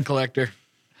his debt collector.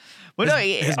 But no,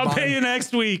 I'll pay you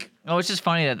next week. Oh, it's just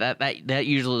funny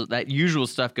that usual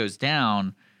stuff goes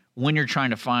down when you're trying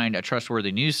to find a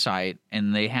trustworthy news site,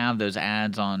 and they have those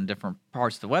ads on different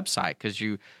parts of the website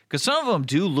because some of them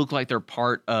do look like they're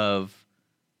part of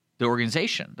the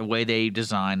organization, the way they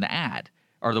design the ad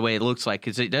or the way it looks like,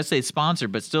 because it does say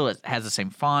sponsored, but still it has the same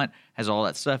font, has all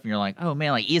that stuff, and you're like, oh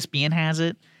man, like ESPN has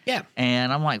it. Yeah.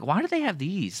 And I'm like, why do they have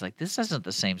these? Like, this isn't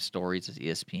the same stories as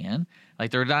ESPN.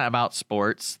 Like, they're not about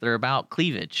sports. They're about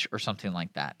cleavage or something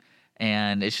like that.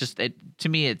 And it's just, to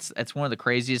me, it's one of the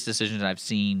craziest decisions I've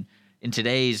seen in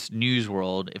today's news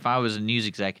world. If I was a news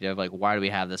executive, like, why do we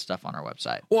have this stuff on our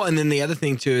website? Well, and then the other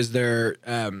thing too is they're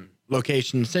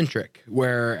location centric.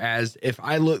 Whereas if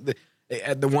I look,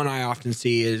 the one I often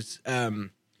see is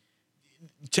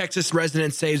Texas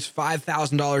resident saves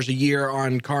 $5,000 a year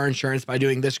on car insurance by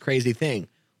doing this crazy thing.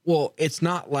 Well, it's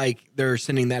not like they're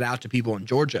sending that out to people in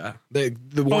Georgia. The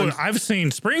ones, I've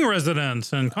seen Spring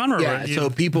residents and Conroe. yeah.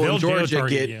 So people in Georgia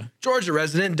get Georgia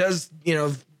resident does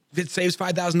it saves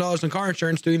 $5,000 on car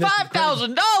insurance doing this.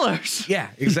 $5,000. Yeah,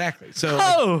 exactly. So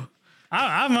Oh,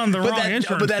 I'm on the wrong insurance.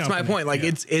 but that's my company. point. Like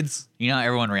Yeah. it's you know,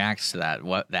 everyone reacts to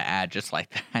that ad just like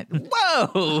that.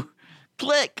 Whoa,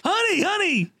 click.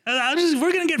 Honey,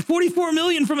 we're gonna get 44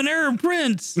 million from an error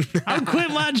print. I quit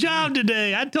my job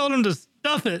today. I told him to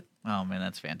stuff it. Oh man,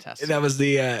 that's fantastic. that was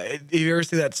the. Have you ever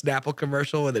seen that Snapple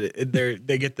commercial where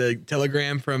they get the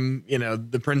telegram from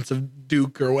the Prince of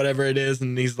Duke or whatever it is,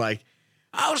 and he's like,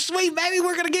 "Oh sweet baby,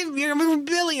 we're gonna get we're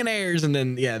billionaires," and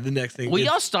then the next thing. Will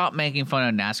y'all stop making fun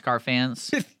of NASCAR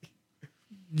fans?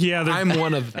 Yeah, I'm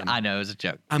one of them. I know, it was a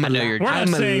joke. I'm I know allowed- you're. We're not I'm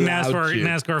saying allowed to.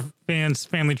 NASCAR fans'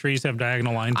 family trees have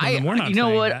diagonal lines. in them. We're not you know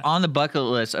saying what? that. On the bucket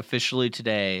list officially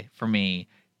today for me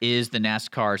is the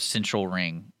NASCAR Central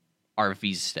Ring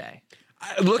RV stay.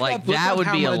 Look Like up that would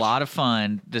how be a much- lot of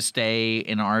fun to stay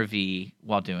in an RV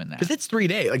while doing that. because it's 3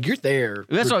 days. Like you're there.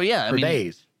 That's for, what- yeah, I for mean-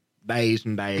 days and days.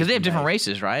 Because they have and different days.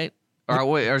 races, right?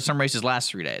 Or some races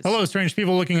last 3 days. Hello, strange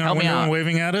people looking out our Help me window out. and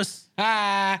waving at us.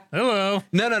 Ah, Hello.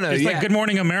 no. It's like Good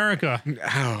Morning America.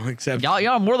 Oh, except Y'all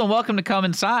are more than welcome to come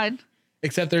inside.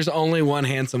 there's only one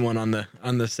handsome one on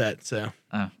the set. So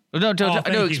No, thank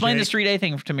you, explain Jake. this 3 day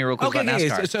thing to me real quick about okay.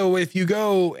 NASCAR. So if you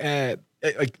go,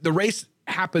 like the race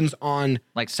happens on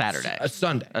Like Saturday. a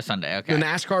Sunday. A Sunday, okay. The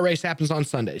NASCAR race happens on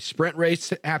Sunday. Sprint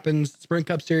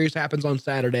Cup Series happens on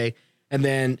Saturday, and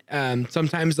then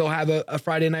sometimes they'll have a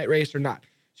Friday night race or not.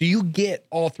 So you get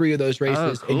all three of those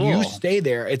races, and you cool. stay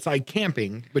there. It's like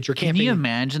camping, but you're Can camping. you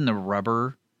imagine the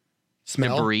rubber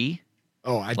smell? debris?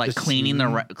 Oh, I Like just cleaning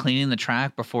the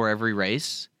track before every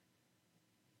race?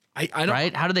 I don't.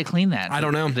 Right? How do they clean that? I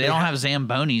don't know. They don't have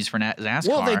Zambonis for NASCAR.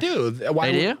 Well, they do.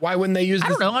 Why? They do? Why wouldn't they use? I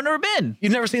don't know. I've never been.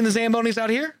 You've never seen the Zambonis out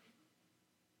here?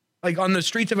 Like on the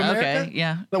streets of America? Okay,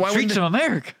 yeah. So why Streets of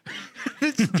America.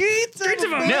 the streets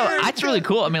of America. No, that's really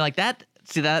cool. I mean, like that.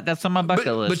 See that's on my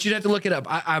bucket list. But you'd have to look it up.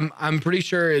 I'm pretty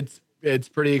sure it's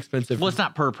pretty expensive. Well, it's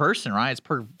not per person, right? It's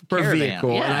per caravan.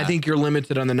 vehicle, Yeah. and I think you're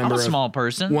limited on the number. I'm a of small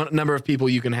person. Number of people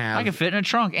you can have. I can fit in a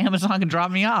trunk. Amazon can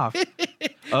drop me off.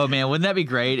 Oh man, wouldn't that be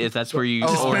great? If that's where you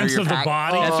order Dispense your of the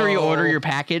body. That's where you order your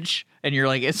package, and you're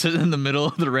like, it's in the middle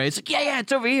of the race. Like, yeah,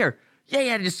 it's over here.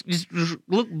 Yeah, just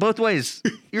look both ways.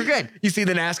 You're good. You see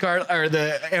the NASCAR or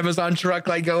the Amazon truck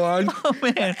like go on. Oh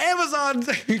man, Amazon's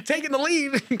taking the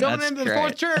lead, going into the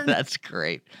fourth turn. That's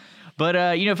great. But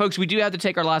folks, we do have to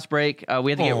take our last break.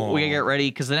 We gotta get ready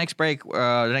because the next break,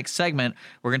 the next segment,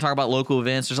 we're gonna talk about local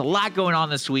events. There's a lot going on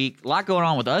this week. A lot going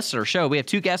on with us at our show. We have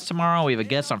 2 guests tomorrow. We have a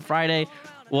guest on Friday.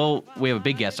 Well, we have a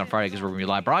big guest on Friday because we're gonna be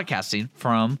live broadcasting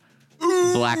from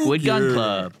Blackwood Gun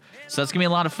Club. So that's gonna be a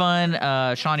lot of fun.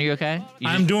 Sean, are you okay?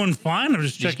 I'm doing fine. I'm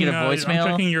just checking get a voicemail?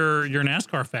 I'm checking your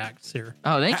NASCAR facts here.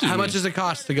 Oh, thank you. How much does it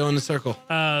cost to go in the circle?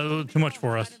 Too much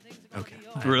for us. Okay.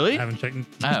 Really? I haven't checked.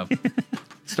 Oh.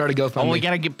 Start a GoFundMe. Oh,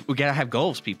 we gotta have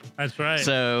goals, people. That's right.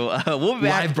 So we'll be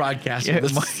back. Live broadcast for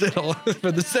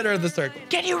the center of the circle.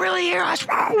 Can you really hear us?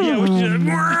 Yeah, we should.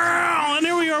 And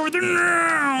there we are with the.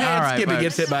 All right, Skippy folks.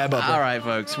 gets hit by a bubble. All right,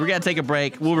 folks. We're going to take a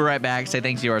break. We'll be right back. Say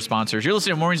thanks to our sponsors. You're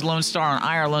listening to Mornings Lone Star on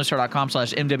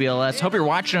irlonestar.com/MWLS. Hope you're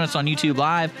watching us on YouTube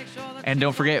Live. And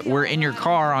don't forget, we're in your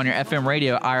car on your FM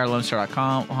radio,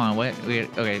 irlonestar.com. Hold on, wait.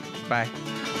 Okay, bye.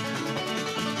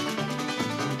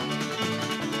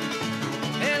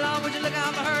 Hey, Lord, would you look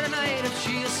out for her tonight if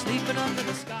she is sleeping under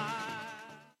the sky?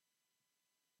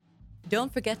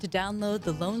 Don't forget to download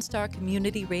the Lone Star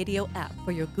Community Radio app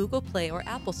for your Google Play or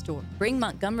Apple Store. Bring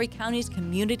Montgomery County's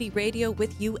community radio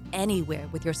with you anywhere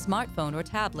with your smartphone or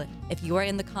tablet. If you are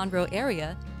in the Conroe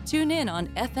area, tune in on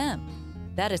FM.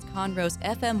 That is Conroe's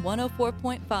FM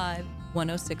 104.5,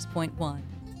 106.1.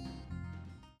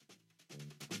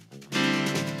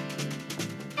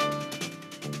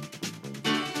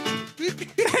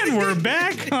 And we're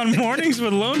back on Mornings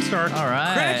with Lone Star. All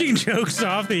right. Cracking jokes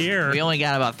off the air. We only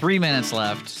got about 3 minutes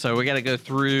left, so we got to go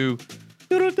through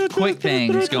quick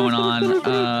things going on.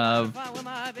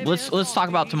 Let's talk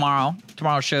about tomorrow.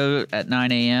 Tomorrow's show at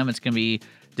 9 a.m. It's going to be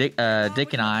Dick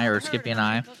and I, or Skippy and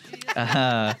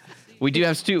I. We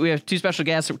have 2 special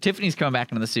guests. Tiffany's coming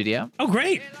back into the studio. Oh,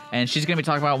 great. And she's going to be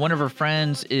talking about one of her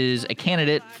friends is a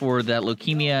candidate for the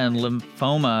Leukemia and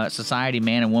Lymphoma Society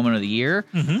Man and Woman of the Year.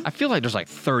 Mm-hmm. I feel like there's like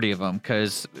 30 of them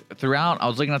because throughout, I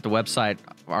was looking at the website,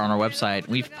 on our website,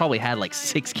 we've probably had like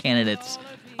 6 candidates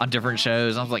on different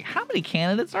shows. I was like, how many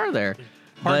candidates are there?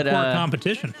 Hardcore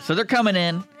competition. So they're coming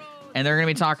in, and they're going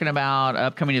to be talking about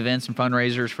upcoming events and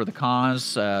fundraisers for the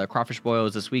cause. Crawfish Boil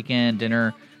is this weekend.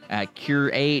 Dinner at Cure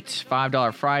 8,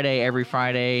 $5 Friday, every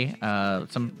Friday.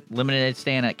 Some limited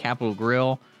stand at Capitol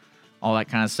Grill, all that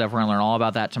kind of stuff. We're going to learn all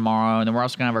about that tomorrow. And then we're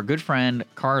also going to have our good friend,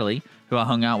 Carly, who I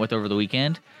hung out with over the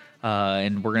weekend.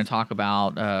 And we're going to talk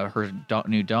about her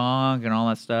new dog and all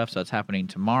that stuff. So that's happening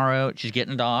tomorrow. She's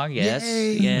getting a dog. Yes.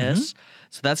 Yay. Yes. Mm-hmm.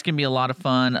 So that's going to be a lot of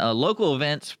fun. Local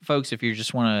events, folks, if you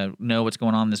just want to know what's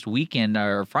going on this weekend,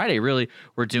 or Friday, really,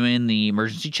 we're doing the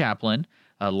Emergency Chaplain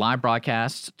live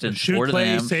broadcast to Shoot, support Play,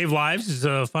 them. Save Lives is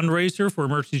a fundraiser for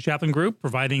Emergency Chaplain Group,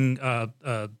 providing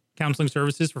counseling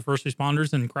services for first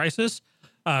responders in crisis.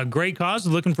 Great cause.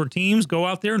 Looking for teams. Go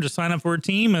out there and just sign up for a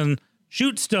team and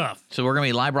shoot stuff. So we're going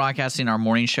to be live broadcasting our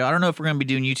morning show. I don't know if we're going to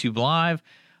be doing YouTube Live.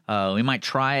 We might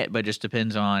try it, but it just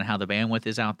depends on how the bandwidth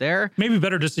is out there. Maybe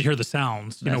better just to hear the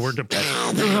sounds. We're in the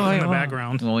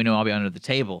background. Well, we know I'll be under the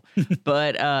table.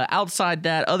 But outside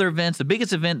that, other events, the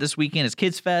biggest event this weekend is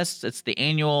Kids Fest. It's the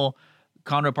annual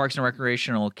Conroe Parks and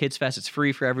Recreational Kids Fest. It's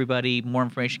free for everybody. More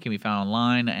information can be found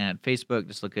online and Facebook.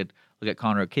 Just look at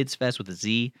Conroe Kids Fest with a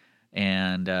Z.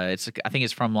 And I think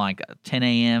it's from like 10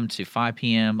 a.m. to 5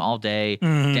 p.m. all day,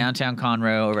 downtown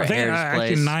Conroe over at Heritage Place.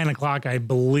 Actually 9 o'clock, I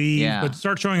believe. Yeah. But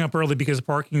start showing up early because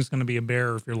parking is going to be a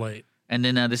bear if you're late. And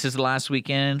then this is the last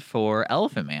weekend for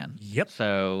Elephant Man. Yep.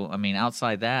 So,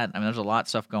 outside that, there's a lot of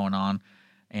stuff going on.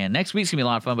 And next week's going to be a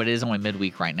lot of fun, but it is only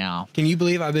midweek right now. Can you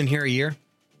believe I've been here a year?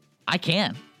 I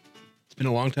can. It's been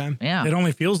a long time. Yeah. It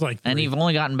only feels like 3. And you've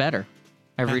only gotten better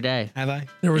every day. Have I?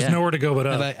 There was nowhere to go but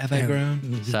up. Have I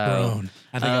grown? So,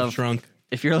 I think I've shrunk.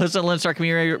 If you're listening to Lone Star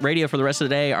Community Radio for the rest of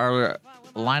the day, our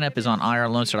lineup is on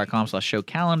irlonestar.com/show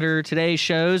calendar. Today's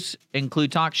shows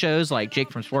include talk shows like Jake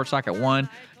from Sports Talk at 1,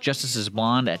 Justice is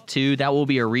Blonde at 2. That will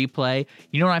be a replay.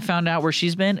 You know what I found out where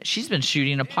she's been? She's been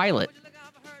shooting a pilot.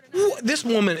 This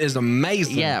woman is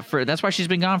amazing. Yeah, that's why she's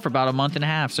been gone for about a month and a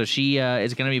half. So she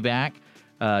is going to be back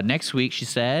next week, she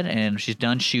said, and she's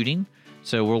done shooting.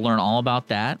 So we'll learn all about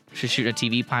that. She's shooting a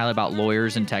TV pilot about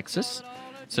lawyers in Texas.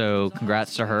 So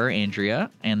congrats to her, Andrea.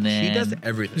 And then She does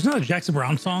everything. It's not a Jackson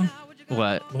Brown song.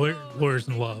 what? Lawyers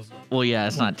in Love. Well, yeah,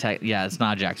 it's not. It's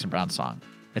not a Jackson Brown song.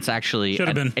 It's actually Should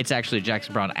have been. It's actually a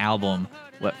Jackson Brown album.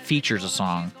 What features a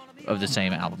song of the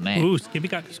same album name? Ooh, Skippy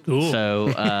got to school.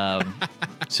 So,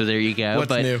 so there you go.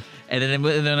 What's new? And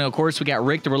then of course we got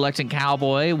Rick the Reluctant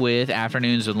Cowboy with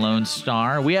Afternoons with Lone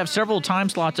Star. We have several time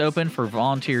slots open for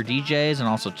volunteer DJs and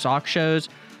also talk shows.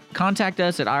 Contact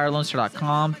us at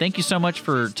irlonestar.com. Thank you so much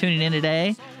for tuning in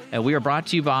today. We are brought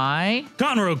to you by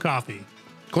Conroe Coffee.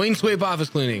 Clean Sweep Office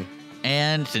Cleaning.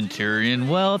 and Centurion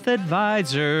Wealth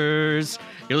Advisors.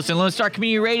 You're listening to Lone Star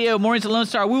Community Radio, Mornings at Lone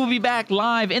Star. We will be back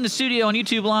live in the studio on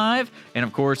YouTube Live. And,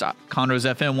 of course, Conroe's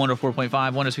FM 104.5,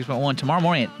 106.1 tomorrow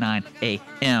morning at 9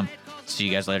 a.m. See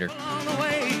you guys later. Now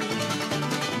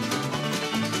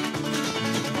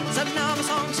my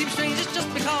song seems strange, it's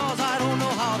just because I don't know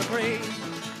how to pray.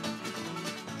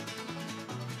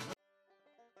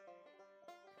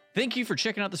 Thank you for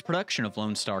checking out this production of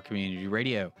Lone Star Community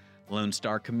Radio. Lone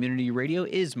Star Community Radio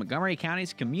is Montgomery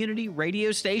County's community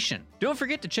radio station. Don't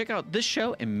forget to check out this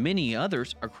show and many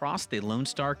others across the Lone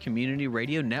Star Community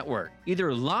Radio Network,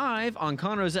 either live on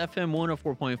Conroe's FM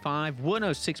 104.5,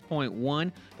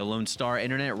 106.1, the Lone Star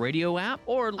Internet Radio app,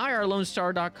 or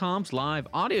irlonestar.com's live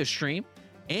audio stream,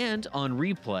 and on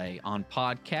replay on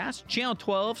podcast, Channel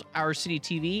 12's Our City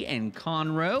TV in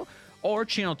Conroe, or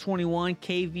Channel 21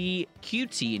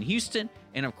 KVQT in Houston,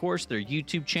 and of course their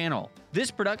YouTube channel. This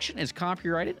production is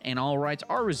copyrighted and all rights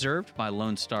are reserved by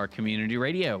Lone Star Community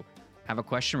Radio. Have a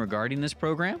question regarding this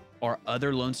program or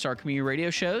other Lone Star Community Radio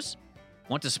shows?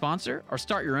 Want to sponsor or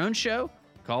start your own show?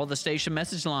 Call the station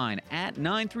message line at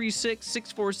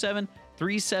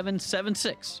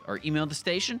 936-647-3776 or email the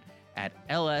station at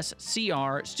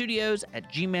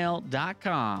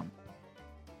lscrstudios@gmail.com.